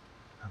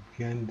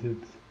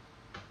abgeerntet.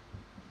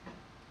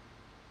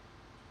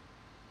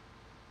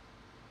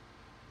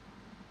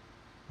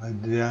 Also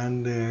der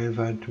andere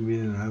Helfer hat schon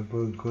wieder einen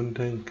halbvollen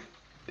Grundtank,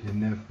 der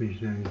nervt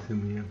mich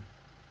langsam hier.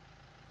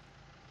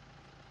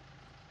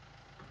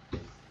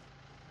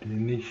 Der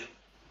nicht,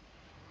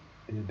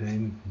 der da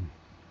hinten.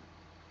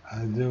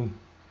 Also,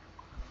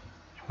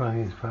 ich mache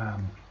jetzt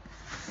Feierabend.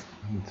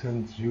 Um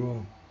 20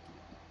 Uhr.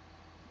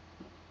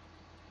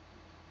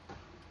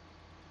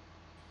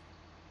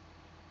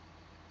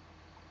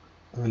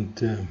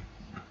 Und ich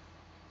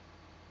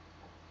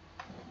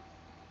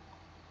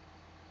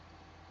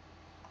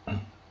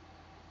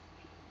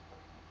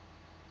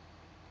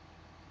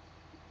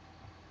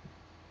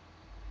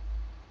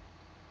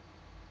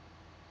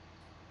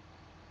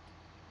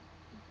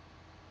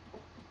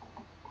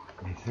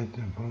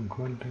setze von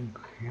Content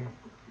hier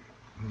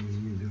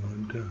wieder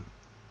runter.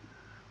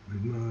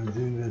 Wird mal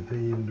sehen, dass wir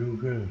hier im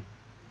Dunkel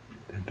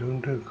da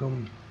drunter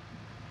kommen.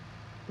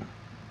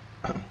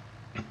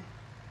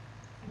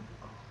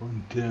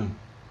 Und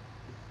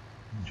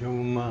schauen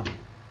wir mal, ob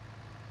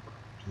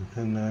das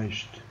dann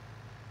reicht.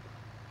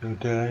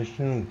 Sollte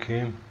reichen,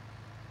 okay.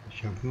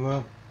 Schaffen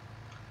wir.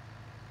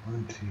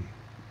 Und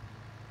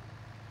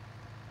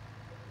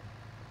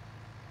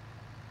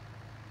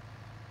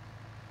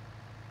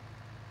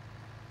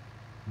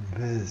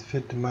das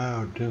 4. Mal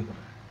heute,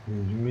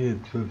 wenn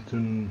mir 12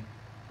 Stunden,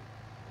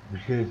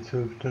 ich gehe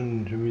 12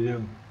 Stunden schon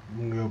wieder,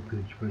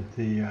 unglaublich, was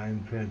der hier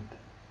einfährt.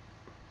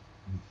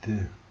 Und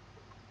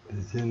das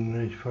ist ja noch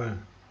nicht voll.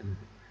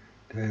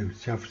 Da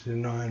schafft sie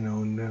noch eine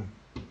Runde.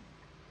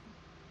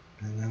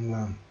 Dann haben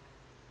wir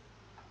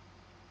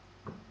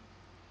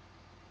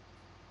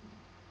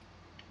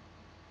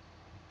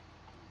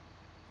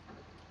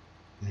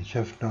Ich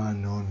schaffe noch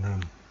eine Runde.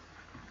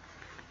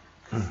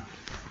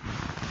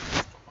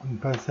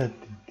 Und was hat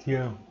jetzt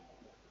hier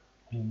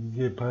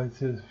diese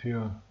Preis ist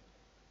für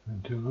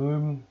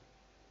Zuckerrüben?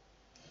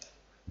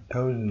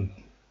 1000.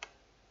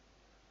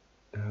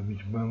 Da habe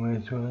ich bei meinem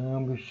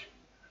Restaurant habe ich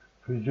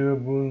für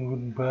Zuckerrüben einen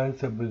guten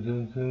Preis, aber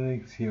sonst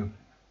nichts hier.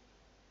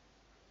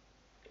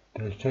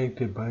 Da steigt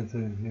der Preis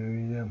hier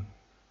wieder.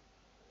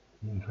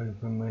 Jedenfalls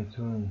bei meinem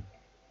Restaurant.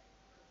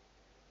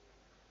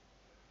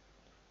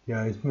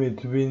 Ja, ist mir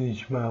zu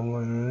wenig, machen wir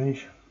noch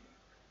nicht.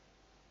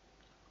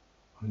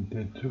 Und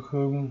der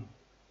Zuckerrüben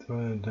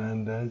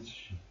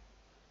 233.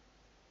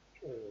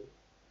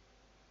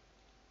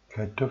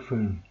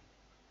 Kartoffeln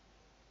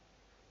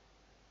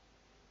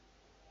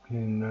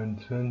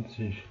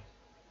 29.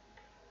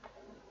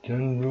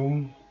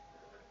 Sonnenblumen,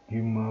 die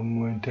haben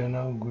momentan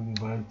auch einen guten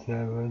Preis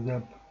teilweise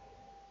ab.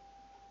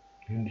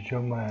 Könnte ich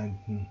auch mal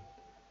ernten.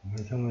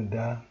 Was haben wir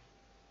da?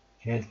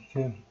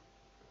 Gerste.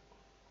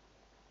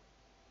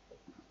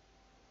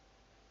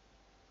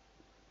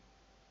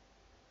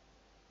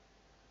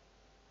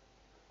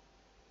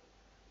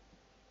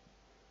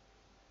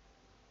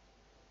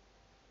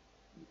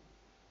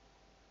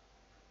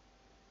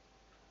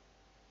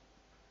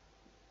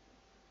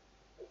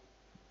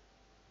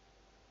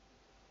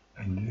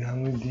 Und dann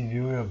haben wir die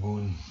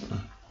Sojabohnen.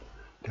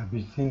 Da habe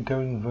ich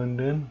 10.000 von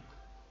drin.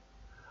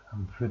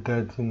 Aber für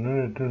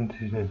 1300 lohnt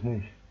sich das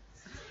nicht.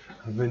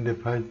 Aber wenn der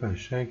Preis mal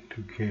steigt,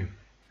 okay.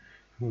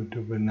 Ich muss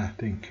darüber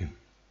nachdenken.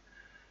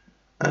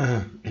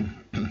 Okay,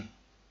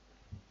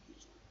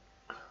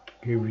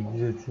 wie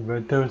sieht das hier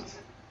weiter aus?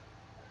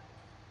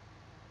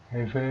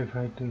 FF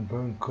hat einen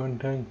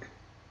Balkontank.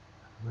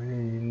 Aber hier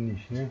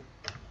nicht, ne?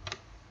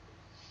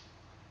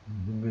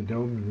 Dann sind wir da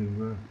oben, sind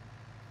wir.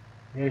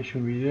 Ja,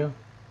 schon wieder.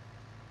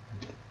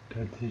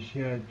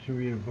 Tatsächlich hat schon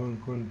wieder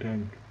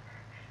Balkontank.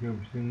 Ich glaube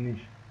es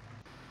nicht.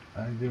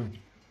 Also,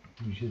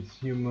 muss ich jetzt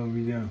hier mal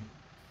wieder.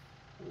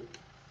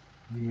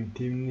 Mit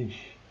dem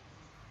nicht.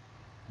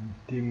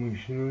 Mit dem muss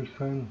ich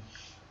losfahren.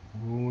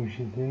 Wo muss ich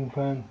jetzt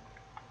hinfahren?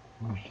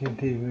 Wo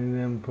steht der mit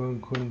einem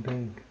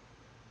Balkontank?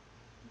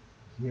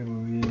 Hier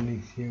aber wieder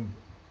nichts hier.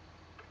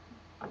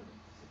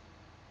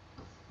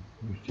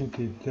 Wo steht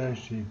jetzt? Da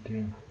steht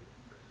der.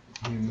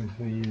 Hier müssen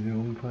wir hier so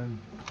rumfahren.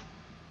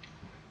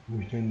 Wo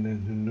ich dann da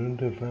so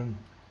runterfahren.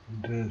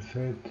 Unter das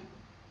Feld.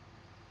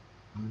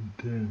 Und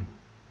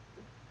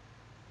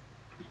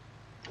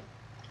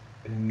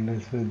dann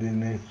lassen wir den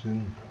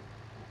nächsten.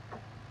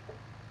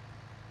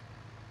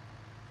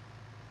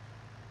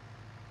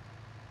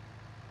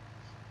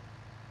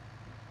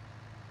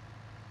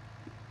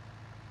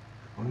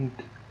 Und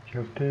ich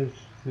hoffe das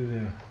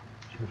oder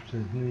ich hoffe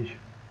das nicht.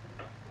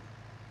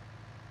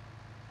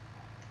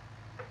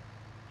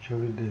 Ich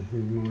hoffe das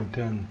nicht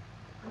momentan.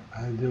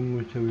 Also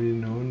muss ich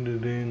wieder eine Runde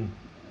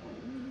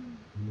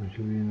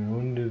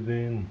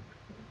drehen.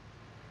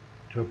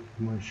 Job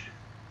muss ich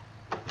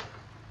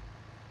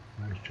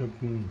mal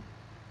stoppen.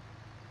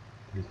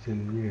 Dass ich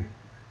dann hier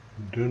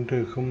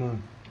drunter komme.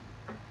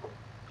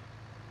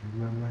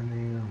 Über meine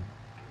hier.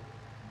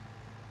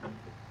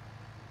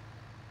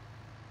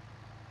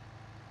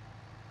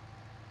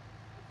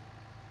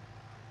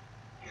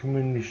 Ich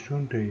komme nicht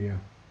runter hier.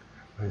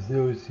 Was ist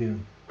los hier?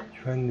 Ich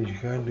fahre nicht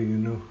gerade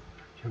genug.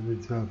 Ich habe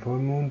zwar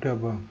Vollmond,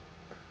 aber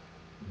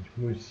ich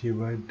muss hier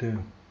weiter.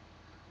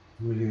 Ich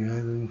muss hier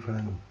gerade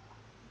hinfahren.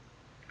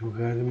 So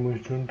gerade muss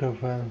ich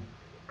runterfahren.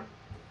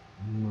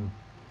 Um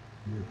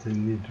jetzt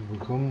ein Lied zu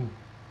bekommen.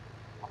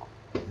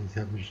 Das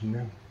habe ich,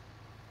 ne?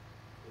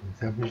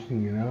 Das habe ich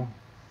denn genau.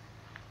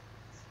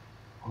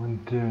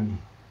 Und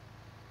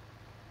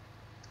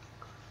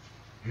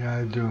ja,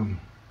 also haben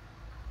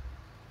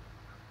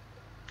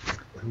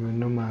wir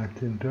nochmal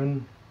 18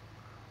 Tonnen.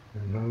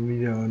 Dann waren wir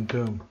wieder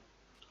unter.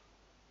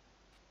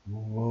 Wo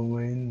wollen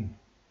wir hin?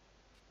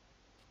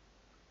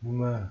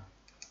 Nummer.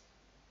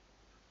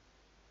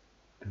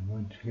 Da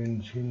wollte ich gar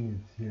nicht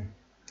hin jetzt hier.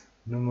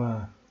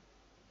 Nummer.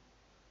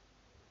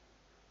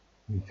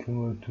 Jetzt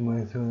können wir zum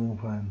Restaurant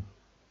fahren.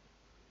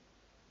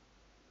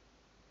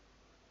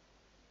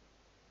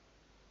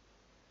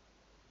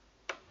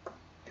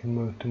 Können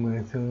wir zum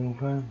Restaurant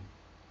fahren?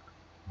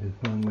 Das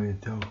machen wir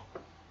jetzt auch.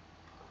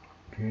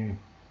 Okay,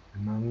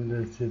 dann machen wir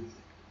das jetzt.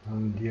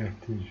 Machen wir die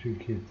 18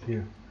 Stück jetzt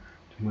hier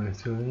zum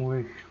Restaurant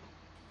weg.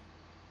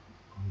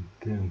 Und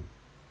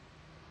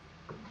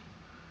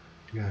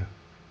ja.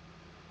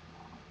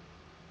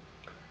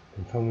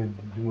 Dann fahren wir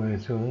zum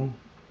Restaurant.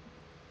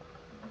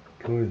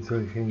 Kriegen wir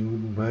zwar keinen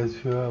guten Preis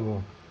für,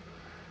 aber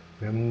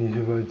wir haben nicht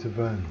so weit zu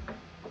fahren.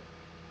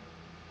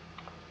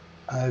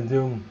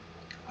 Also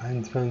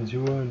 21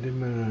 Uhr und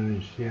immer noch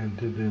nicht die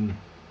Ernte, denn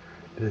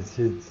das ist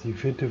jetzt die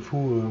 4.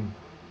 Fuhre.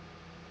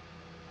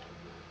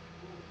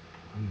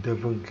 Und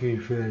davon kriege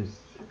ich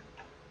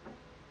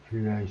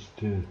vielleicht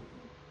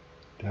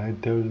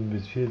 3.000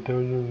 bis 4.000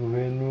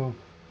 ungefähr nur.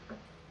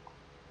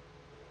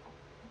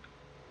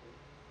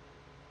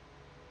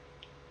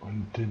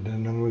 Und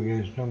dann haben wir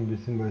gleich noch ein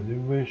bisschen was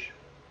übrig.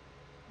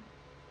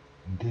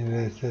 Und den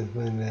Rest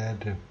erstmal in der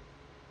Erde.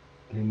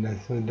 Den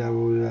lassen wir da,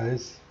 wo er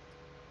ist.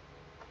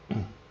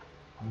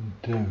 Und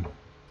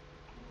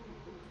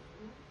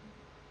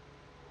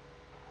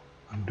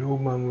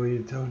oben haben wir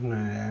jetzt auch noch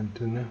eine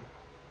Ernte, ne?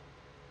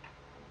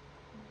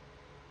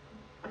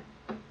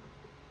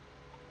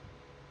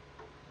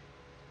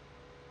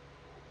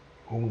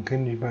 Oben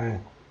kann ich mal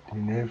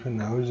den Helfer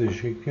nach Hause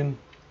schicken.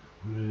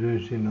 Oder soll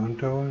ich den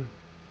runterholen?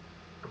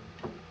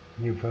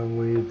 Hier fahren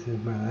wir jetzt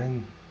mal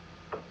rein.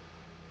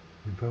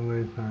 Hier fahren wir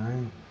jetzt mal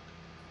rein.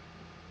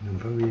 Und dann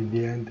fangen wir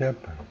die Ernte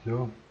ab.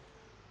 So.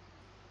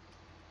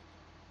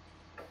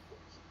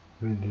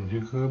 Wenn die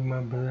Zuckerrüben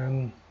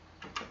abladen,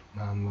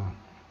 machen wir.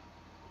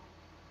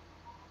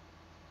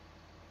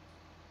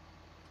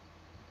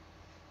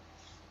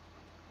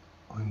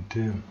 Und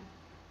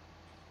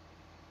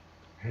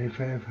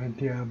Helfer F hat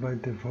die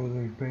Arbeit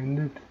erfolgreich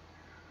beendet.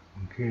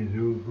 Okay,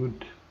 so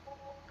gut.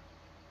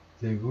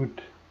 Sehr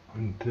gut.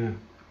 Und wir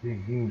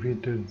kriegen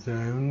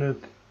 4200.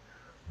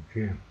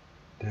 Okay,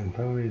 dann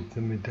fangen wir jetzt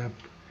damit ab.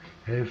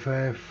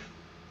 Helfer F.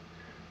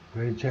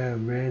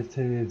 Wer ist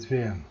denn jetzt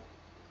wer?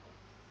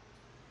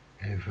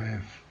 Helfer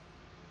F.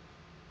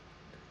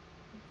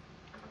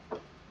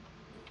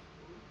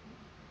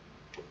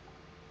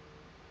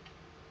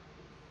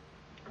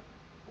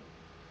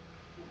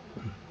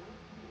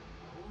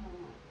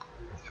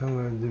 Jetzt fangen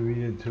wir also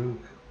wieder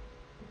zurück.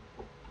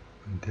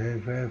 Und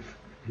Helfer F.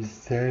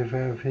 Ist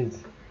Helfer F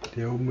jetzt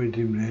der oben mit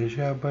dem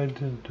Blech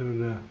arbeitet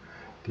oder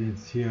der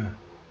jetzt hier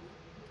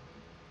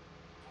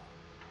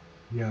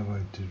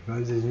arbeitet?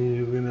 Weiß ich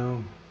nicht so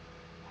genau.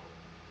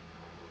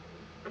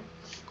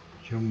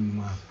 Schauen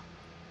wir mal.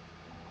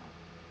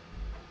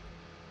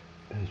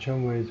 Das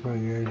schauen wir jetzt mal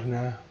gleich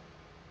nach.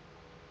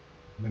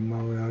 Dann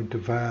machen wir heute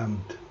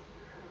Feierabend.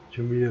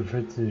 Schon wieder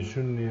 14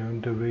 Stunden hier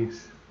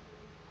unterwegs.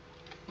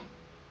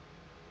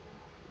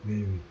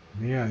 Nee,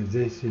 mehr als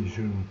 60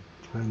 Stunden.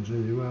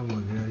 22 Uhr haben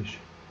wir gleich.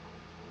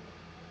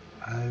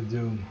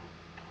 Also,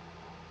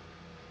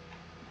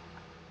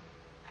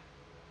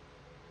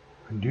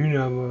 und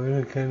Hühner haben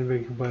wir keine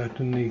weggebracht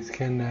und nichts,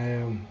 keine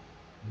Eier.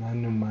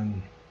 Mann, oh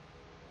Mann.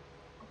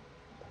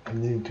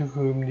 Also die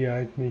Zuckerrüben, die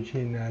halten mich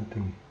in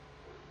Atem.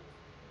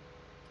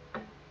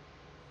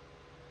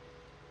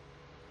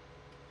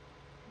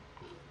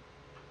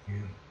 Ja.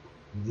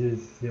 Wie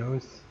sieht es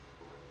aus?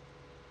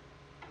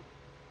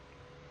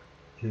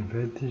 Sehr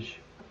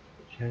fertig.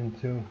 Scheint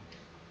so.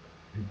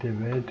 Mit der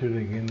Welt oder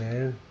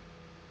generell.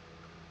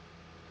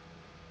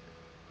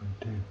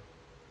 Und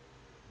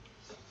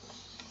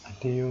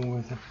hat der Junge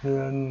was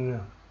abgeladen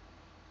oder?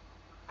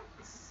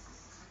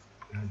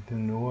 Er hat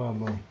den Ohr,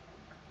 aber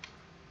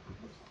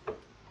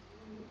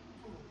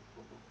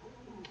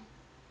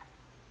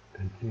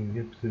das Ding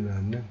gibst du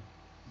dann, ne?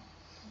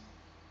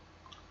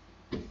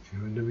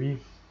 Oder wie?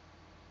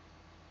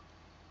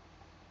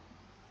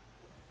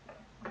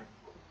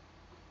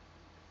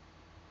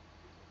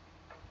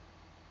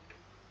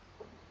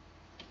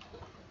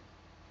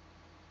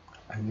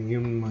 Also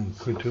gehen wir mal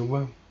kurz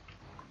rüber.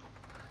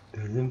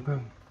 Da sind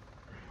wir.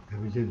 Da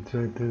habe ich jetzt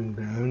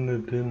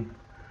 2300 drin.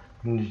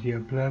 Muss ich die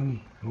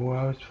abladen,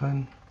 Rohr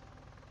ausfahren.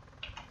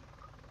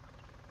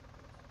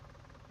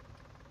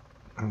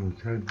 Aber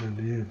es halt dann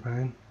hier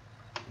rein.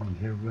 Und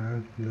ich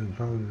habe dann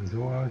fahren wir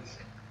so aus.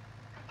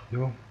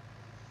 So.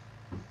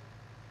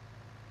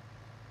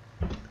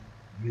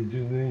 Wie du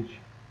nicht.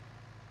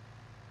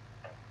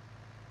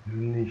 Du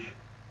nicht.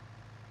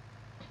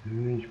 Du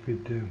nicht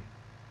bitte.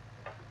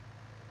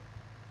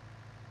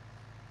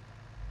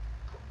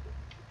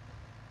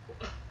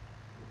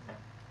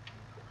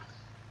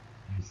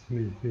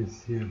 Jetzt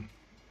ist hier.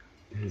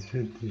 Der ist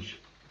fertig.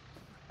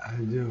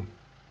 Also.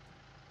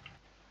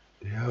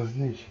 Der auch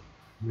nicht.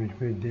 Ich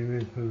möchte mit dem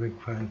jetzt mal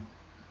wegfahren.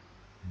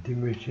 Mit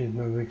dem möchte ich jetzt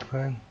mal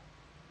wegfahren.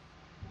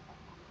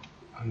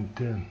 Und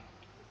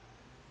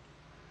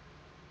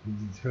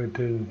die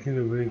 2000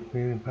 Kilo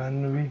wegbringen fahren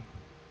oder wie?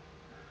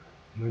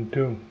 Und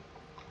so.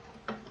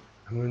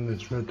 Haben wir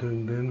das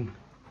 2000 drin.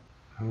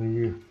 Haben wir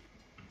hier.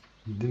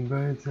 Sind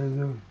wir jetzt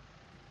also?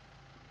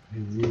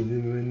 Jetzt hier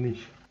sind wir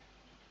nicht.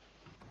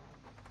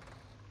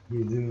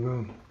 Hier sind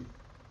wir.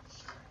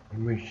 Ich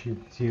möchte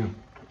jetzt hier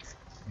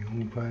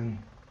umfahren.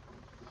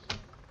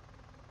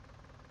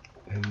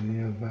 Dann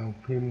hier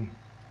aufheben.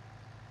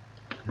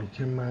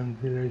 Bisschen machen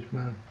vielleicht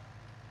mal.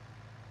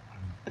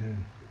 Und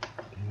den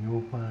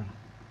hochfahren.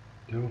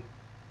 So.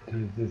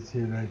 Soll das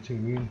hier leichter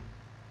gehen.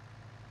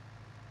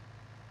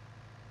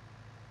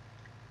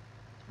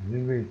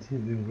 Sind wir jetzt hier,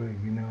 sind wir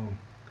genau.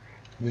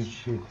 Ich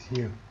möchte jetzt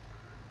hier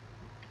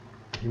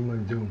immer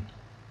so.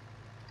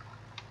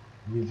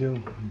 Wie so.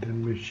 Und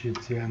dann möchte ich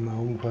jetzt hier einmal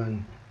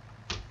umfahren.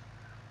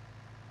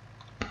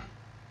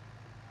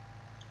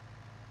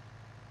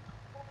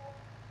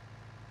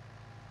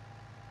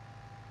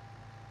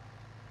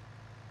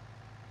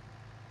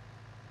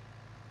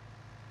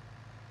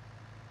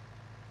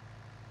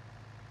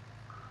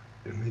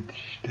 Damit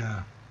ich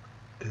da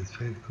das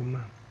Feld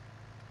komme,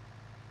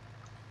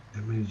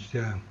 damit ich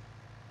da ein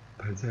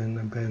paar Sachen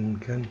abhängen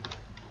kann.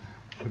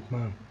 Guck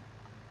mal,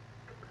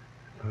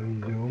 fange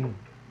ich so um,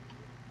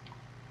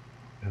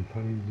 dann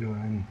fange ich so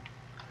an.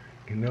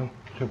 Genau,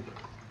 stopp,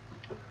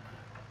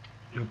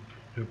 stopp,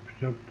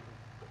 Stopp.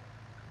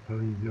 Dann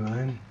fahre ich so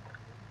ein.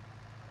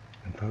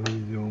 Dann fahre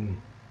ich so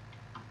um.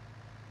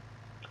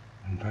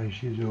 Dann fahre ich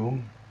hier so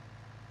um.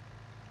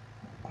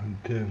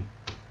 Und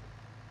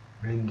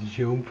wenn ich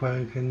hier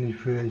umfahre, kann ich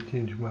vielleicht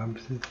den schon mal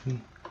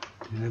absitzen,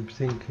 den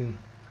absenken.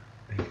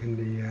 Dann kann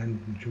der hier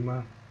hinten schon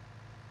mal.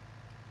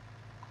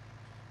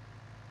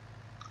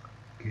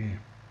 Okay.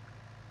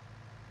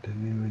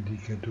 Dann nehmen wir die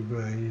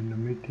Kartoffel hier noch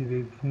mit, die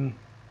letzten.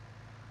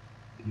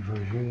 Die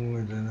verschenken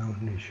wir dann auch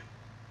nicht.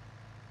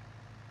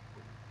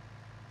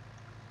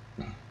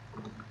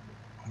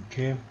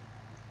 Okay.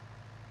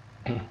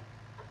 Dann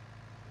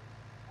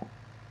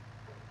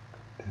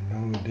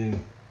haben wir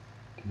den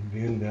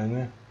Birnen da,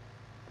 ne?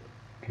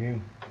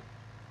 Okay.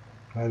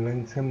 Fahr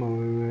langsam, aber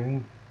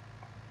immerhin.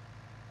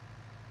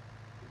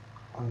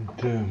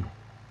 Und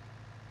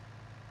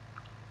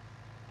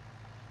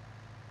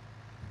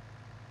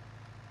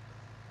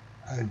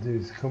also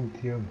es kommt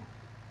hier, dann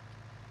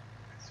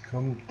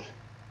fahren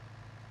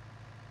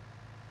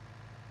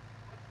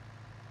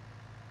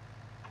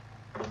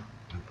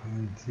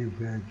wir jetzt hier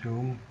vielleicht so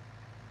um,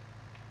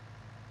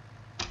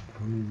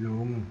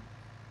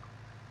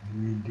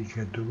 nehmen wir die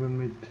Kartoffeln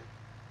mit,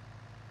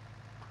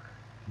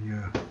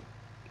 ja,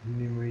 die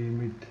nehmen wir hier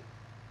mit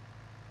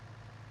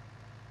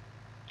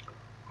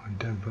und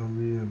dann fahren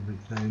wir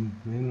bis da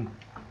hinten hin,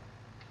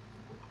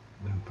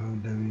 dann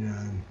fahren wir da wieder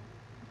an.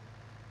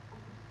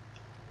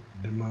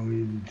 Dann machen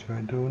wir die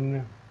zweite Runde,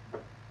 ab.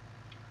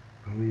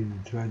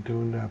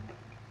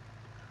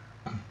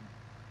 Dann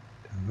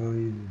fahren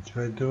wir die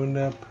zweite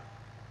Runde ab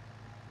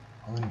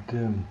und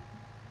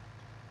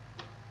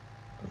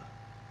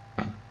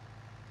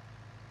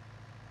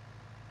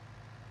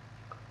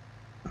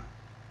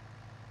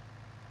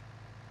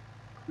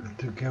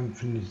zu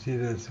kämpfen, ich sehe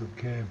das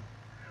okay,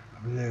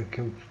 aber der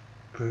kämpft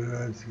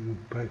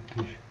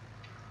praktisch.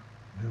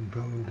 Dann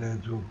fahren wir da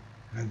so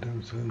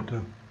geradeaus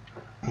runter.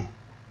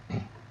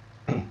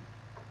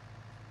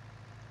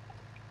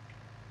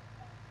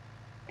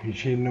 Ich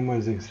stehe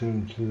nochmal 6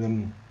 Stunden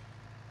zusammen.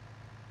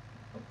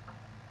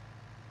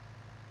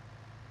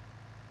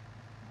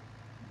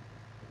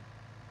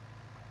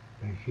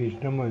 Dann gehe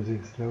ich nochmal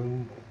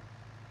 6.000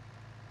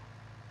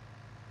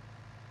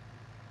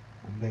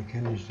 und dann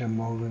kann ich dann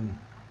morgen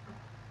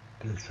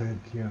das Feld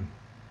hier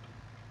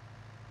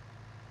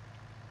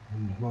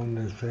und morgen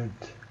das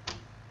Feld.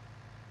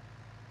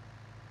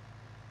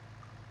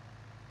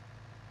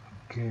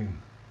 Okay.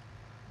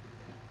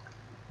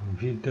 Und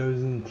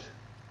 4.000.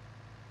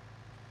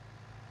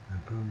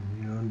 Dann kommen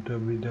wir hier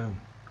runter wieder.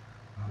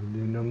 Machen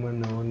wir nochmal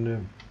eine Runde.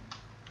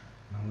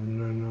 Machen wir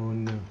noch eine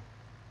Runde.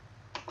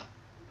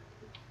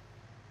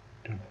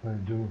 Stopp mal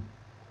so.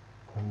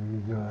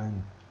 Kommen wir so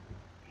ein.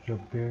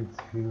 Stopp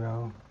jetzt,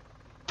 genau.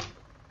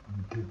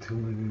 Und jetzt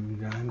können wir den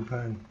wieder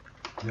einfahren.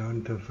 Wieder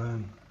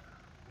runterfahren.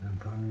 Dann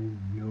fahren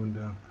wir hier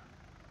runter ab.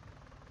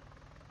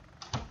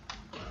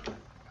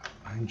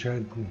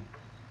 Einschalten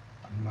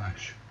und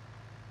Marsch.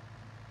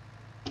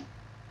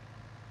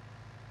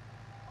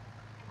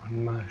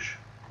 Und Marsch.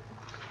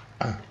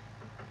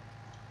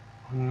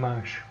 Und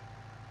Marsch.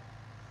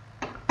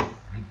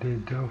 Mit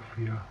dem Dorf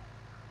hier.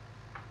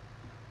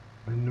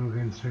 Wenn nur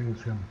ganz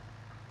langsam.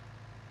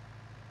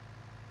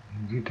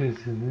 Dann geht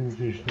das jetzt nicht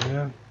so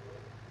schneller.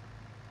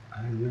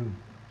 Also.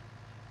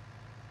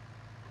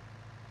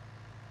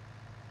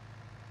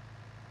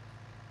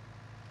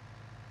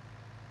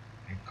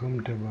 Er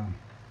kommt aber.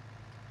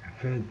 Er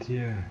fährt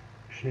hier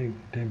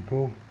schlägt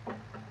Tempo.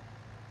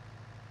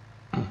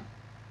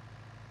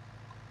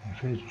 Er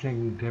fährt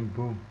schlägt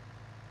Tempo.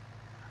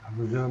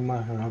 Aber so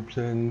machen,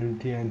 Hauptsache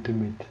nimmt die Ente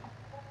mit.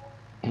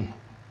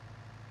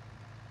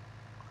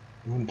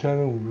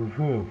 Umzahlung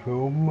wofür? Für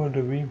oben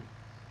oder wie?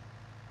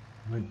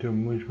 Da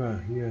muss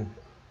man hier.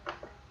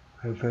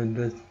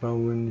 Das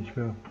brauchen wir nicht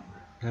mehr.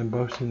 Dann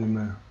brauchst du nicht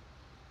mehr.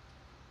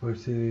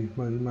 Brauchst du nicht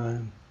mal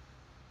machen.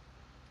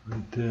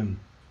 Und der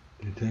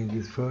Tank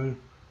ist voll.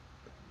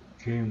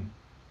 Okay.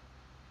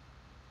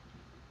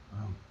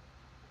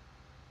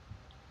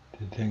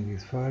 Der Tank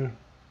ist voll.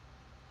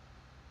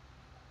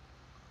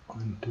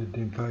 Und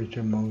den fahre ich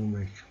dann morgen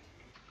weg.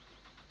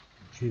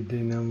 Okay,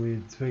 den haben wir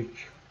jetzt weg.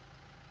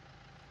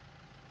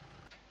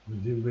 Wo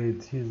sind wir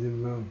jetzt? Hier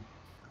sind wir.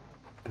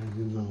 Da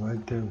sind wir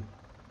weiter.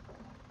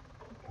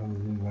 Fahren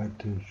wir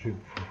weiter ein Stück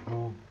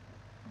vor.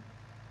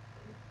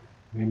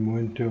 Mit dem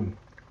Momentum.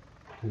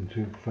 Dann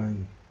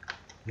zurückfahren.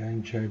 Hier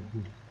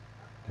einschalten.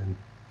 Dann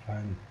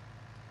fahren.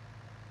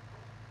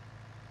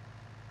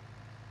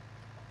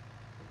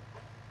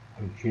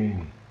 Okay,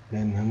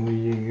 dann haben wir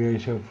hier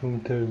gleich auf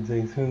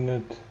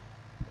 5600.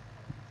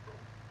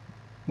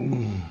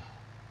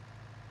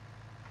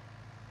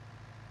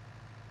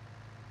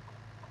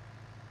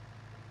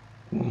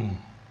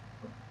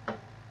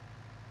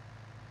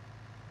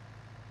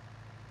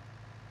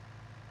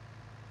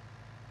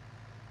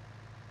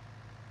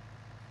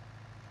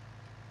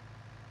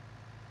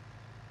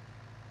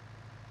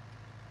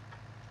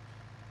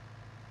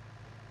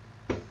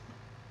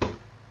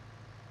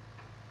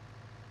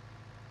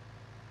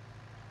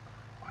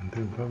 Und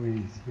dann fahren wir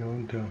jetzt hier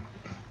runter.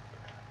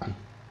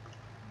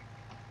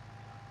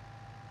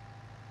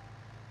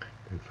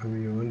 komme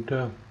hier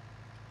runter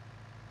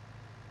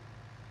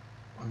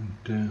und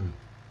dann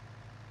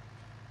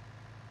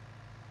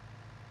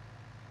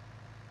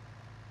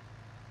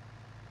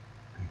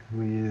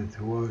komme ich hier jetzt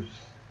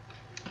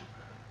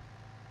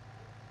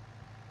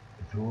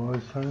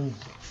rausfahren.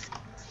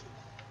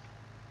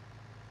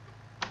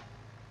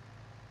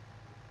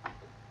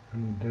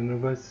 Und dann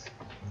noch was.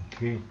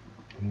 Okay,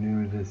 dann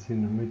nehmen wir das hier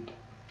noch mit.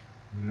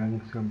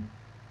 Langsam.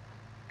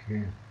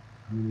 Okay,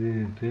 haben wir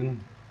den hier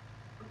drin.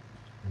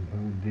 Dann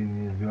fangen wir den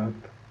hier so ab.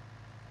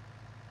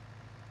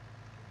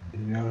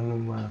 Den auch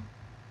nochmal.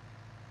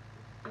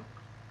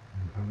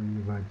 Dann fangen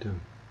wir hier weiter.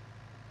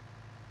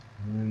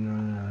 Dann haben wir noch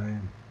eine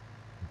Reihe.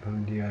 Dann fangen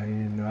wir die Reihe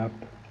hier noch ab.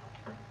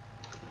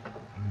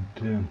 Und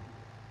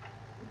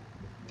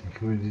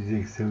ich hole die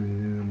 6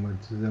 nochmal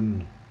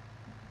zusammen.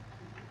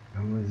 Da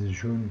haben wir sie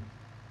schon.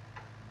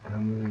 Da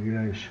haben wir sie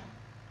gleich.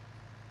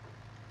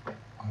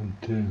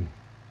 Und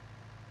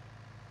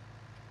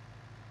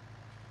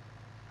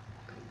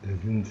das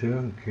sind sie,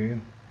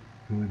 okay.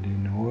 Können wir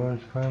den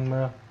Rohrausfahren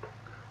mal.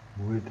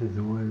 Wo ist das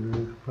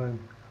Rohrausfahren?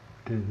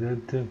 Auf der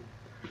Seite.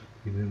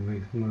 Okay, dann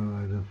wechseln wir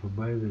weiter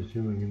vorbei. Da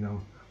stehen wir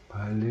genau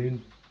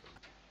parallel.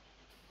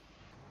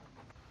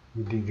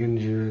 Mit den kann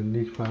ich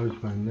nicht mehr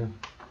ausfahren, ne?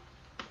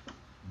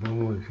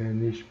 Brauchen wir kein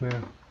Licht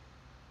mehr.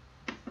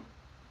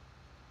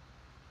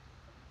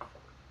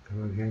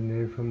 Haben wir keine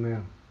Helfer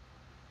mehr.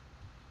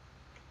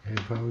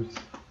 Helfer aus.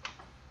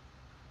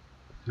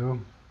 So.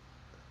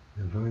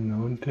 Dann fahren wir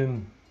nach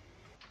unten.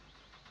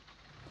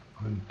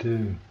 Und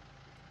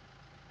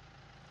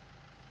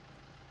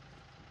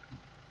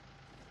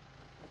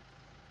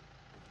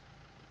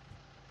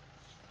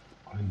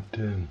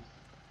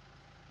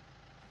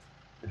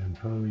dann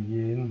fahren wir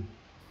hier hin.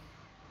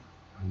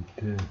 Und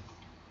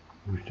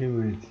wo stehen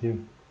wir jetzt hier?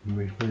 Ich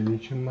möchte mal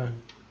Licht schon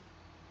machen.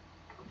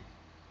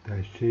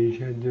 Da stehe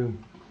ich also.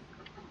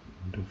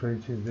 Und auf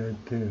welcher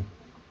Seite?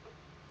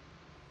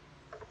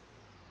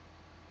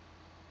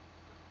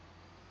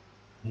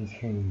 Hier ist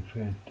kein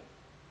Gefährt.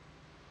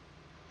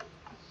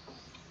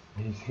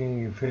 Hier ist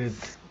kein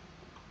Gefährt.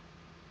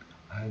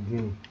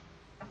 Also,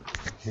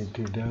 ich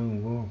hätte da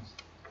irgendwo,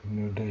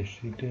 genau da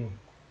steht er.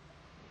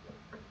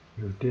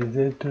 Hier auf der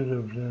Seite oder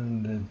auf der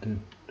anderen Seite?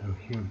 Doch,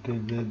 hier auf der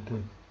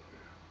Seite.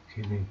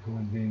 Okay, dann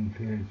können wir den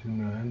vielleicht so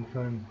noch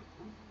anfangen.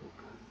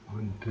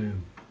 Und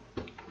dann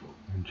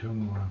schauen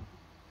wir mal.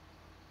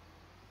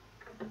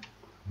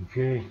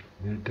 Okay,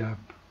 lädt ab.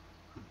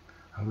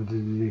 Aber das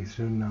ist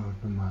schon auch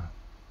nochmal.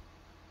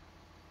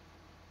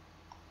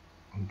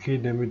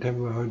 Okay, damit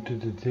haben wir heute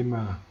das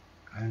Thema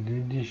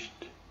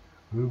erledigt.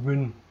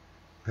 Rüben,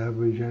 da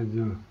habe ich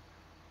also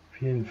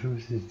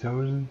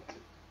 54.000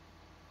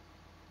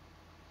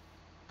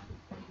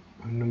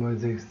 und Nummer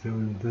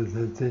 6.000, das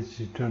hat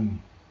 60 Tonnen.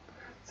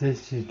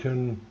 60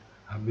 Tonnen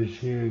habe ich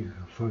hier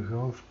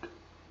verkauft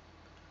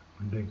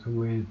und dann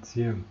können wir jetzt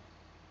hier,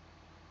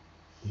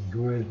 die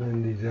können wir erstmal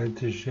an die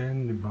Seite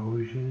stellen, die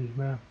brauche ich hier nicht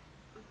mehr.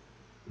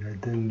 Der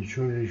hat dann die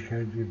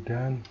Schuldigkeit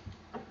getan.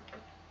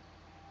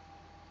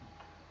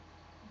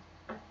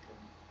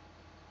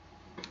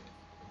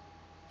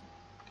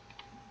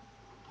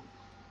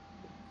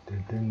 Der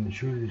hat dann die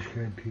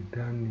Schuldigkeit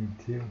getan,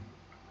 jetzt hier.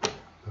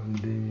 Kommen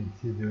den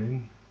jetzt hier so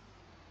hin.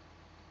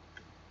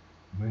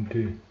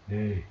 Meinte,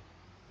 nee,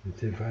 das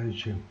ist der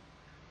falsche.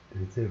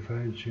 Das ist der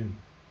falsche.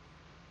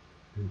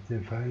 Das ist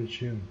der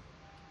falsche.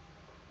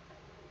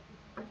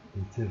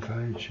 Das ist der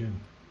falsche.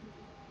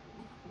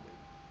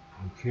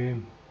 Okay,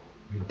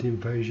 mit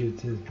dem fahre ich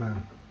jetzt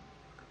erstmal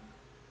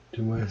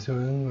zum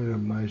Restaurant oder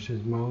mache ich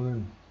das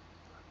morgen?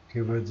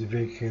 Okay, weil sie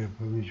weg,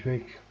 komme ich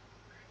weg.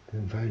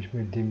 Dann fahre ich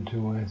mit dem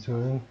zum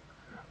Restaurant.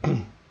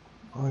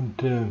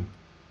 Und dann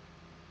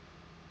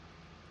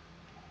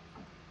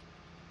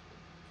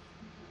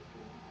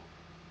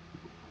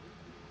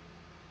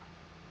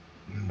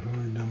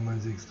fahren wir nochmal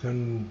 6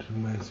 Tonnen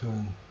zum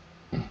Restaurant.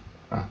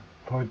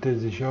 Freut er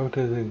sich auch,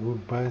 dass er einen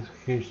guten Preis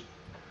kriegt.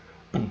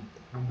 Und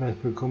was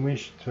bekomme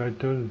ich? 2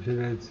 Tonnen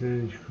vielleicht,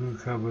 wenn ich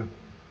Glück habe.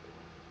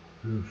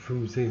 Für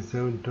 5.000,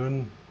 6.000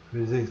 Tonnen.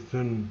 Für 6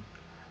 Tonnen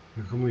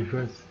bekomme ich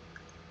was?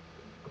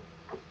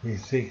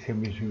 Nicht 6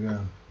 habe ich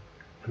sogar.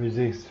 Für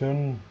 6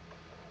 Tonnen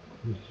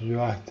müsste ich so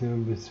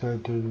 18 bis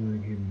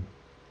 2.000 geben.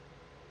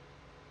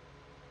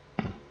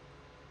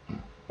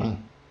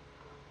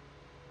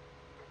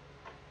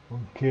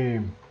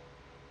 Okay.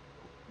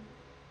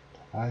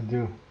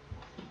 Also,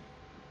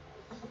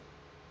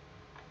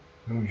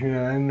 um schon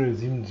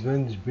 1:27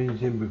 Uhr bin ich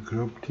denn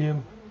bekloppt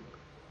hier.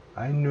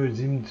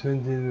 1:27 Uhr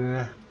in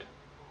der Nacht.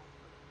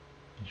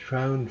 Ich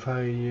fahre und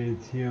fahre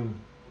jetzt hier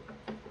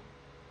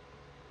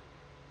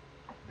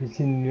bis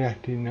in die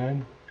Nacht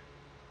hinein.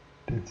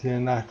 Das ist ja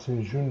ein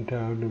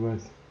 18-Stunden-Tag oder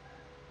was.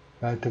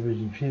 Bald habe ich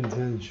einen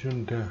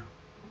 24-Stunden-Tag.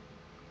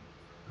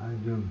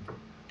 Also,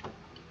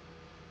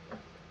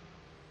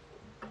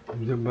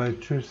 muss ja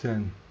bald Tschüss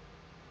sein.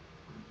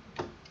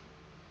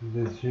 Und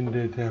das ist schon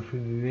der Tag für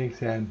die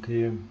nächste Ernte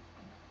hier.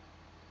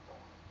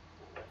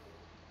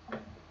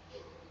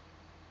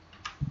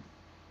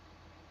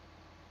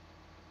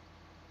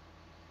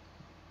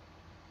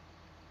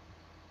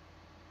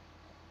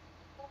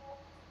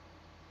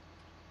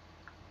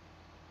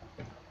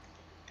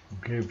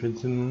 Okay,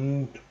 14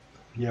 Minuten,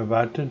 wie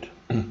erwartet.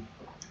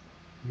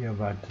 Wie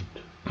erwartet.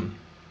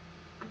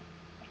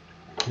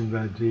 Sind wir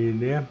also hier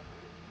leer.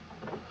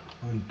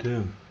 Und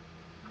dann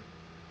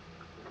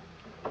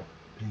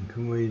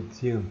können wir jetzt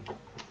hier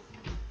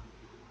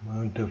mal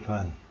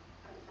runterfahren.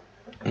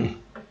 Mit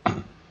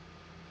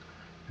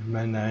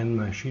meiner einen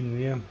Maschine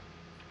hier.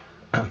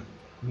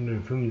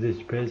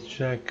 165 PS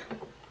stark.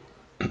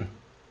 Und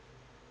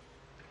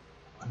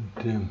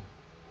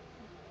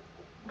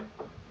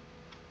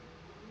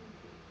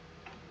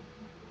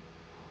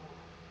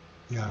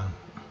ja,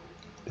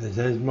 das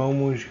heißt, morgen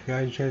muss ich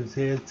gleich als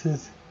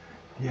erstes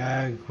die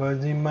Eier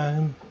quasi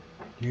machen,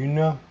 die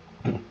Hühner.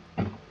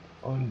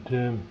 Und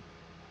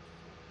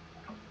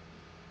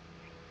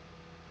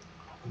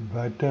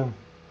weiter,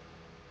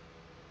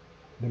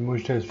 dann muss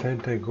ich das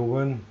Feld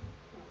ergrubbern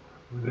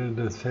oder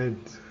das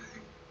Feld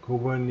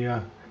grubbern,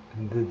 ja,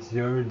 dann setze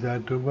ich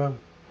Ölsaat drüber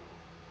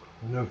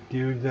und auf die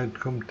Ölsaat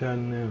kommt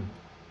dann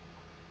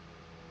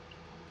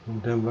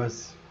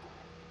was?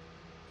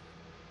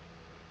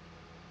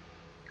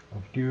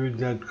 Auf die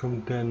Ölsaat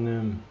kommt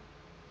dann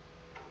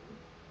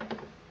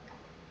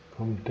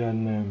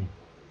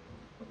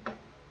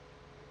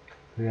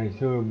vielleicht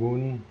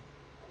Sojabohnen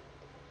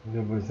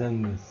oder was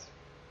anderes.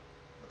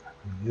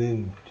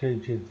 Den stelle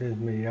ich jetzt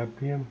erstmal hier ab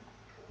hier.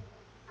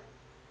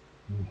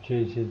 Den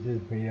stelle ich jetzt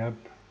erstmal hier ab.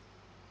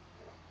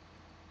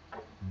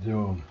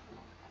 So.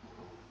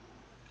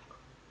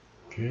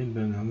 Okay,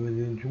 dann haben wir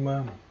den schon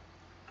mal.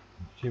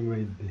 Stellen wir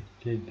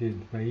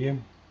jetzt mal hier.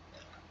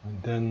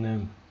 Und dann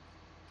haben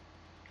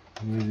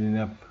wir den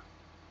ab.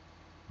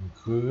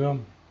 Krüger.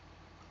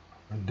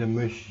 Und dann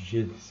möchte ich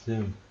jetzt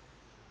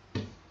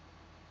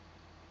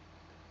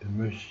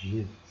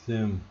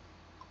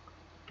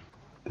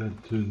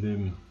dazu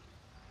hin,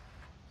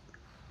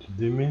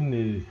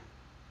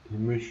 die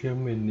möchte ich auch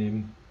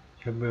mitnehmen.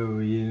 Ich habe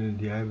aber hier nur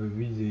die halbe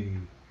Wiese,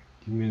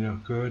 die mir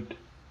noch gehört.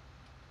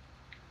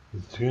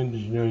 Jetzt könnte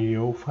ich noch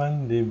hier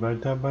hochfahren, den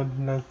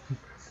weiterarbeiten lassen,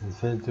 das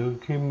Feld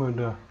zurückgeben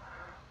oder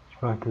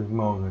ich mache das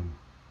morgen.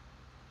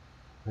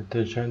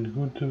 Wetter scheint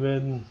gut zu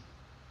werden.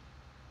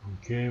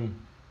 Okay.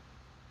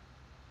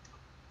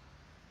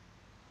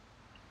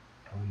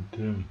 Und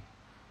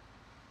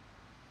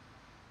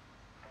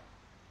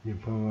hier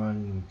fahren wir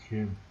an,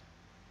 okay.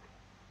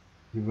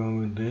 Hier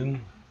waren wir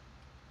drin.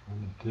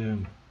 Und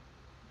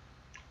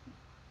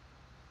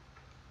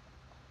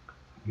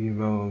hier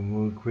waren wir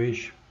wohl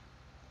quick.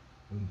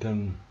 Und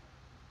dann,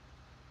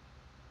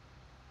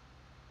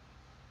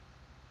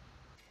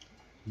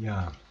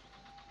 ja,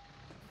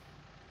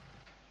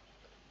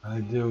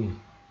 also,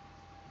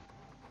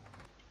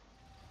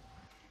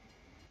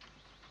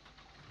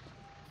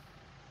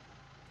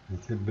 das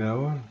ist der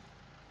blaue,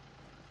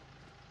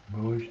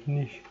 brauche ich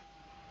nicht.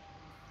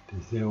 Das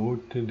ist der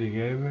rote, der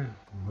gelbe,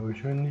 brauche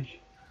ich auch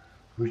nicht.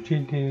 Wo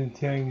steht denn jetzt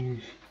hier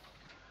eigentlich?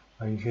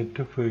 Ein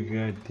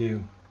Kartoffelgrad,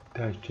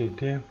 da steht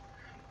der.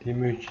 Den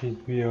möchte ich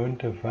jetzt wieder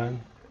runterfahren.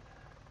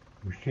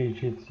 Wo stehe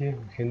ich jetzt hier?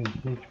 Kann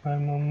ich nicht mal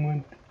im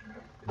Moment.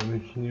 Da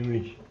möchte ich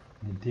nämlich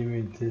mit dem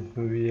jetzt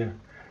erstmal wieder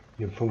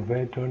hier vom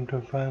Feld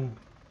runterfahren.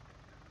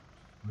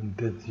 Und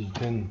dass ich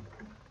dann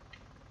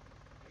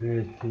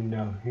vielleicht den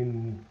nach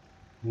hinten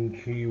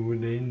hinkriege, wo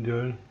der hin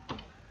soll.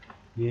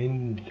 Hier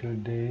hinten soll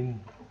der hin.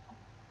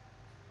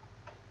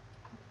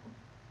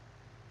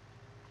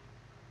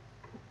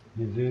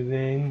 Hier soll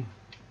der hin.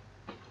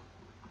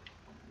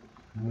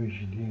 Da muss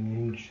ich den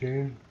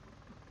hinstellen.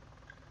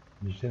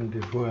 Die stand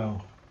der vorher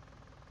auch.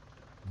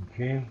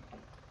 Okay.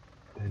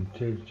 Dann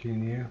stelle ich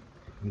den hier.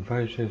 Dann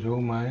fahre ich das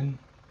oben ein.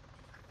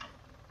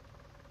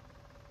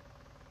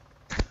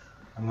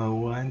 Einmal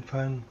Ruhe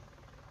einfahren.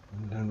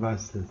 Und dann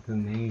war's das.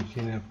 Dann hänge ich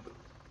den ab.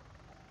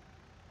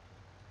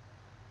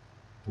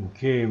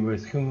 Okay,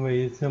 was können wir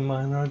jetzt noch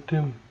machen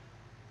heute?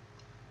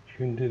 Ich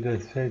könnte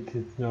das Feld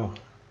jetzt noch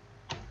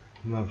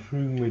mal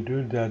pflügen mit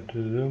Ölsaat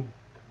oder so.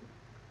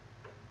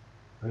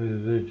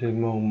 Also soll ich das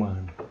morgen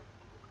machen.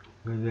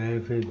 Soll der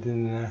Helfer jetzt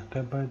in der Nacht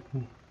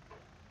arbeiten?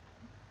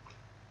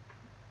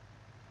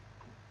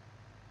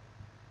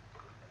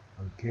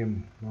 Okay,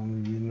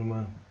 machen wir hier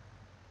nochmal.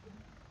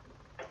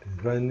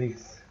 Das war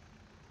nix.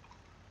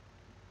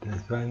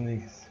 Das war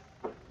nix.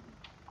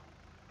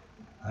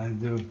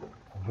 Also,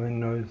 auf ein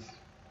neues.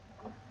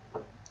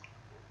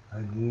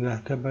 Also die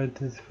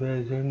Nachtarbeit ist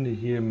vielleicht auch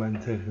nicht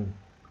jedermanns Sache.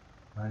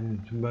 Also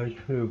zum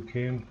Beispiel,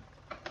 okay,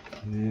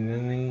 den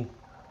anderen,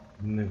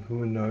 und dann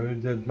können wir noch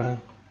Ölsaat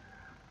machen.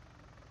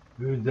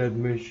 Ölsaat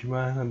möchte ich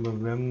machen,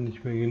 aber wir haben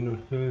nicht mehr genug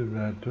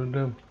Ölsaat,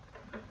 oder?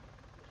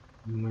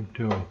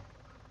 Motto.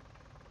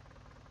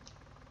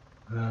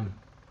 Ja.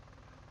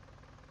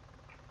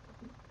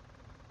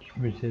 Ich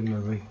möchte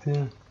immer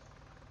wechseln.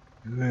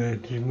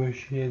 Ich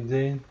möchte hier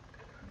sehen.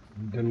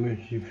 Und dann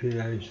möchte ich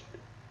vielleicht,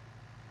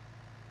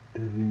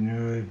 dass ich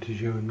nur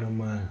auch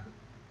nochmal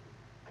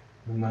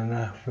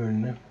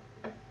nachfüllen, ne?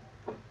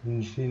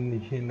 Wenn ich den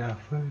nicht hier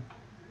nachfülle,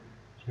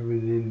 ich habe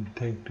den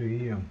Tank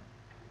hier.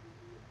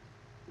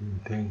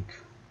 Den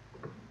Tank.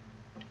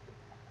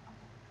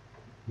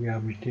 Hier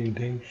habe ich den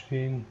Tank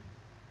stehen.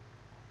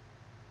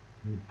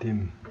 Mit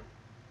dem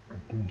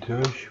mit dem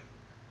Zeug.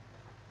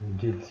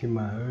 Und jetzt hier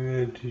mal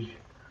richtig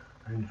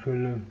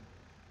einfüllen,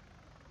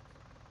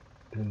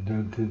 dann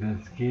sollte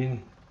das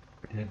gehen.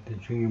 Der hat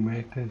das schon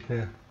gemerkt, dass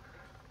er.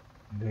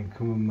 Und dann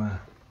können wir mal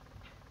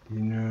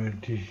die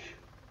natürlich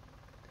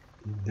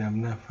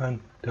zusammen nachfahren.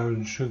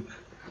 1000 Stück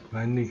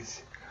war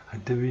nichts.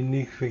 Hat er wie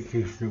nichts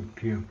weggeschluckt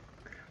hier.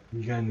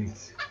 Wie gar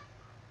nichts.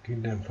 Okay,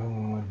 dann fahren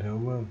wir mal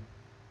darüber.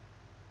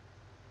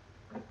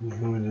 Wie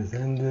können wir das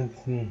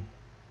ansetzen?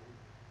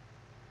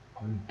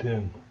 Und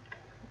der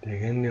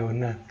kann ja auch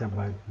nachts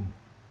arbeiten.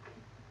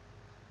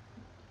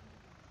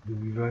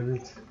 Wie war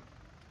das?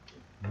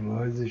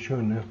 Weiß ich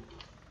schon, ne?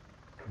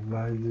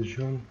 Weiß ich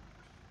schon.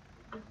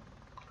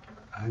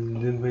 Also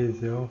sind wir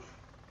jetzt auf,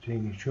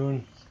 denke ich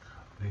schon.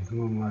 Dann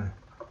können wir mal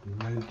die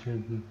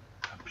Leitschalten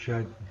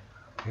abschalten.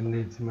 Kann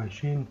jetzt die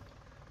Maschinen,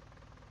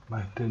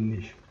 macht er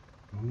nicht.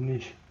 Warum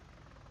nicht?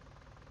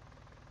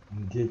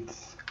 Und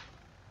jetzt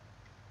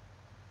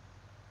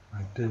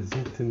macht er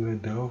 17 Uhr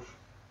drauf.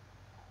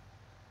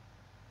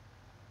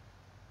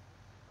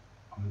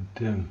 Und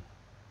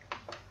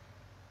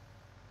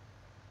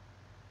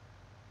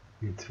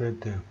jetzt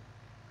fährt er.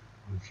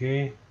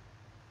 Okay,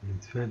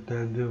 jetzt fährt er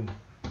also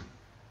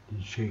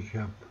die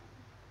Check-up.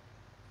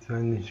 Zwar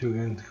nicht so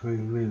ganz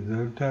korrekt wie er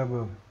sollte,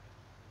 aber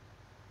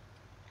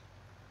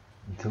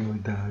jetzt haben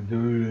wir da so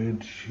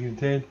richtig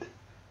gesetzt.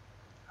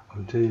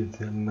 Außer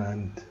jetzt am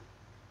Rand.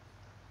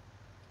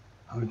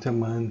 Außer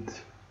am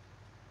Rand.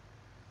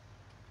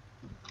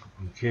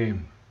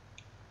 Okay,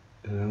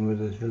 dann haben wir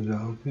das also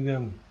auch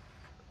wieder.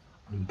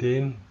 Und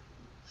den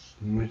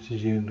müsste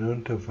ich hier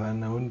runterfahren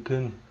nach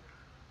unten.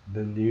 Und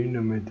dann die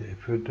Hühner mit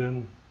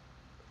füttern.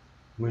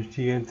 Muss ich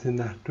die ganze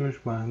Nacht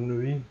durchmachen,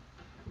 oder wie?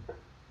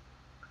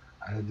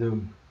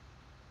 Also,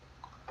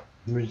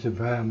 ich müsste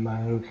Feierabend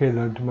machen. Okay,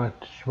 Leute,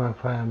 macht ich mal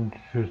Feierabend.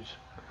 Tschüss.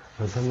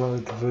 Was haben wir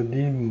heute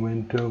verdient?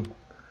 Moment, ich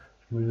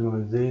muss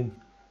mal sehen,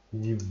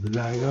 wie die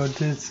belagert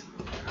ist.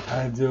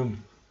 Also,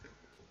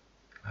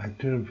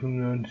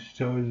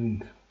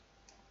 895.000.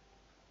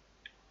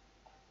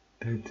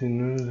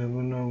 13.000 haben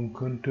wir noch im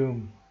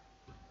Konto.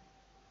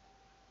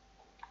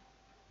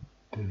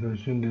 Das war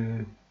schon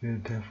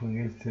der Tag von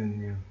gestern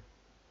hier.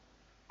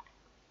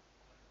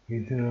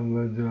 Gestern haben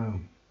wir so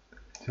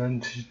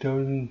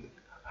 20.000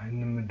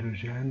 Einnahme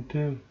durch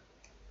Ernte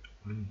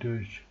und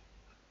durch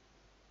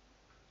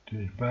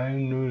beide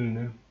Null,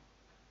 ne?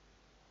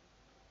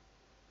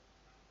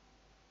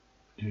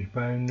 Durch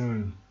beide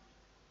Null.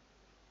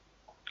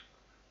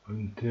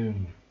 Und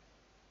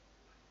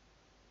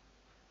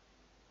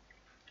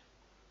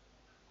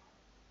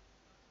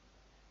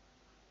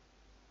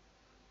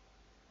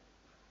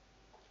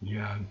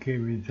ja, okay,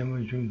 jetzt haben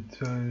wir schon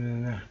 2 in der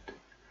Nacht.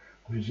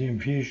 Wir müssen in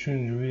 4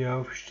 Stunden wieder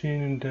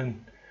aufstehen und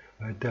dann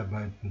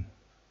weiterarbeiten.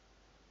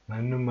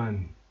 Mann, oh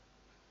Mann,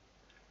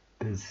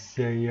 das ist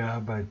ja die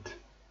Arbeit.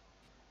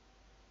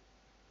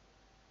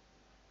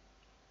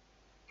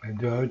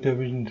 Also heute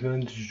habe ich einen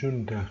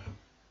 20-Stunden-Tag.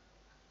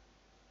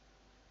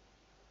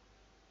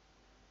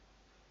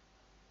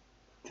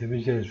 Jetzt habe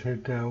ich das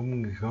Feld da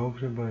oben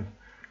gekauft, aber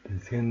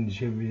das kann ich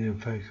ja wieder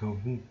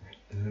verkaufen.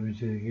 Dann habe ich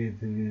das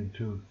Geld dann wieder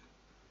zurück.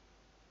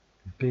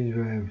 Jetzt bin ich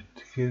bei einer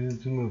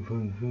Geldsumme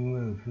von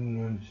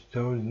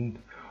 595.000.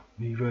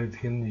 Wie weit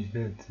kann ich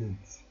das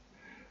jetzt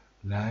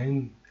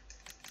leihen?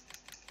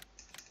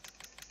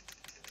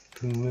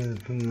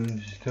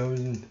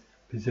 595.000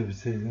 bis auf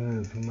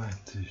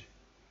 685.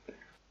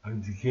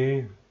 Also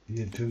okay,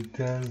 hier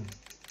zurückzahlen.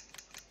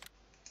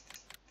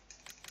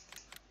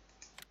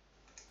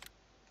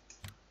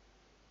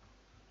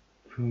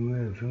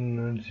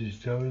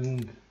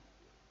 $595.000.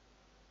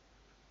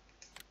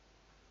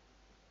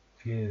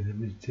 Okay, da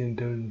habe ich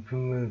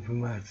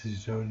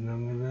 10.585.000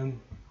 haben wir dann.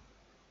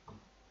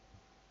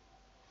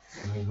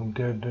 Dann kommt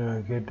der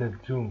Geld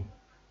dazu.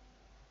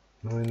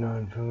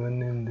 995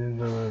 nehmen, sind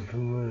wir bei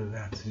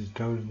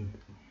 580.000.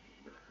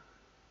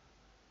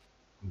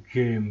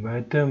 Okay,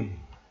 weiter.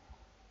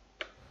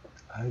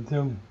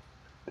 Also,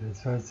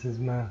 das war's jetzt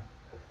mal.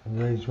 Dann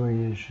sage ich mal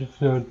hier Tschüss,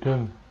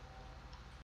 Leute.